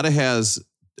Michelada has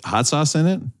hot sauce in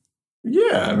it?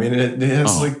 Yeah, I mean, it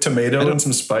has like tomato and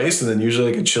some spice, and then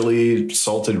usually like a chili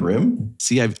salted rim.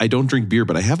 See, I don't drink beer,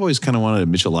 but I have always kind of wanted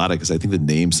a Michelada because I think the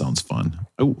name sounds fun.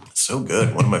 Oh, so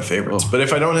good. One of my favorites. But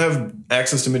if I don't have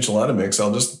access to Michelada mix,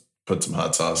 I'll just put some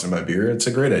hot sauce in my beer. It's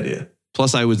a great idea.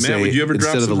 Plus, I would Matt, say would you ever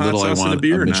drop instead of the some hot little, I sauce in a want a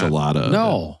beer or not? michelada.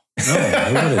 No,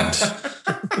 I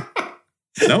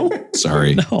wouldn't. No?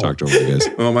 Sorry, talked over you guys.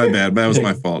 Oh, my bad. That was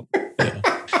my fault.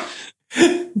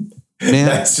 Man,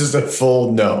 That's just a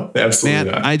full no. Absolutely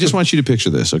Matt, not. I just want you to picture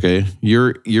this, okay?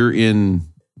 You're in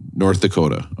North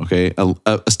Dakota, okay?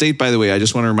 A state, by the way, I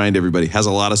just want to remind everybody, has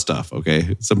a lot of stuff,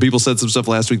 okay? Some people said some stuff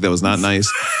last week that was not nice.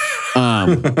 There's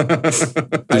a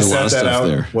lot of stuff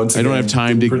there. I don't have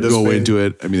time to go into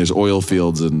it. I mean, there's oil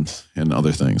fields and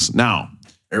other things. Now,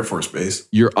 Air Force Base.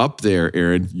 you're up there,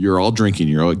 Aaron. You're all drinking.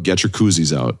 Get your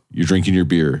koozies out. You're drinking your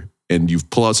beer. And you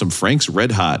pull out some Frank's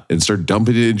Red Hot and start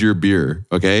dumping it into your beer,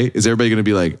 okay? Is everybody going to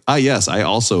be like, yes, I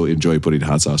also enjoy putting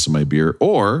hot sauce in my beer?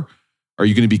 Or are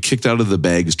you going to be kicked out of the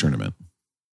bags tournament?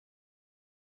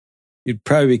 You'd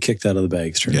probably be kicked out of the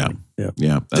bags tournament.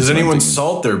 Yeah. Does anyone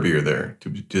salt their beer there?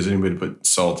 Does anybody put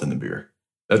salt in the beer?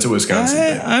 That's a Wisconsin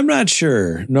thing. I'm not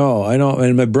sure. No, I don't.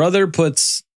 And my brother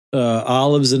puts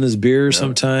olives in his beer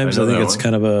sometimes. I think it's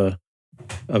kind of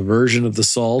a version of the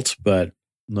salt, but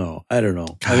no, I don't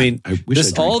know. God, I mean, I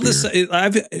wish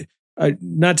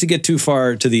not to get too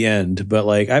far to the end, but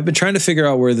like I've been trying to figure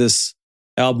out where this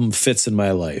album fits in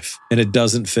my life, and it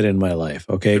doesn't fit in my life.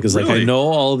 Okay, because like I know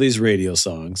all of these radio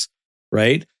songs,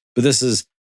 right? But this is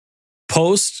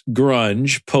post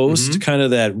grunge, post kind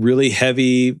of that really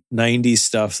heavy 90s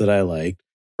stuff that I liked,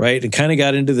 right? And kind of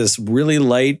got into this really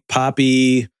light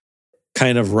poppy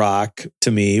kind of rock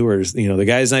to me, where the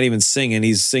guy's not even singing,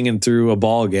 he's singing through a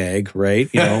ball gag, right?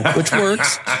 Which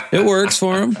works. It works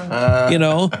for him,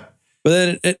 But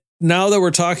then now that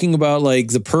we're talking about like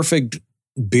the perfect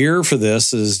beer for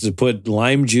this is to put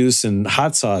lime juice and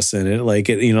hot sauce in it, like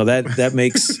that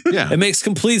makes it makes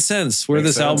complete sense where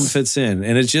this album fits in,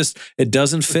 and it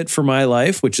doesn't fit for my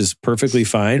life, which is perfectly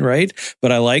fine, right?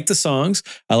 But I like the songs,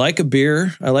 I like a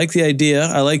beer, I like the idea,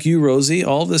 I like you, Rosie,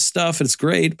 all this stuff, it's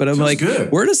great. But I'm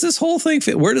where does this whole thing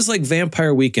fit? Where does like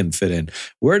Vampire Weekend fit in?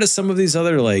 Where does some of these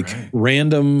other like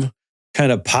random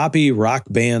kind of poppy rock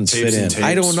bands fit in?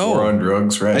 I don't know. War on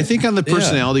drugs, right? I think on the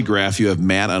personality graph, you have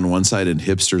Matt on one side and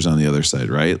hipsters on the other side,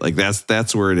 right? Like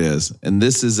that's where it is. And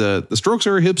this is the Strokes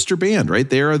are a hipster band, right?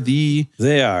 They are.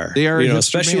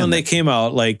 Especially when they came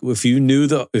out. Like if you knew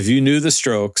the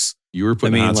Strokes, you were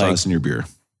putting hot sauce in your beer.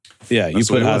 Yeah, you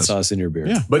put hot sauce in your beer.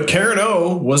 Yeah. But Karen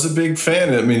O was a big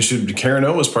fan. I mean, Karen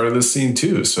O was part of this scene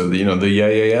too. So the Yeah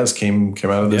Yeahs came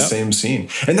out of the same scene.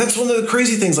 And that's one of the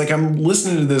crazy things. Like I'm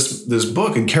listening to this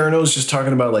book, and Karen O's just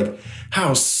talking about like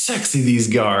how sexy these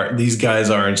guys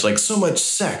are. And it's like so much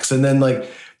sex. And then like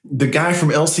the guy from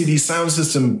LCD Sound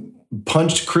System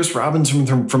punched Chris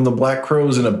Robinson from the Black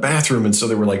Crowes in a bathroom. And so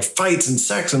there were like fights and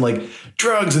sex and like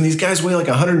drugs. And these guys weigh like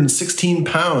 116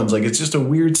 pounds. Like it's just a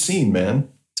weird scene, man.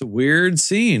 A weird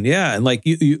scene, yeah. And like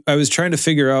I was trying to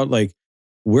figure out like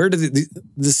where did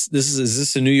is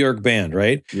this a New York band,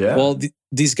 right? Yeah. Well,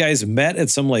 these guys met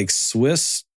at some like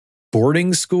Swiss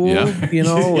boarding school,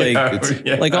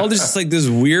 like all this like this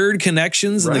weird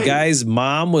connections. And the guy's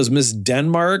mom was Miss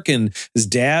Denmark, and his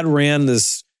dad ran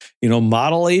this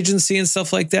model agency and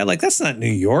stuff like that. Like that's not New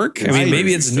York. I mean,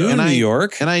 maybe it's New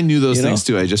York. And I knew those things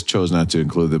too. I just chose not to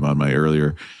include them on my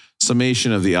earlier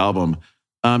summation of the album.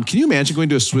 Can you imagine going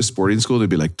to a Swiss boarding school and they'd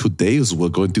be like, today we're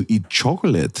going to eat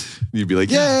chocolate? You'd be like,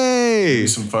 yay!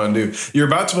 Some fun, dude. You're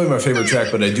about to play my favorite track,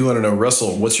 but I do want to know,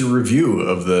 Russell, what's your review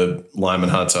of the lime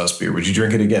and hot sauce beer? Would you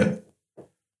drink it again?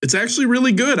 It's actually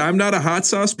really good. I'm not a hot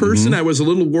sauce person. I was a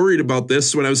little worried about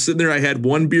this. When I was sitting there, I had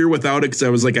one beer without it because I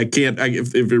was like,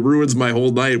 if it ruins my whole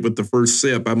night with the first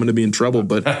sip, I'm going to be in trouble.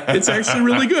 But it's actually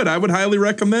really good. I would highly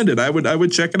recommend it. I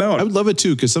would check it out. I would love it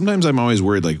too, because sometimes I'm always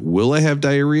worried, like, will I have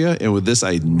diarrhea? And with this,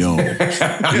 I know. You know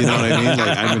what I mean?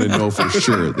 Like, I'm going to know for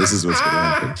sure this is what's going to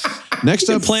happen. Next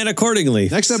up, plan accordingly.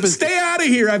 Next up is stay out of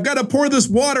here. I've got to pour this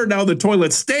water down the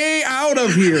toilet. Stay out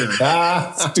of here.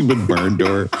 Stupid barn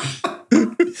door.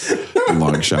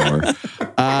 Long shower.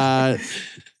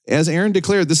 As Aaron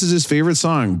declared, this is his favorite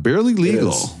song, Barely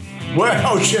Legal.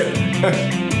 Wow, shit.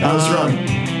 I was wrong.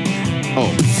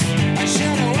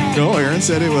 Oh. No, Aaron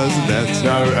said it wasn't that.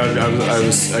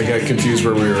 No, I got confused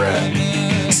where we were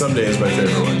at. Someday is my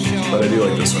favorite one, but I do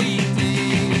like this one.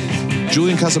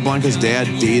 Julian Casablanca's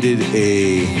dad dated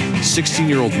a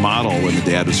 16-year-old model when the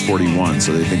dad was 41,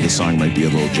 so they think the song might be a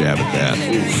little jab at that.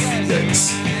 Oof,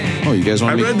 yikes. Oh, you guys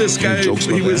want to I read this guy. He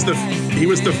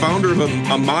was the founder of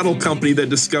a model company that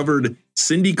discovered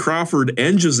Cindy Crawford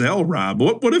and Giselle. Rob,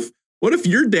 what if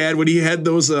your dad, when he had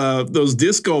those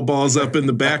disco balls up in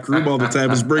the back room all the time,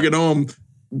 was bringing home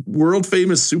world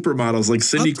famous supermodels like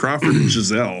Cindy Crawford and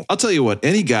Giselle? I'll tell you what.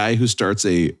 Any guy who starts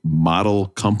a model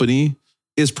company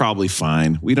is probably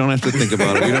fine. We don't have to think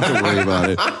about it. We don't have to worry about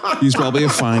it. He's probably a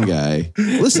fine guy.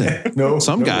 Listen,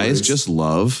 some guys just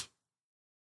love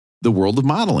the world of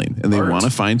modeling and they want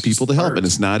to find people to help. And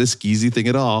it's not a skeezy thing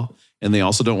at all. And they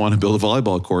also don't want to build a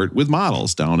volleyball court with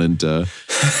models down in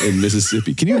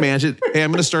Mississippi. Can you imagine? Hey,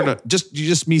 I'm going to start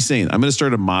just me saying, I'm going to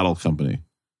start a model company.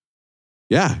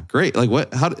 Yeah, great. Like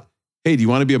what? Hey, do you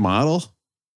want to be a model?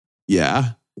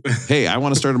 Yeah. Hey, I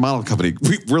want to start a model company.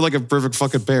 We're like a perfect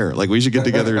fucking pair. Like we should get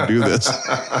together and do this.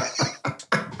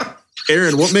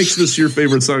 Aaron, what makes this your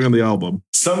favorite song on the album?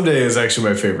 Someday is actually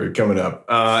my favorite coming up.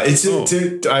 I got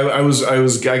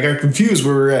confused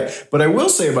where we're at, but I will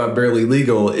say about Barely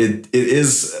Legal, it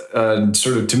is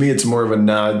sort of, to me, it's more of a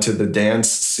nod to the dance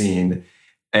scene.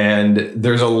 And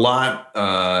there's a lot,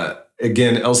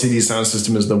 again, LCD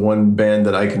Soundsystem is the one band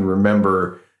that I can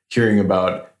remember hearing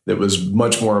about that was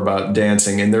much more about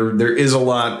dancing. And there is a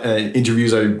lot,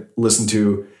 interviews I listened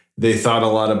to, they thought a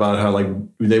lot about how like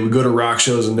they would go to rock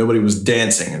shows and nobody was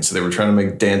dancing. And so they were trying to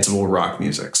make danceable rock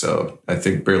music. So I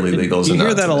think Barely Legal is you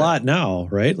hear that a lot now,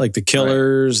 right? Like the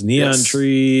Killers, Neon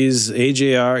Trees,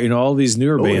 AJR, all these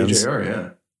newer bands,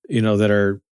 AJR, that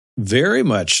are very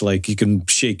much like you can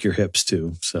shake your hips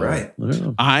to. So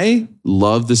I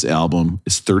love this album.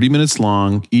 It's 30 minutes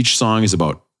long. Each song is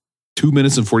about 2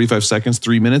 minutes and 45 seconds,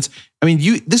 3 minutes. I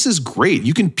mean, this is great.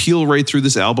 You can peel right through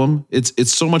this album.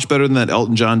 It's so much better than that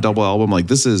Elton John double album. Like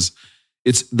it's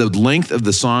the length of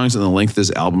the songs and the length of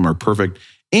this album are perfect.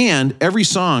 And every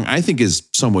song I think is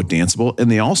somewhat danceable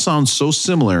and they all sound so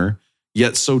similar,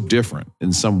 yet so different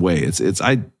in some way.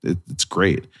 It's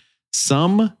great.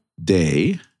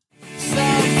 Someday.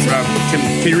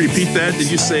 Can you repeat that?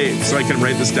 Did you say, so I can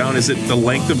write this down, is it the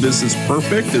length of this is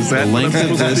perfect? Is that the length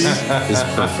of this is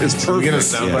perfect? It's perfect. You get a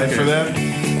soundbite for that?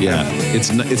 Yeah.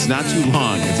 It's not too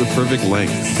long. It's a perfect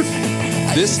length.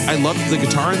 I love the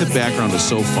guitar in the background is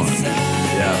so fun.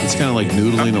 Yeah. It's kind of like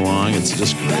noodling along. It's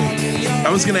just great. I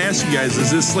was going to ask you guys,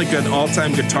 is this like an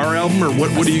all-time guitar album or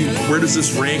where does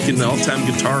this rank in the all-time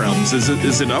guitar albums? Is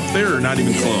it up there or not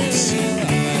even close?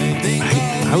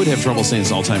 I would have trouble saying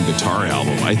it's all-time guitar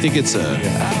album. I think it's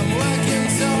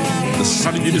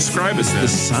how did you describe it then? The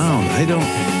sound. I don't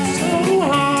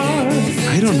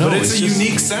know. But it's a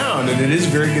unique sound, and it is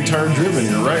very guitar-driven.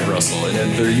 You're right, Russell.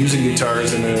 And they're using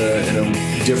guitars in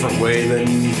a different way than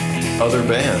other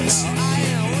bands.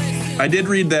 I did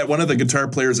read that one of the guitar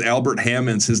players, Albert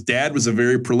Hammonds, his dad was a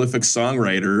very prolific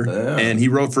songwriter, and he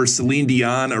wrote for Celine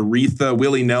Dion, Aretha,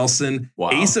 Willie Nelson,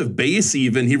 Ace of Base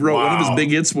even. He wrote one of his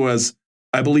big hits was,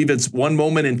 I believe it's One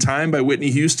Moment in Time by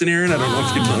Whitney Houston, Aaron. I don't know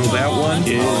if you know that one.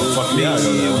 Yeah, I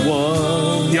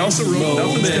know that. He also wrote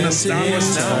Nothing's Gonna Stop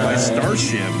Us Now by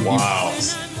Starship. Wow.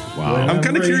 I'm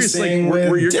kind of curious, like,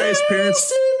 were your guys'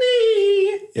 parents...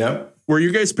 Yep. Were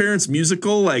your guys' parents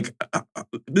musical? Like,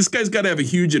 this guy's got to have a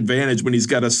huge advantage when he's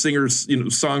got a singer,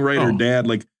 songwriter dad.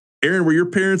 Like, Aaron, were your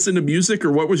parents into music,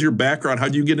 or what was your background? How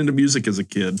did you get into music as a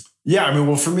kid? Yeah, I mean,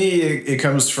 well, for me, it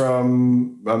comes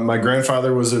from my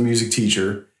grandfather was a music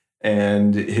teacher,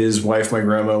 and his wife, my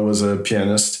grandma, was a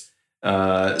pianist.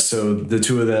 So the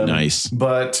two of them, nice.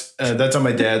 But that's on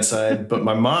my dad's side. But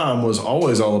my mom was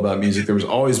always all about music. There was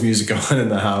always music on in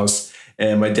the house.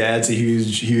 And my dad's a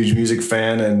huge music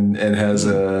fan and has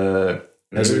a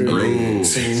great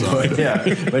singing voice. Yeah,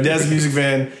 my dad's a music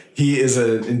fan. He is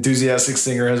an enthusiastic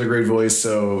singer, has a great voice.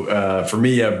 So for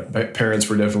me, my parents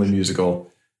were definitely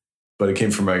musical, but it came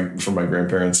from my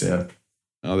grandparents. Yeah.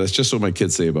 Oh, that's just what my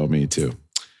kids say about me too.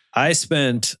 I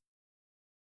spent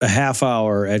a half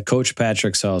hour at Coach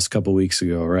Patrick's house a couple weeks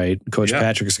ago. Right, Coach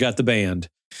Patrick's got the band,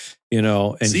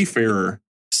 and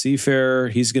Seafarer,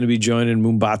 he's going to be joining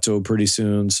Moombato pretty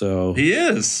soon. So he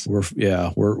is.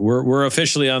 We're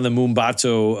officially on the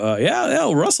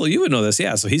Moombato. Russell, you would know this.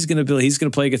 Yeah, so he's going to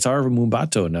play guitar for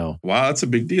Moombato now. Wow, that's a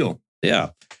big deal. Yeah,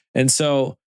 and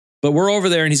so, but we're over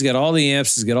there, and he's got all the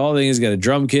amps, he's got all the things, he's got a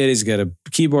drum kit, he's got a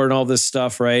keyboard, and all this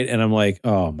stuff, right? And I'm like,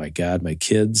 oh my god, my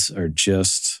kids are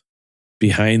just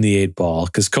behind the eight ball,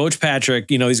 because Coach Patrick,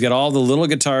 he's got all the little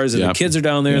guitars and the kids are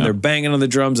down there and they're banging on the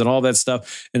drums and all that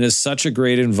stuff. And it's such a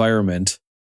great environment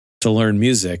to learn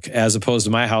music as opposed to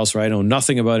my house where I know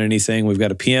nothing about anything. We've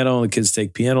got a piano and the kids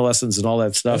take piano lessons and all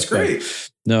that stuff. That's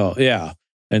great.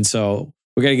 And so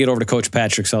We got to get over to Coach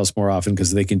Patrick's house more often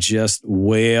because they can just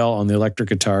wail on the electric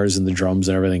guitars and the drums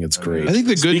and everything. It's great. I think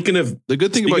the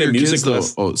good thing about your kids, though.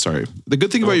 Oh, sorry. The good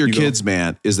thing about your kids,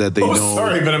 Matt, is that they know.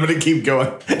 Sorry, but I'm going to keep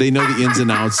going. They know the ins and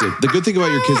outs of. The good thing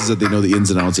about your kids is that they know the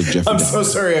ins and outs of Jeffrey. I'm so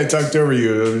sorry I talked over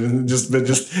you. Just you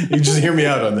just hear me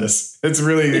out on this. It's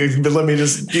really. But let me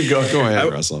just keep going. Go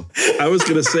ahead, Russell. I was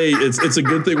going to say it's a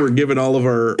good thing we're giving all of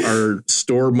our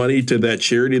store money to that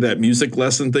charity, that music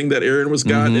lesson thing that Aaron was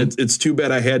got. It's too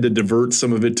bad I had to divert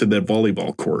some of it to that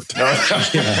volleyball court.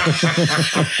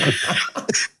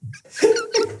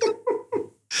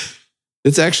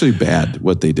 It's actually bad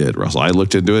what they did, Russell. I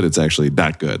looked into it. It's actually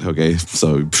not good. Okay.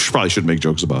 So you probably shouldn't make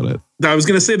jokes about it. I was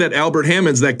going to say that Albert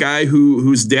Hammond's, that guy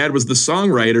whose dad was the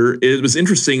songwriter, it was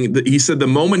interesting that he said the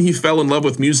moment he fell in love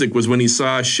with music was when he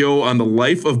saw a show on the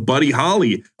life of Buddy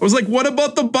Holly. I was like, what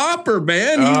about the Bopper,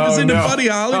 man? He was into Buddy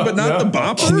Holly, but not the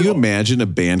Bopper. Can you imagine a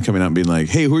band coming out and being like,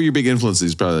 hey, who are your big influences?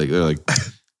 He's probably they're like,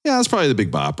 yeah, that's probably the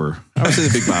Big Bopper. I would say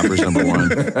the Big Bopper's number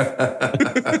one.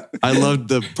 I loved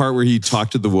the part where he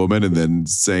talked to the woman and then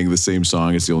sang the same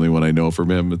song. It's the only one I know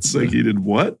from him. It's like he did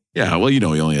what? Yeah, well, he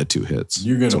only had 2 hits.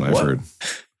 You're gonna That's what I've heard.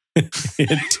 He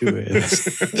had 2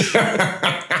 hits.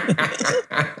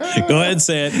 Go ahead and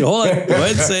say it. Hold on. Go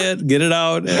ahead and say it. Get it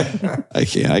out. I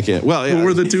can't. Well, what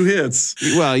were the 2 hits?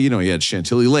 Well, he had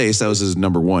Chantilly Lace. That was his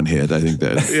number 1 hit. I think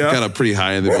that got up pretty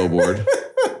high in the Billboard.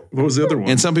 What was the other one?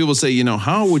 And some people say,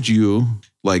 how would you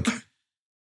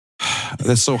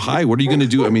that's so high. What are you going to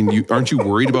do? I mean, aren't you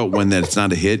worried about when that's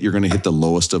not a hit? You're going to hit the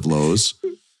lowest of lows.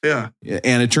 Yeah.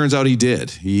 And it turns out he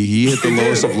did. He hit the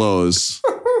lowest of lows.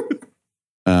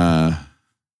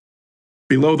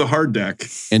 Below the hard deck.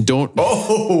 And don't.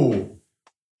 Oh,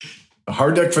 the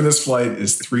hard deck for this flight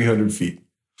is 300 feet.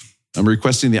 I'm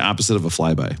requesting the opposite of a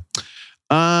flyby.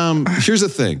 Here's the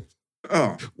thing.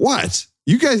 Oh. What?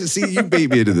 You guys, see, you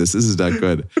bait me into this. This is not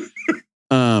good.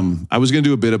 I was going to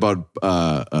do a bit about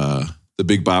the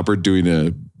Big Bopper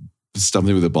doing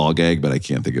something with a ball gag, but I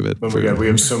can't think of it. Oh my God, we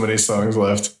have so many songs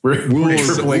left. We're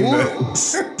tripling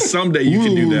that. Someday you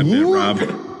can do that bit, Rob.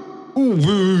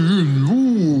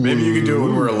 Maybe you can do it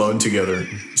when we're alone together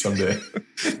someday.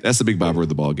 That's the Big Bopper with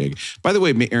the ball gag. By the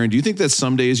way, Aaron, do you think that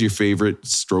Someday is your favorite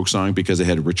Stroke song because it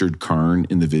had Richard Karn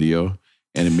in the video?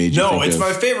 And it made you think it's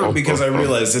my favorite because I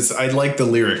realized I like the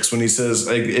lyrics when he says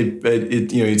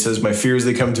he says my fears,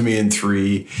 they come to me in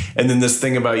 3. And then this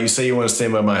thing about you say you want to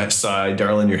stand by my side,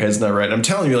 darling, your head's not right. And I'm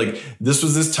telling you, this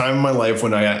was this time in my life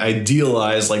when I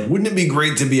idealized, wouldn't it be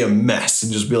great to be a mess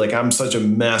and just be like, I'm such a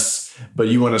mess, but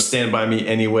you want to stand by me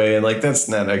anyway. And that's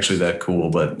not actually that cool,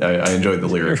 but I enjoyed the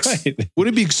lyrics. Right.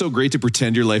 Wouldn't it be so great to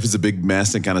pretend your life is a big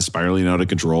mess and kind of spiraling out of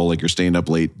control? Like you're staying up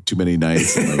late too many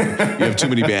nights and you have too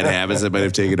many bad habits that might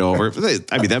have taken over.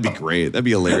 I mean, that'd be great. That'd be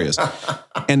hilarious.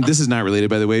 And this is not related,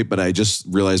 by the way, but I just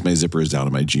realized my zipper is down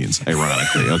in my jeans,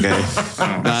 ironically. Okay.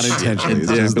 Not intentionally.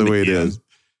 It's just the way it is.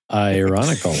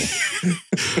 Ironical.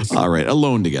 All right.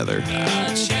 Alone Together.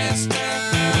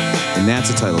 And that's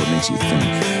a title that makes you think.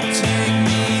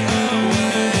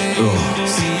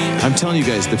 Ugh. I'm telling you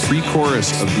guys, the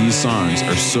pre-chorus of these songs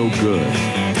are so good.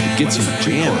 It gets you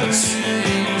jammed.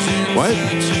 What?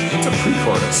 What's a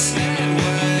pre-chorus?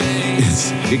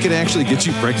 It can actually get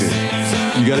you pregnant.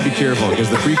 You got to be careful because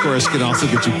the pre-chorus can also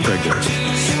get you pregnant.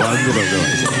 A lot of people don't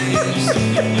realize it.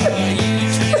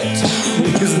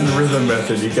 Using the rhythm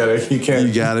method, you gotta be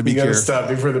careful. Stop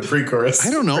before the pre-chorus.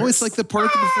 I don't know. It's like the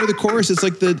part before the chorus. It's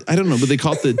like I don't know, but they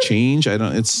call it the change.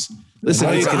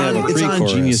 Listen, you can have a pre-chorus. On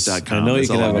genius.com. I know you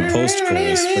can have a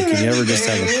post-chorus, but can you ever just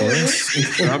have a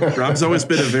chorus? Rob's always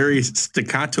been a very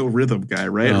staccato rhythm guy,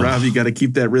 right? Oh. Rob, you got to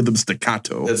keep that rhythm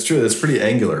staccato. That's true. That's pretty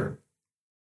angular.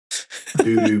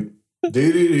 Lately,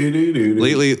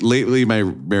 my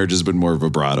marriage has been more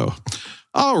vibrato.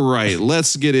 All right,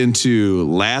 let's get into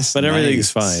last night. But everything's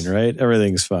fine, right?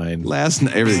 Everything's fine.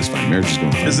 Everything's fine. Marriage is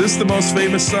going fine. Is this the most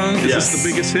famous song? Is this the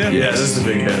biggest hit? Yeah, this is the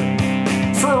big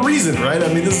hit. For a reason, right? I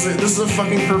mean, this is a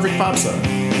fucking perfect pop song.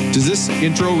 Does this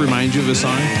intro remind you of a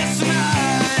song?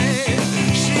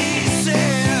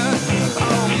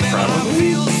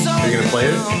 Probably. Are you going to play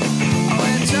it?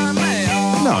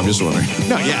 No, I'm just wondering.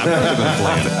 No, yeah, I'm not going to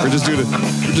play it.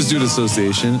 We're just doing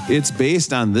association. It's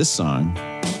based on this song.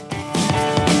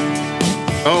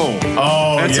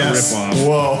 Oh, that's a ripoff.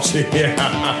 Whoa,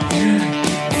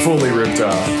 yeah. Fully ripped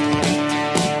off.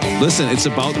 Listen, it's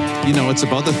about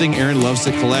the thing Aaron loves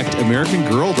to collect, American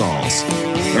Girl dolls.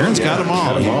 Aaron's got them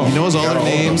all. He knows all their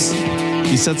names.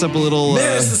 He sets up a little.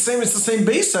 Man, it's the same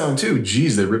bass sound too.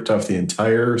 Jeez, they ripped off the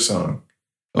entire song.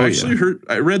 I actually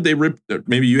read they ripped,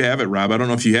 maybe you have it, Rob. I don't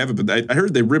know if you have it, but I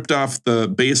heard they ripped off the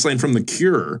bass line from The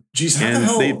Cure. Jeez, how and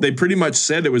the hell? they pretty much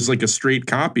said it was like a straight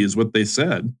copy is what they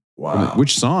said. Wow.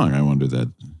 Which song? I wonder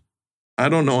that. I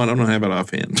don't know. I don't have it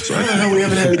offhand. So I don't know. We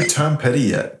haven't had Tom Petty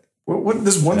yet. What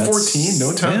this 114?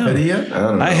 No Tom Petty yet? I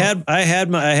don't know. I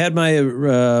had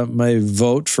my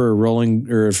vote for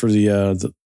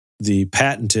the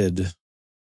patented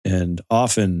and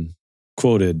often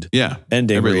quoted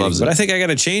ending. Everybody rating. loves it. But I think I got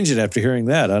to change it after hearing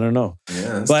that. I don't know.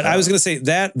 Yeah, but I was going to say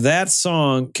that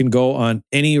song can go on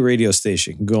any radio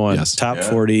station. It can go on Top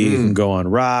 40. It can go on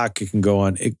rock. It can go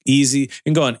on easy. It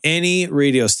can go on any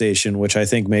radio station, which I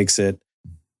think makes it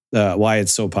why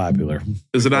it's so popular.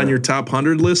 Is it on your top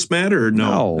 100 list, Matt, or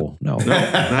no? No,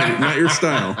 not your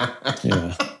style.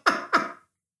 Yeah.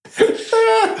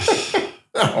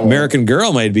 American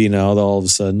Girl might be now. All of a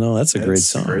sudden, no, that's a great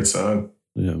song. Great song.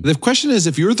 Yeah. The question is,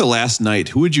 if you were the last knight,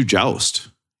 who would you joust?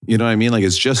 You know what I mean? Like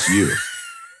it's just you.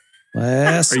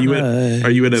 Last Are you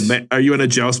in a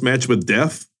joust match with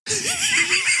death?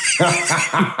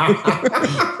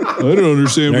 I don't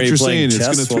understand what you're saying. It's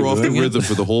going to throw off the rhythm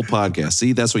for the whole podcast.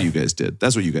 See, that's what you guys did.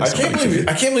 That's what you guys did.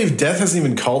 I can't believe Death hasn't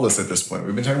even called us at this point.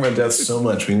 We've been talking about Death so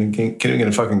much. We can't even get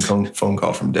a fucking phone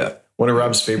call from Death. One of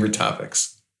Rob's favorite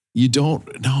topics. You don't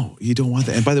want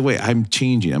that. And by the way, I'm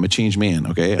changing. I'm a changed man.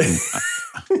 Okay.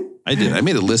 I did. I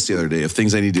made a list the other day of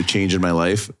things I need to change in my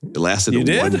life. It lasted one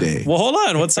day. Well, hold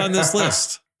on. What's on this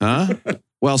list? Huh?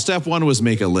 Well, step one was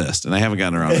make a list, and I haven't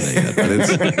gotten around to that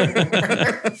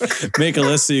yet. But make a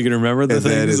list so you can remember the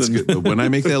things. Good. But when I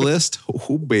make that list,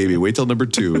 oh baby, wait till number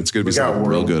 2. It's going to be something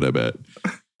real good, I bet.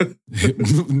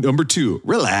 Number 2,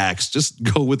 relax. Just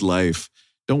go with life.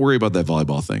 Don't worry about that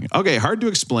volleyball thing. Okay, hard to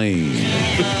explain.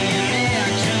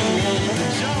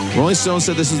 Rolling Stone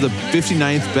said this is the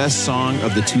 59th best song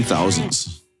of the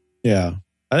 2000s. Yeah.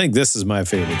 I think this is my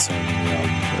favorite song on the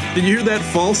album. Did you hear that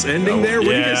false ending there? What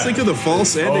do you guys think of the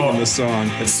false ending in the song?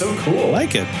 It's so cool. I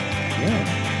like it.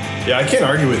 Yeah. Yeah, I can't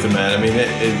argue with it, man. I mean,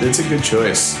 it's a good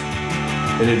choice.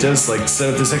 And it does like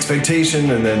set up this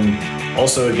expectation, and then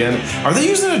also again, are they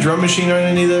using a drum machine on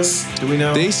any of this? Do we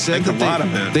know? They said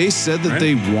that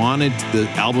they wanted the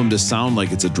album to sound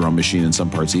like it's a drum machine in some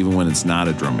parts, even when it's not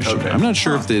a drum machine. Okay. I'm not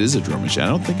sure if it is a drum machine. I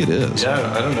don't think it is.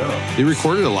 Yeah, I don't know. They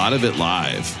recorded a lot of it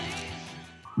live.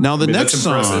 Now the next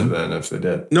song, then, if they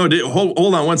did. No,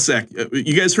 hold on one sec.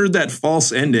 You guys heard that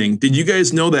false ending? Did you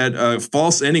guys know that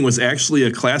false ending was actually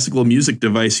a classical music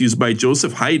device used by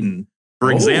Joseph Haydn?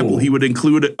 For example, he would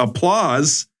include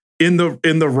applause in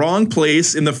the wrong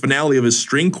place in the finale of his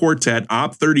string quartet,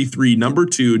 Op. 33, number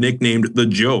 2, nicknamed The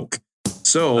Joke.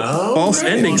 So false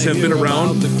endings have been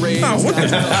around.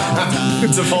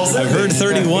 It's a false ending. I've heard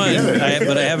 31,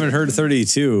 but I haven't heard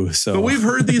 32. So, but we've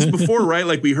heard these before, right?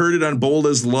 Like we heard it on Bold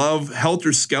as Love.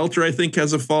 Helter Skelter, I think,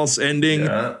 has a false ending.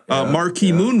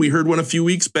 Marquee Moon, we heard one a few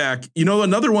weeks back. You know,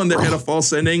 another one that had a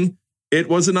false ending. It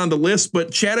wasn't on the list,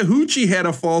 but Chattahoochee had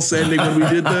a false ending when we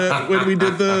did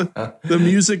the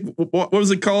music. What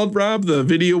was it called, Rob? The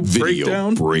video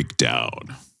breakdown.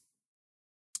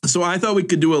 So I thought we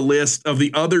could do a list of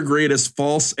the other greatest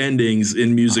false endings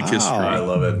in music history. I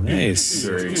love it. Nice.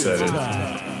 Very excited. 4,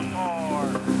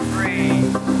 3,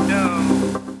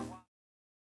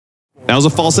 2. That was a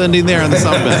false ending there on the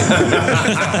sound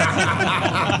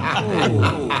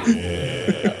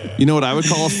bed. You know what I would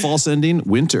call a false ending?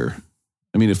 Winter.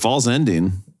 I mean, a false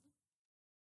ending.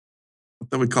 I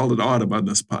thought we called it autumn on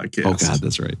this podcast. Oh, God,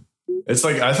 that's right. It's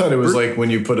like, I thought it was like when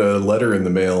you put a letter in the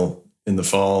mail in the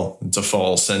fall. It's a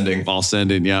fall sending. False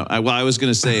ending, yeah. I was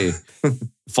going to say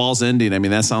false ending. I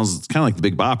mean, that sounds kind of like the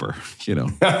Big Bopper, you know.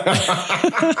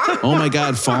 Oh, my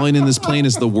God, falling in this plane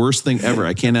is the worst thing ever.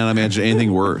 I cannot imagine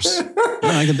anything worse. No,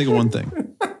 I can think of one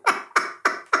thing.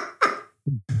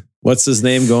 What's his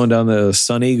name going down the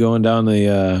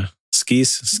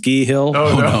ski hill?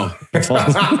 Oh, no.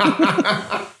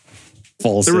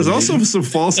 False there was ending. also some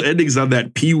false endings on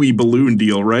that Pee-wee balloon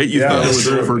deal, right? You thought it was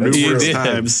true. over numerous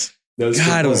times.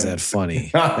 God, was that funny?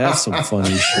 That's some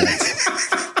funny shit.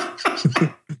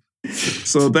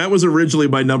 So that was originally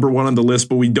my number 1 on the list,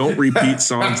 but we don't repeat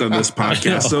songs on this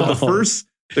podcast. So one of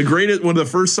the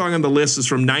first song on the list is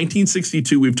from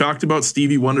 1962. We've talked about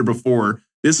Stevie Wonder before.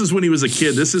 This is when he was a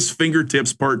kid. This is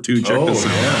Fingertips Part 2. Check this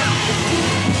out. Yeah.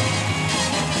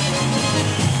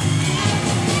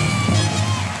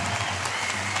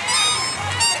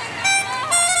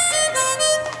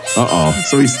 Uh-oh.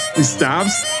 So he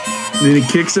stops, and then he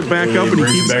kicks it back up, and he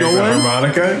keeps going. The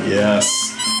harmonica? Yes.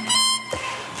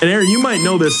 And Aaron, you might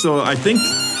know this. So I think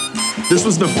This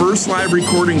was the first live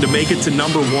recording to make it to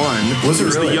number one. Was it He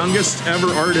really? the youngest ever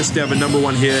artist to have a number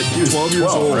one hit. He was 12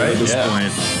 years old right? at this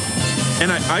point. And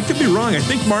I could be wrong. I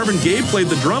think Marvin Gaye played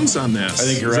the drums on this. I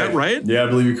think you're Is right. that right? Yeah, I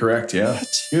believe you're correct. Yeah.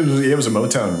 It was a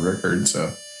Motown record,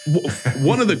 so.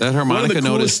 One of the That harmonica one of the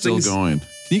note is coolest still things- going.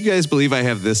 Can you guys believe I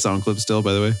have this sound clip still,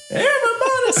 by the way?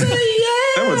 Everybody say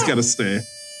yeah. That one's got to stay.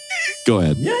 Go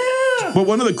ahead. Yeah. But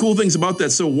one of the cool things about that,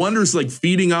 so Wonder's like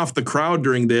feeding off the crowd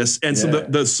during this. And so Yeah.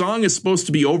 the song is supposed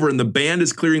to be over and the band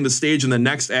is clearing the stage and the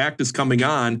next act is coming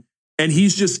on. And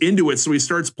he's just into it. So he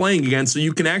starts playing again. So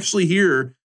you can actually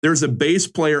hear there's a bass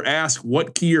player ask,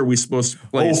 what key are we supposed to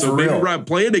play? Oh, so for maybe real? Rob,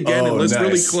 play it again and Oh, listen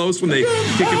really nice. close. When they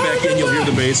kick it back in, you'll hear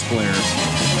the bass player.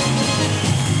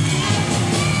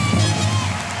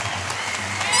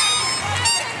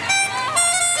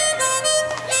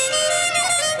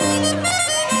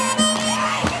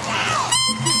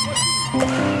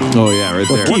 Oh, yeah, right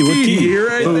there. What key? what You key? hear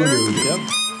right there? Yep.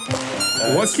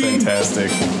 That's What key?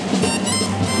 fantastic.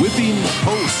 Whipping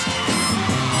post.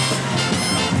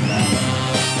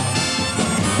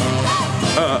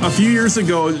 A few years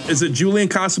ago, is it Julian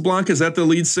Casablanca? Is that the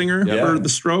lead singer Yeah. for the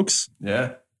Strokes?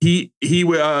 Yeah. He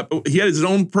had his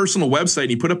own personal website. And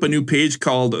he put up a new page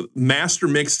called Master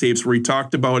Mixtapes, where he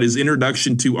talked about his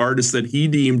introduction to artists that he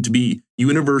deemed to be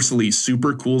universally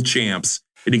super cool champs.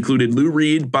 It included Lou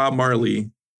Reed, Bob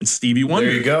Marley, and Stevie Wonder.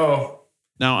 There you go.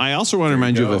 Now, I also want to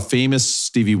remind you of go. a famous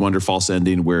Stevie Wonder false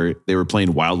ending where they were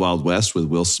playing Wild Wild West with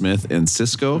Will Smith and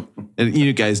Cisco. And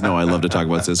you guys know I love to talk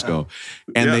about Cisco.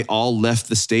 And Yeah. they all left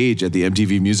the stage at the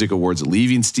MTV Music Awards,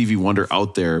 leaving Stevie Wonder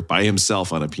out there by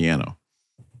himself on a piano.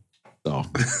 So,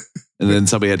 and then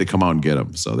somebody had to come out and get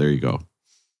him. So there you go.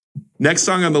 Next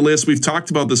song on the list, we've talked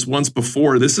about this once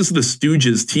before. This is the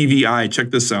Stooges, TVI.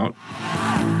 Check this out.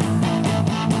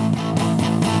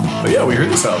 Oh, yeah, we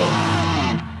heard this album.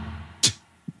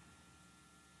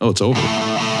 Oh, it's over.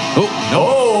 Oh, no.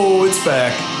 Oh, it's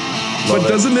back. Love But it.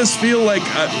 doesn't this feel like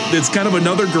it's kind of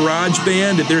another garage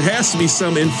band? There has to be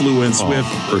some influence with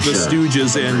for the sure.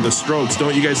 Stooges and the Strokes,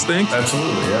 don't you guys think?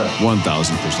 Absolutely, yeah.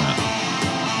 1,000%.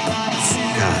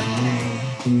 God.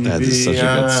 That is such a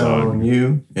good song.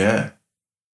 You, yeah.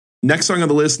 Next song on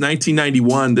the list,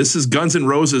 1991. This is Guns N'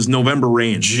 Roses' November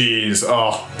Rain. Jeez.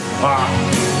 Oh.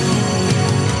 Ah.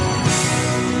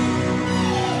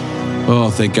 Oh,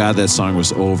 thank God that song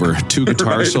was over. 2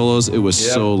 guitar Right. solos. It was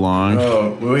Yep. so long.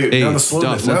 Oh, wait. Hey, now the slow,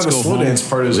 Duff, now let's the go slow home. dance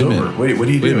part is Wait a over. minute. Wait, what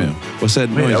do you Wait a do? minute. What's that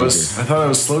Wait, noise? I thought I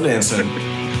was slow dancing.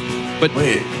 But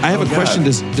Wait. I have Oh, a question.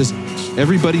 God. Does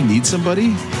everybody need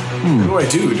somebody? What do I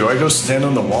do? Do I go stand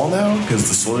on the wall now? Because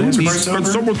the slow dance part's Can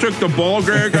over? someone take the ball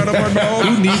gag out of my mouth?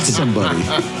 Who needs somebody?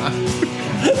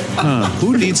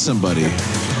 Who needs somebody?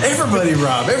 Everybody,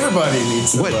 Rob. Everybody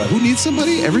needs somebody. What? Who needs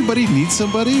somebody? Everybody needs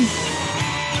somebody?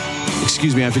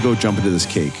 Excuse me, I have to go jump into this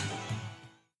cake.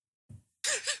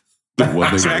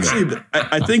 So actually,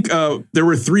 I think there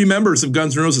were 3 members of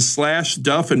Guns N' Roses, Slash,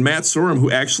 Duff, and Matt Sorum, who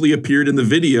actually appeared in the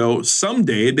video.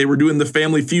 Someday they were doing the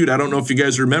Family Feud. I don't know if you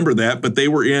guys remember that, but they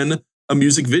were in a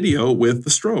music video with the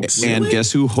Strokes. And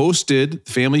guess who hosted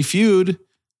Family Feud?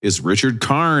 Is Richard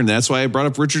Karn. That's why I brought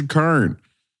up Richard Karn.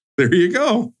 There you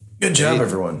go. Good job,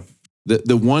 everyone.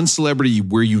 The one celebrity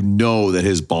where you know that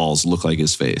his balls look like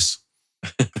his face.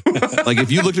 Like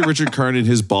if you looked at Richard Karn and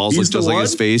his balls He's look just the like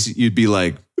his one? face, you'd be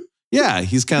like, yeah,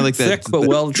 he's kind of like that, Thick but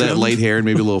well that trimmed. light hair and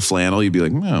maybe a little flannel. You'd be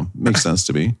like, no, makes sense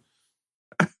to me.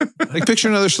 Like picture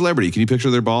another celebrity. Can you picture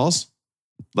their balls?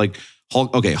 Like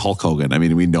Hulk Hogan. I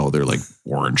mean, we know they're like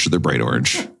orange. They're bright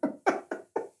orange.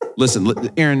 Listen,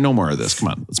 Aaron, no more of this. Come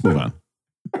on, let's move on.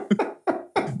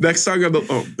 Next song on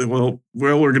the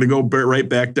we're gonna go right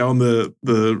back down the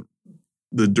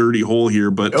dirty hole here,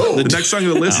 but the next song on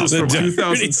the list is from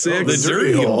 2006. The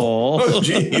dirty hole. Oh,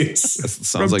 jeez.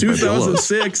 Sounds From like my pillow.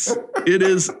 2006. It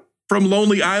is from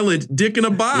Lonely Island, Dick in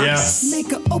a Box. Yes.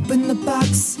 Make her open the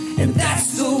box, and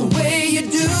that's the way you do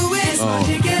it. My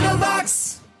dick in a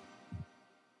box.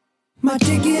 My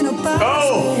dick in a box.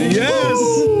 Oh, Yes.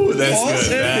 Ooh, that's good. Authentic,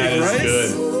 That is right?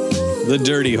 good. The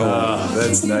dirty hole.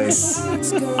 That's nice.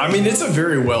 I mean, it's a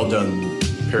very well done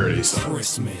parody song.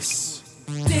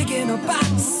 Dick in a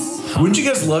box. Wouldn't you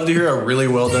guys love to hear a really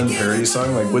well done parody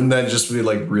song? Like, wouldn't that just be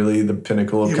like really the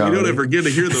pinnacle of We comedy? don't ever get to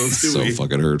hear those, do So we?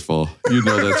 fucking hurtful. You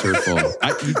know that's hurtful.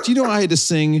 Do you know I had to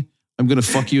sing I'm gonna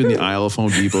fuck you in the aisle of Home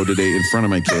Depot today in front of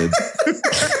my kids?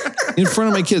 In front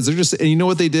of my kids. They're just, and you know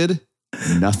what they did?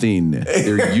 Nothing.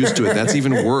 They're used to it. That's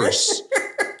even worse.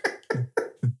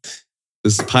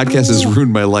 This podcast has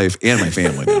ruined my life and my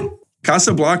family now.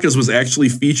 Casablancas was actually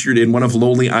featured in one of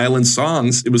Lonely Island's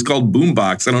songs. It was called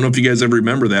Boombox. I don't know if you guys ever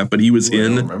remember that, but he was Ooh, I don't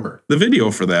in remember. the video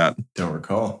for that. Don't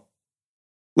recall.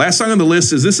 Last song on the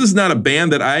list is, this is not a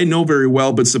band that I know very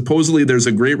well, but supposedly there's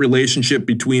a great relationship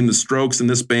between the Strokes and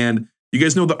this band. You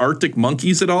guys know the Arctic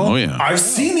Monkeys at all? Oh, yeah. I've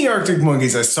seen the Arctic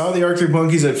Monkeys. I saw the Arctic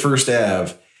Monkeys at First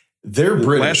Ave. They're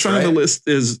British, Last song on the list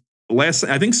is,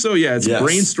 I think so, yeah. It's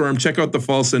Brainstorm. Check out the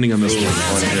false ending on this one.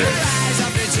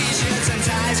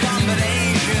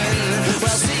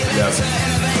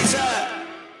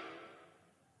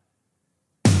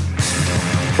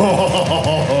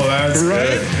 Oh, that's right.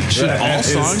 Good. Should all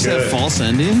songs have false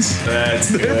endings?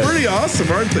 That's good. They're pretty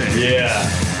awesome, aren't they? Yeah.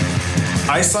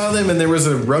 I saw them, and there was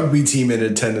a rugby team in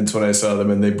attendance when I saw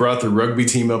them, and they brought the rugby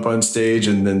team up on stage,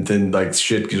 and then like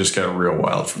shit just got real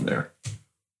wild from there.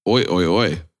 Oi, oi,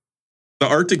 oi. The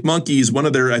Arctic Monkeys, one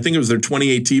of their, I think it was their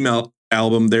 2018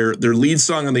 album, their lead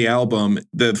song on the album,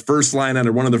 the first line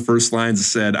under one of the first lines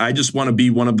said, "I just want to be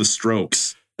one of the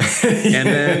Strokes."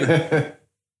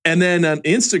 And then on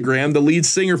Instagram, the lead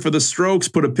singer for the Strokes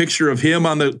put a picture of him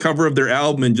on the cover of their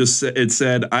album, and it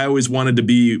said, "I always wanted to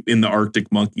be in the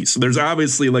Arctic Monkeys." So there's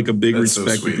obviously like a big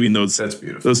respect between those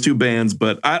two bands.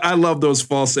 But I love those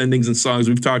false endings and songs.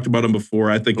 We've talked about them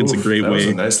before. I think it's a great way,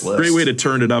 a nice list. Great way to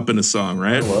turn it up in a song,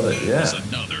 right? I love it. Yeah.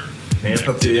 Amp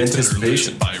up the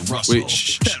anticipation. By Russell.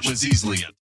 Wait, that was easily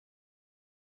it.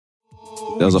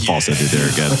 That was a false ending there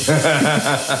again.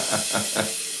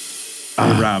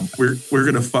 Hey, Rob, we're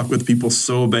gonna fuck with people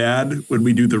so bad when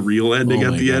we do the real ending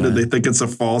at the end, and they think it's a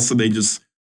false, and they just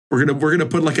we're gonna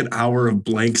put like an hour of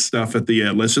blank stuff at the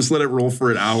end. Let's just let it roll for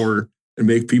an hour and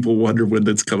make people wonder when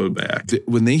that's coming back.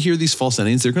 When they hear these false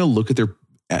endings, they're gonna look at their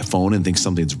phone and think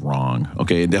something's wrong.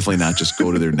 Okay, and definitely not just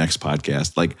go to their next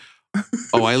podcast. Like,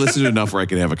 oh, I listened to enough where I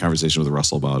can have a conversation with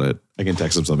Russell about it. I can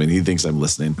text him something. He thinks I'm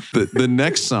listening. The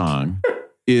next song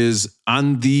is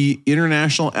on the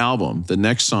international album. The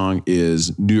next song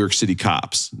is New York City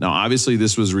Cops. Now, obviously,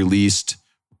 this was released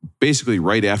basically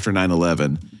right after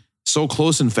 9/11. So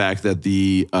close, in fact, that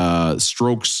the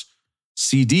Strokes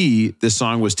CD, this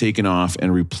song was taken off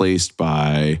and replaced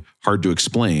by Hard to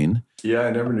Explain. Yeah,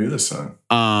 I never knew this song.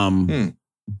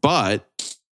 But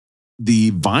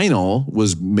the vinyl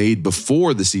was made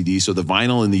before the CD, so the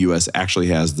vinyl in the US actually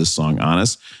has this song on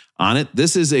it.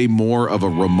 This is a more of a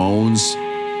Ramones,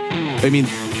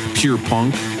 pure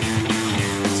punk. A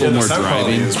little more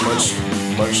driving. Is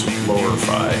much lower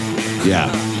fi. Yeah.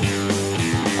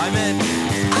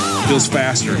 Feels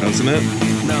faster, doesn't it?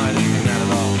 No, I didn't mean that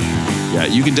at all. Yeah,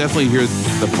 you can definitely hear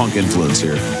the punk influence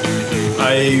here.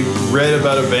 I read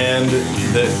about a band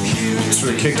that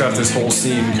sort of kicked off this whole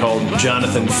scene called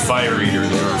Jonathan Fire Eater.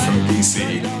 They were from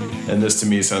DC. And this to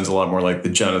me sounds a lot more like the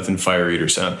Jonathan Fire Eater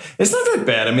sound. It's not that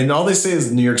bad. I mean, all they say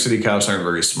is New York City cops aren't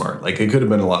very smart. Like, it could have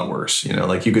been a lot worse. You know,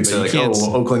 like you could say, like, oh,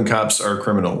 Oakland cops are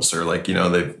criminals, or like, you know,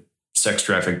 they sex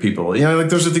traffic people. You know, like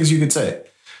those are things you could say.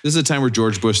 This is a time where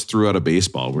George Bush threw out a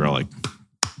baseball. We're all like,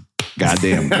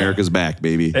 goddamn, America's back,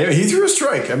 baby. Hey, he threw a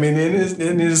strike. I mean,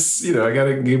 in his, you know, I got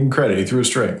to give him credit. He threw a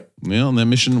strike. Well, and that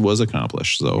mission was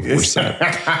accomplished, so we're set.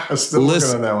 Still working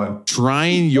on that one.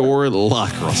 Trying your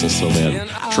luck, Russell Sylvan.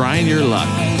 Trying your luck.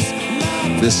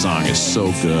 This song is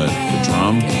so good. The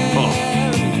drum. Oh.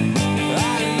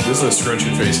 This is a Scrunch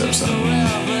Your Face Up song.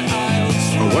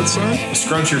 Oh, what song?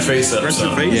 Scrunch Your Face Up Scrunch song.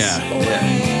 Your Face? Yeah.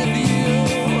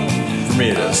 For me,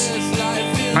 it is.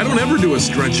 I don't ever do a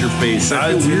scrunch your face.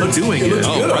 I feel weird doing it.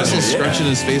 Oh, Russell's scrunching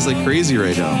his face like crazy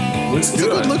right now. Looks good. It's a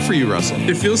good look for you, Russell.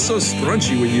 It feels so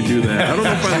scrunchy when you do that. I don't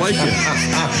know if I like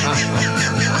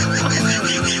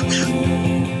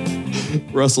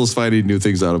it. Russell's finding new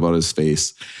things out about his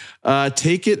face.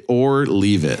 Take it or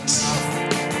leave it.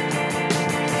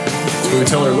 So we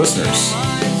tell our listeners.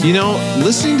 You know,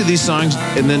 listening to these songs,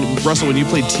 and then, Russell, when you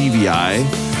played TVI,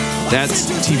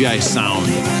 that's TVI sound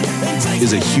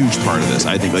is a huge part of this.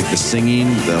 I think, like the singing,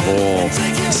 the whole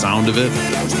sound of it.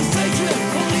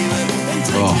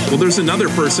 Oh. Well, there's another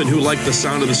person who liked the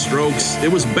sound of the Strokes.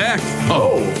 It was Beck.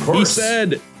 Oh, of course.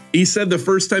 He said the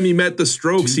first time he met the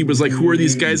Strokes, he was like, who are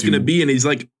these guys going to be? And he's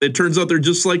like, it turns out they're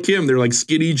just like him. They're like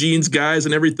skinny jeans guys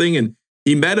and everything. And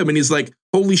he met him and he's like,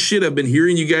 holy shit, I've been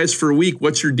hearing you guys for a week.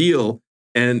 What's your deal?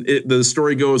 And the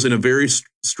story goes in a very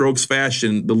Strokes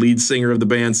fashion. The lead singer of the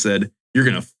band said, you're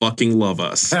going to fucking love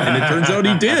us. And it turns out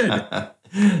he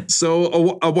did.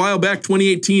 So a while back,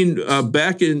 2018,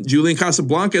 Beck and Julian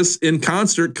Casablancas in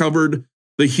concert covered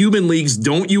the Human League's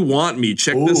Don't You Want Me.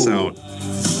 Check this out.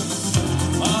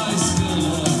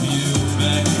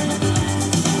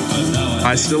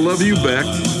 I Still Love You, Beck.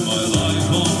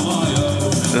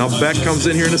 Now Beck comes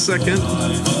in here in a second.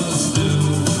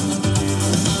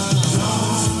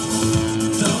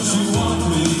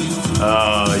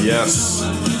 Yes.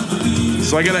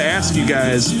 So I got to ask you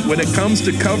guys, when it comes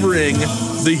to covering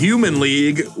the Human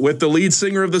League with the lead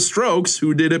singer of the Strokes,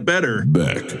 who did it better?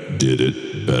 Beck did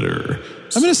it better.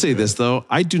 I'm going to say this, though.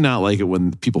 I do not like it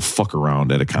when people fuck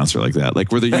around at a concert like that. Like,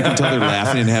 where you can tell they're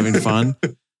laughing and having fun.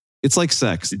 It's like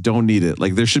sex. Don't need it.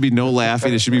 Like, there should be no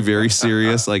laughing. It should be very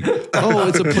serious. Like, oh,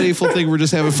 it's a playful thing. We're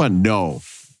just having fun. No.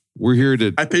 We're here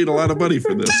to... I paid a lot of money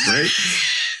for this, right?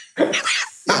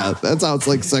 Yeah, that sounds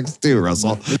like sex too,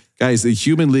 Russell. Guys, the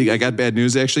Human League, I got bad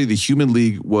news, actually. The Human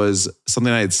League was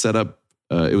something I had set up.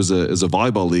 It was a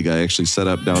volleyball league I actually set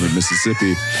up down in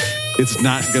Mississippi. It's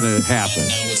not going to happen.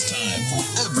 Now it's time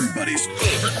for everybody's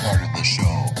favorite part of the show.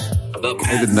 I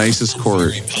had the nicest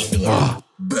court.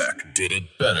 Beck did it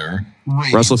better.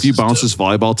 Russell, if you bounce this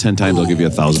volleyball 10 times, I'll give you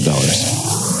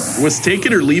 $1,000. Was Take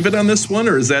It or Leave It on this one,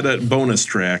 or is that a bonus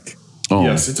track? Oh.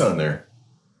 Yes, it's on there.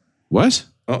 What?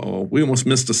 Uh-oh, we almost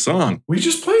missed a song. We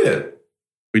just played it.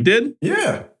 We did?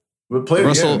 Yeah. We'll play it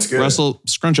Russell, again. It's good. Russell,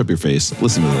 scrunch up your face.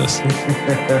 Listen to this.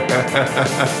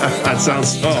 That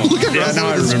sounds... Oh, Look at Russell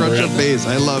now with his I remember scrunch up face.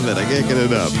 I love it. I can't get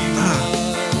it up.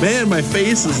 Man, my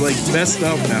face is like messed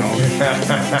up now.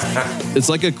 It's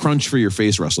like a crunch for your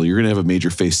face, Russell. You're going to have a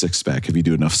major face six-pack if you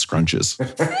do enough scrunches.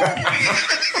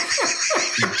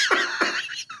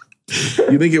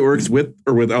 You think it works with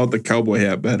or without the cowboy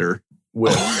hat better?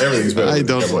 With everything's better. I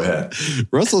don't. Cowboy hat.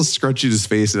 Russell's scrunching his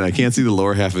face, and I can't see the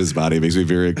lower half of his body. It makes me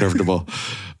very uncomfortable.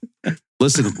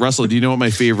 Listen, Russell, do you know what my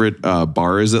favorite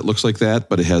bar is that looks like that,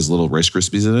 but it has little Rice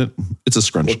Krispies in it? It's a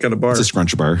scrunch. What kind of bar? It's a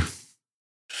scrunch bar.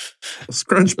 A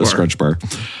scrunch bar. A scrunch bar.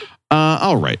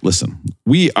 All right, listen.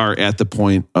 We are at the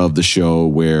point of the show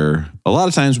where a lot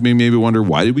of times we maybe wonder,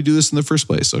 why did we do this in the first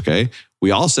place? Okay.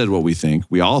 We all said what we think.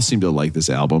 We all seem to like this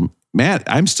album. Matt,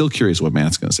 I'm still curious what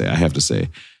Matt's going to say, I have to say.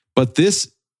 But this,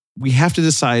 we have to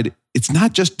decide, it's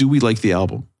not just do we like the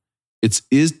album.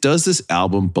 Does this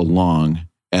album belong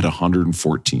at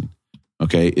 114?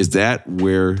 Okay. Is that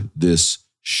where this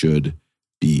should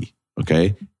be?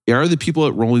 Okay. Are the people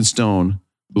at Rolling Stone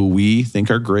who we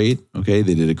think are great? Okay.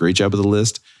 They did a great job of the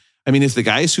list. I mean, if the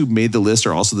guys who made the list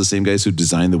are also the same guys who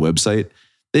designed the website,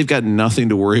 they've got nothing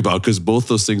to worry about because both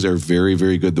those things are very,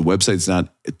 very good. The website's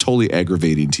not totally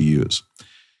aggravating to use.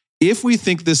 If we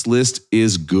think this list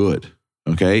is good,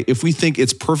 okay, if we think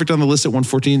it's perfect on the list at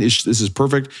 114, this is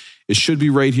perfect. It should be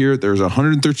right here. There's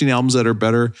 113 albums that are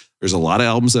better. There's a lot of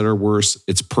albums that are worse.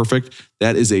 It's perfect.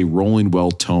 That is a Rolling Well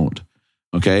Toned,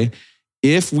 okay?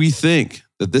 If we think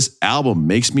that this album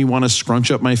makes me want to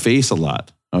scrunch up my face a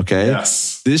lot, okay?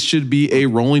 Yes. This should be a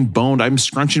Rolling Boned. I'm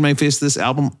scrunching my face to this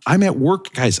album. I'm at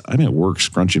work, guys. I'm at work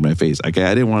scrunching my face. Okay,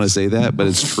 I didn't want to say that, but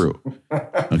it's true.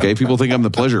 Okay, people think I'm the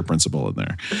pleasure principal in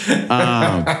there.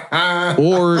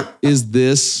 Or is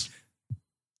this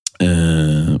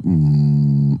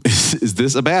is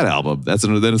this a bad album?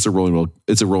 Then it's a Rolling Well.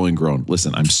 It's a Rolling Groan.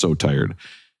 Listen, I'm so tired.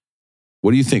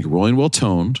 What do you think? Rolling Well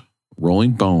Toned,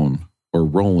 Rolling Bone, or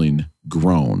Rolling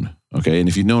Groan? Okay, and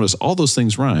if you notice, all those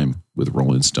things rhyme with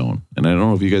Rolling Stone. And I don't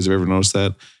know if you guys have ever noticed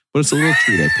that, but it's a little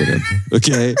treat I put in.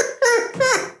 Okay.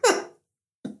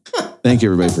 Thank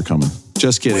you, everybody, for coming.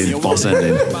 Just kidding. False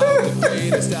ending.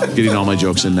 Getting all my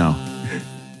jokes in now.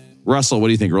 Russell, what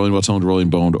do you think? Rolling Well Toned, Rolling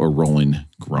Boned, or Rolling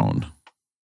Groan?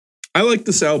 I like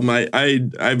this album.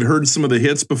 I've heard some of the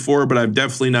hits before, but I'm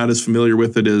definitely not as familiar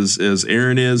with it as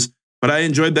Aaron is. But I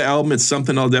enjoyed the album. It's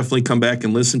something I'll definitely come back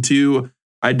and listen to.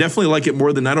 I definitely like it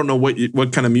more than, I don't know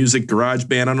what kind of music, garage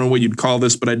band, I don't know what you'd call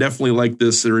this, but I definitely like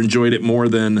this or enjoyed it more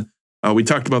than, we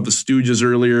talked about the Stooges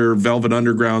earlier, Velvet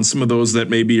Underground, some of those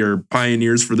that maybe are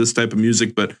pioneers for this type of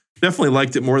music, but definitely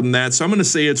liked it more than that. So I'm going to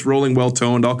say it's Rolling Well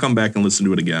Toned. I'll come back and listen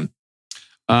to it again.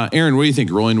 Aaron, what do you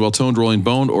think? Rolling Well Toned, Rolling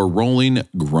Boned, or Rolling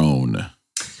Groan?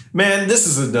 Man, this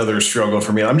is another struggle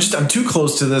for me. I'm too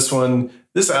close to this one.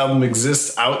 This album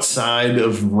exists outside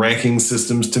of ranking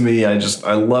systems to me. I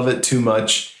love it too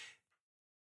much.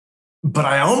 But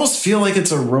I almost feel like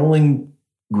it's a Rolling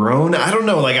Groan. I don't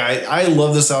know. Like I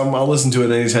love this album. I'll listen to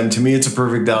it anytime. To me, it's a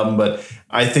perfect album, but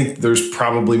I think there's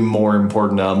probably more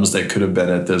important albums that could have been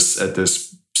at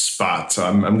this spot. So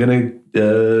I'm gonna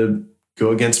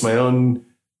go against my own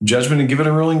judgment and give it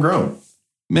a Rolling Groan.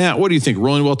 Matt, what do you think?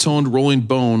 Rolling Well Toned, Rolling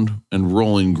Boned, and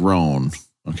Rolling Groan.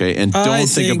 Okay, and don't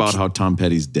think about how Tom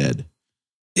Petty's dead.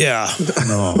 Yeah,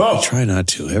 no, I try not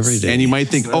to every day. And you might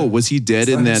think, was he dead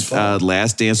in that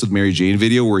Last Dance with Mary Jane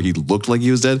video where he looked like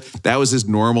he was dead? That was his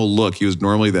normal look. He was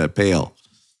normally that pale.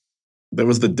 That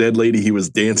was the dead lady he was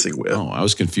dancing with. Oh, I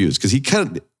was confused because he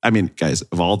guys,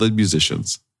 of all the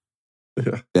musicians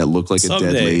that look like a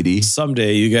dead lady.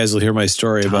 Someday you guys will hear my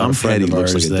story about a friend of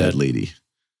ours looks like a dead lady.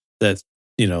 That,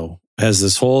 has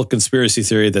this whole conspiracy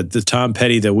theory that the Tom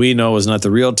Petty that we know is not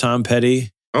the real Tom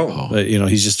Petty. Oh, but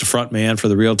he's just a front man for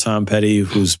the real Tom Petty,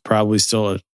 who's probably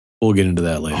still. We'll get into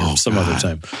that later, other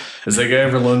time. Has that guy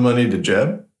ever loaned money to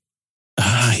Jeb?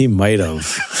 He might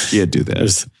have. Yeah, do that.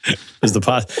 There's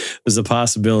the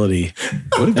possibility,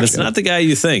 and it's not the guy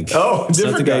you think. Oh, it's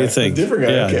not the guy you think. Different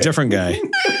guy. Yeah, okay. different guy.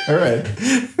 All right.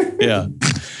 Yeah.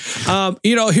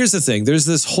 Here's the thing. There's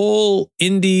this whole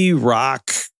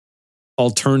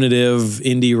alternative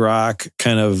indie rock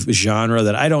kind of genre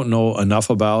that I don't know enough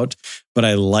about, but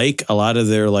I like a lot of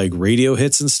their like radio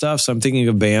hits and stuff. So I'm thinking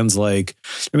of bands like,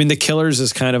 The Killers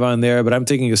is kind of on there, but I'm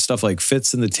thinking of stuff like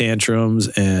Fitz and the Tantrums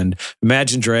and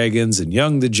Imagine Dragons and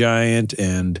Young the Giant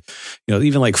and,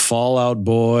 even like Fall Out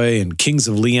Boy and Kings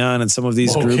of Leon and some of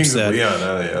these groups Kings that,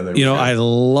 of Leon, I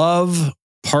love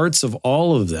parts of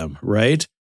all of them. Right.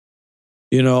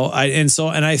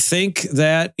 I think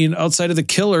that outside of the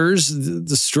Killers,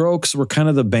 the Strokes were kind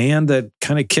of the band that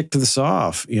kind of kicked this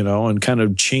off, and kind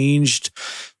of changed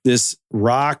this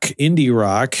indie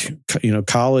rock,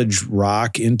 college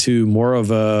rock into more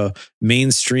of a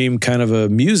mainstream kind of a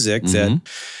music that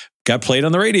got played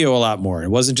on the radio a lot more. It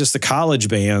wasn't just the college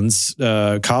bands,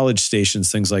 college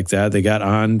stations, things like that. They got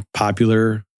on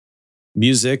popular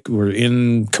music. We're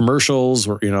in commercials.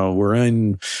 We're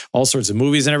in all sorts of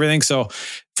movies and everything. So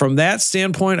from that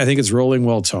standpoint, I think it's Rolling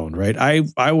Well Toned, right?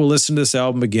 I will listen to this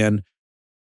album again.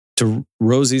 To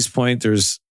Rosie's point,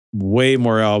 there's way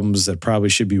more albums that probably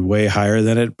should be way higher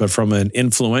than it. But from an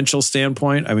influential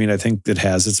standpoint, I think it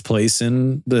has its place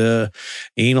in the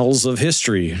annals of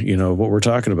history, what we're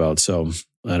talking about. So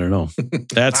I don't know.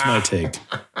 That's my take.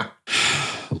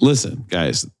 Listen,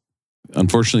 guys.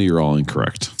 Unfortunately, you're all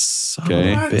incorrect.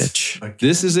 Okay, bitch.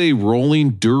 This is a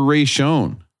rolling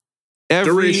duration.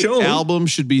 Every album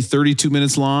should be 32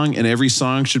 minutes long, and every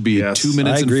song should be 2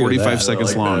 minutes and 45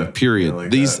 seconds long.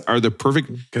 Period. These are the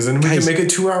perfect. Because then we can make a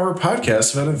 2-hour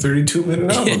podcast about a 32-minute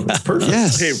album. It's perfect.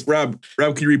 Yes. Hey, Rob,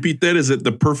 can you repeat that? Is it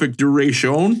the perfect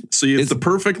duration? So it's the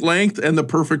perfect length and the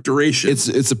perfect duration.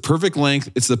 It's a perfect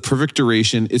length. It's the perfect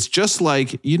duration. It's just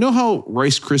like how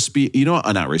Rice Krispie.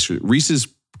 Not Rice Krispie. Reese's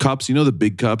cups, the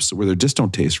big cups where they just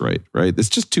don't taste right? It's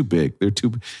just too big. They're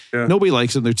too. Yeah. Nobody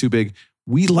likes them. They're too big.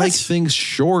 We like things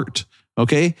short.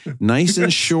 Okay, nice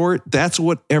and short. That's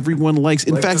what everyone likes.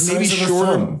 In fact, maybe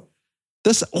shorter.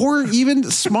 Or even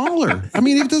smaller.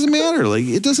 It doesn't matter.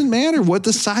 It doesn't matter what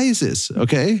the size is.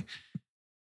 Okay.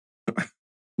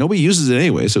 Nobody uses it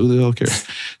anyway, so who the hell cares?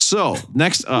 So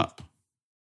next up.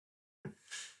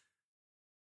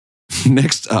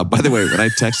 By the way, when I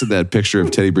texted that picture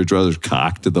of Teddy Bridgewater's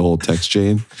cock to the whole text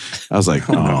chain, I was like,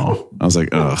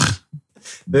 ugh.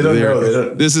 They don't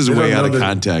know. This is way out of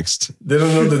context. They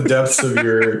don't know the depths of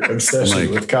your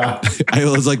obsession with cock. I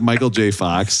was like Michael J.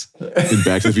 Fox in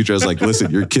Back to the Future. I was like,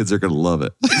 listen, your kids are going to love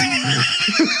it.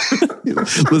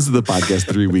 Listen to the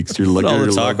podcast 3 weeks. You're looking all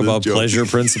the talk about pleasure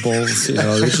principles.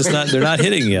 They're not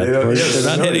hitting yet. They're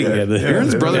not hitting yet.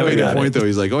 Aaron's brother made a point though.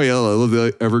 He's like, oh yeah, I love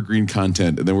the evergreen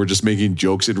content. And then we're just making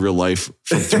jokes in real life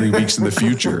for 3 weeks in the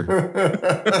future.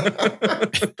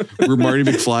 We're Marty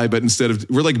McFly, but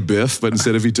we're like Biff, but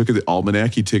instead of he took the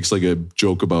almanac, he takes like a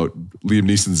joke about Liam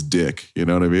Neeson's dick. You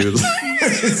know what I mean?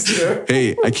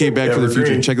 Hey, I came back from the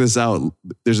future. Check this out.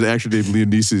 There's an actor named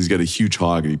Liam Neeson. He's got a huge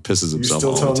hog and he pisses himself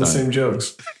all the time. You're still telling the same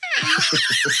jokes.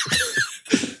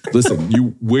 Listen,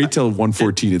 you wait till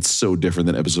 114. It's so different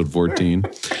than episode 14.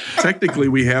 Technically,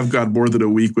 we have got more than a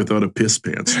week without a piss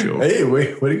pants joke. Hey,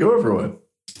 way to go, everyone.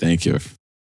 Thank you.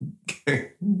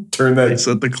 Turn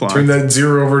that the clock. Turn that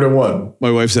 0 over to 1.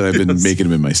 My wife said I've been making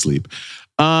them in my sleep.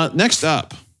 Next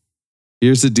up,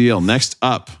 here's the deal. Next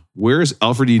up, where's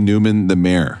Alfred E. Newman, the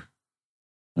mayor?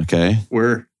 Okay.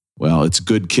 Where? Well, it's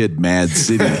Good Kid, Mad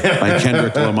City by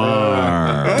Kendrick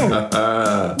Lamar.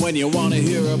 When you want to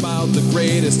hear about the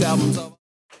greatest albums of...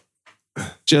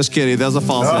 Just kidding. That was a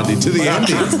false ending to the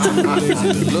ending.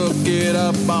 Look it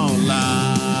up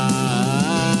online.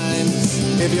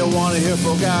 If you want to hear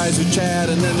four guys who chat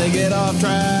and then they get off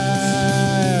track,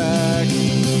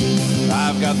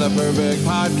 I've got the perfect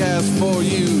podcast for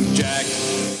you, Jack.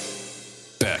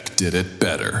 Beck did it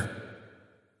better.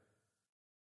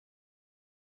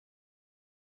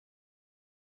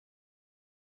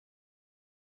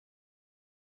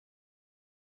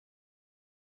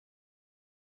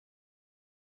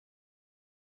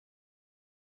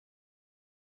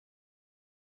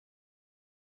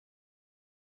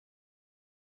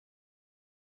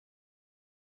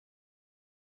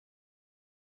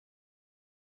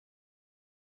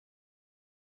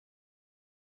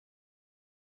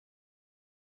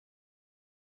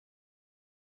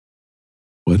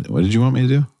 What did you want me to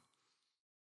do?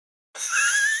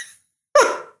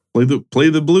 Play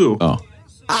the blue. Oh.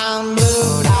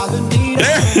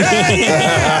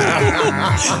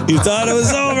 You thought it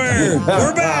was over.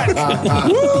 We're back.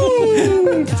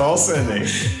 False ending.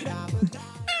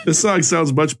 This song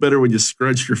sounds much better when you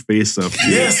scrunch your face up.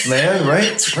 Yes, man,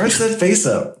 right? Scrunch that face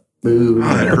up. Boo.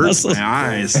 Oh, it hurts my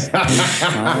eyes.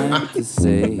 Time to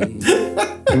say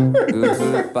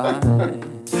goodbye.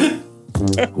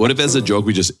 What if, as a joke,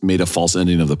 we just made a false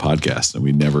ending of the podcast and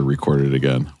we never recorded it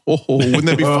again? Oh, wouldn't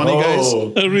that be funny, guys?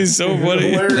 That'd be so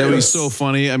funny. That'd be so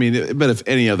funny. I mean, but if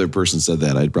any other person said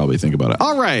that, I'd probably think about it.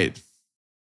 All right.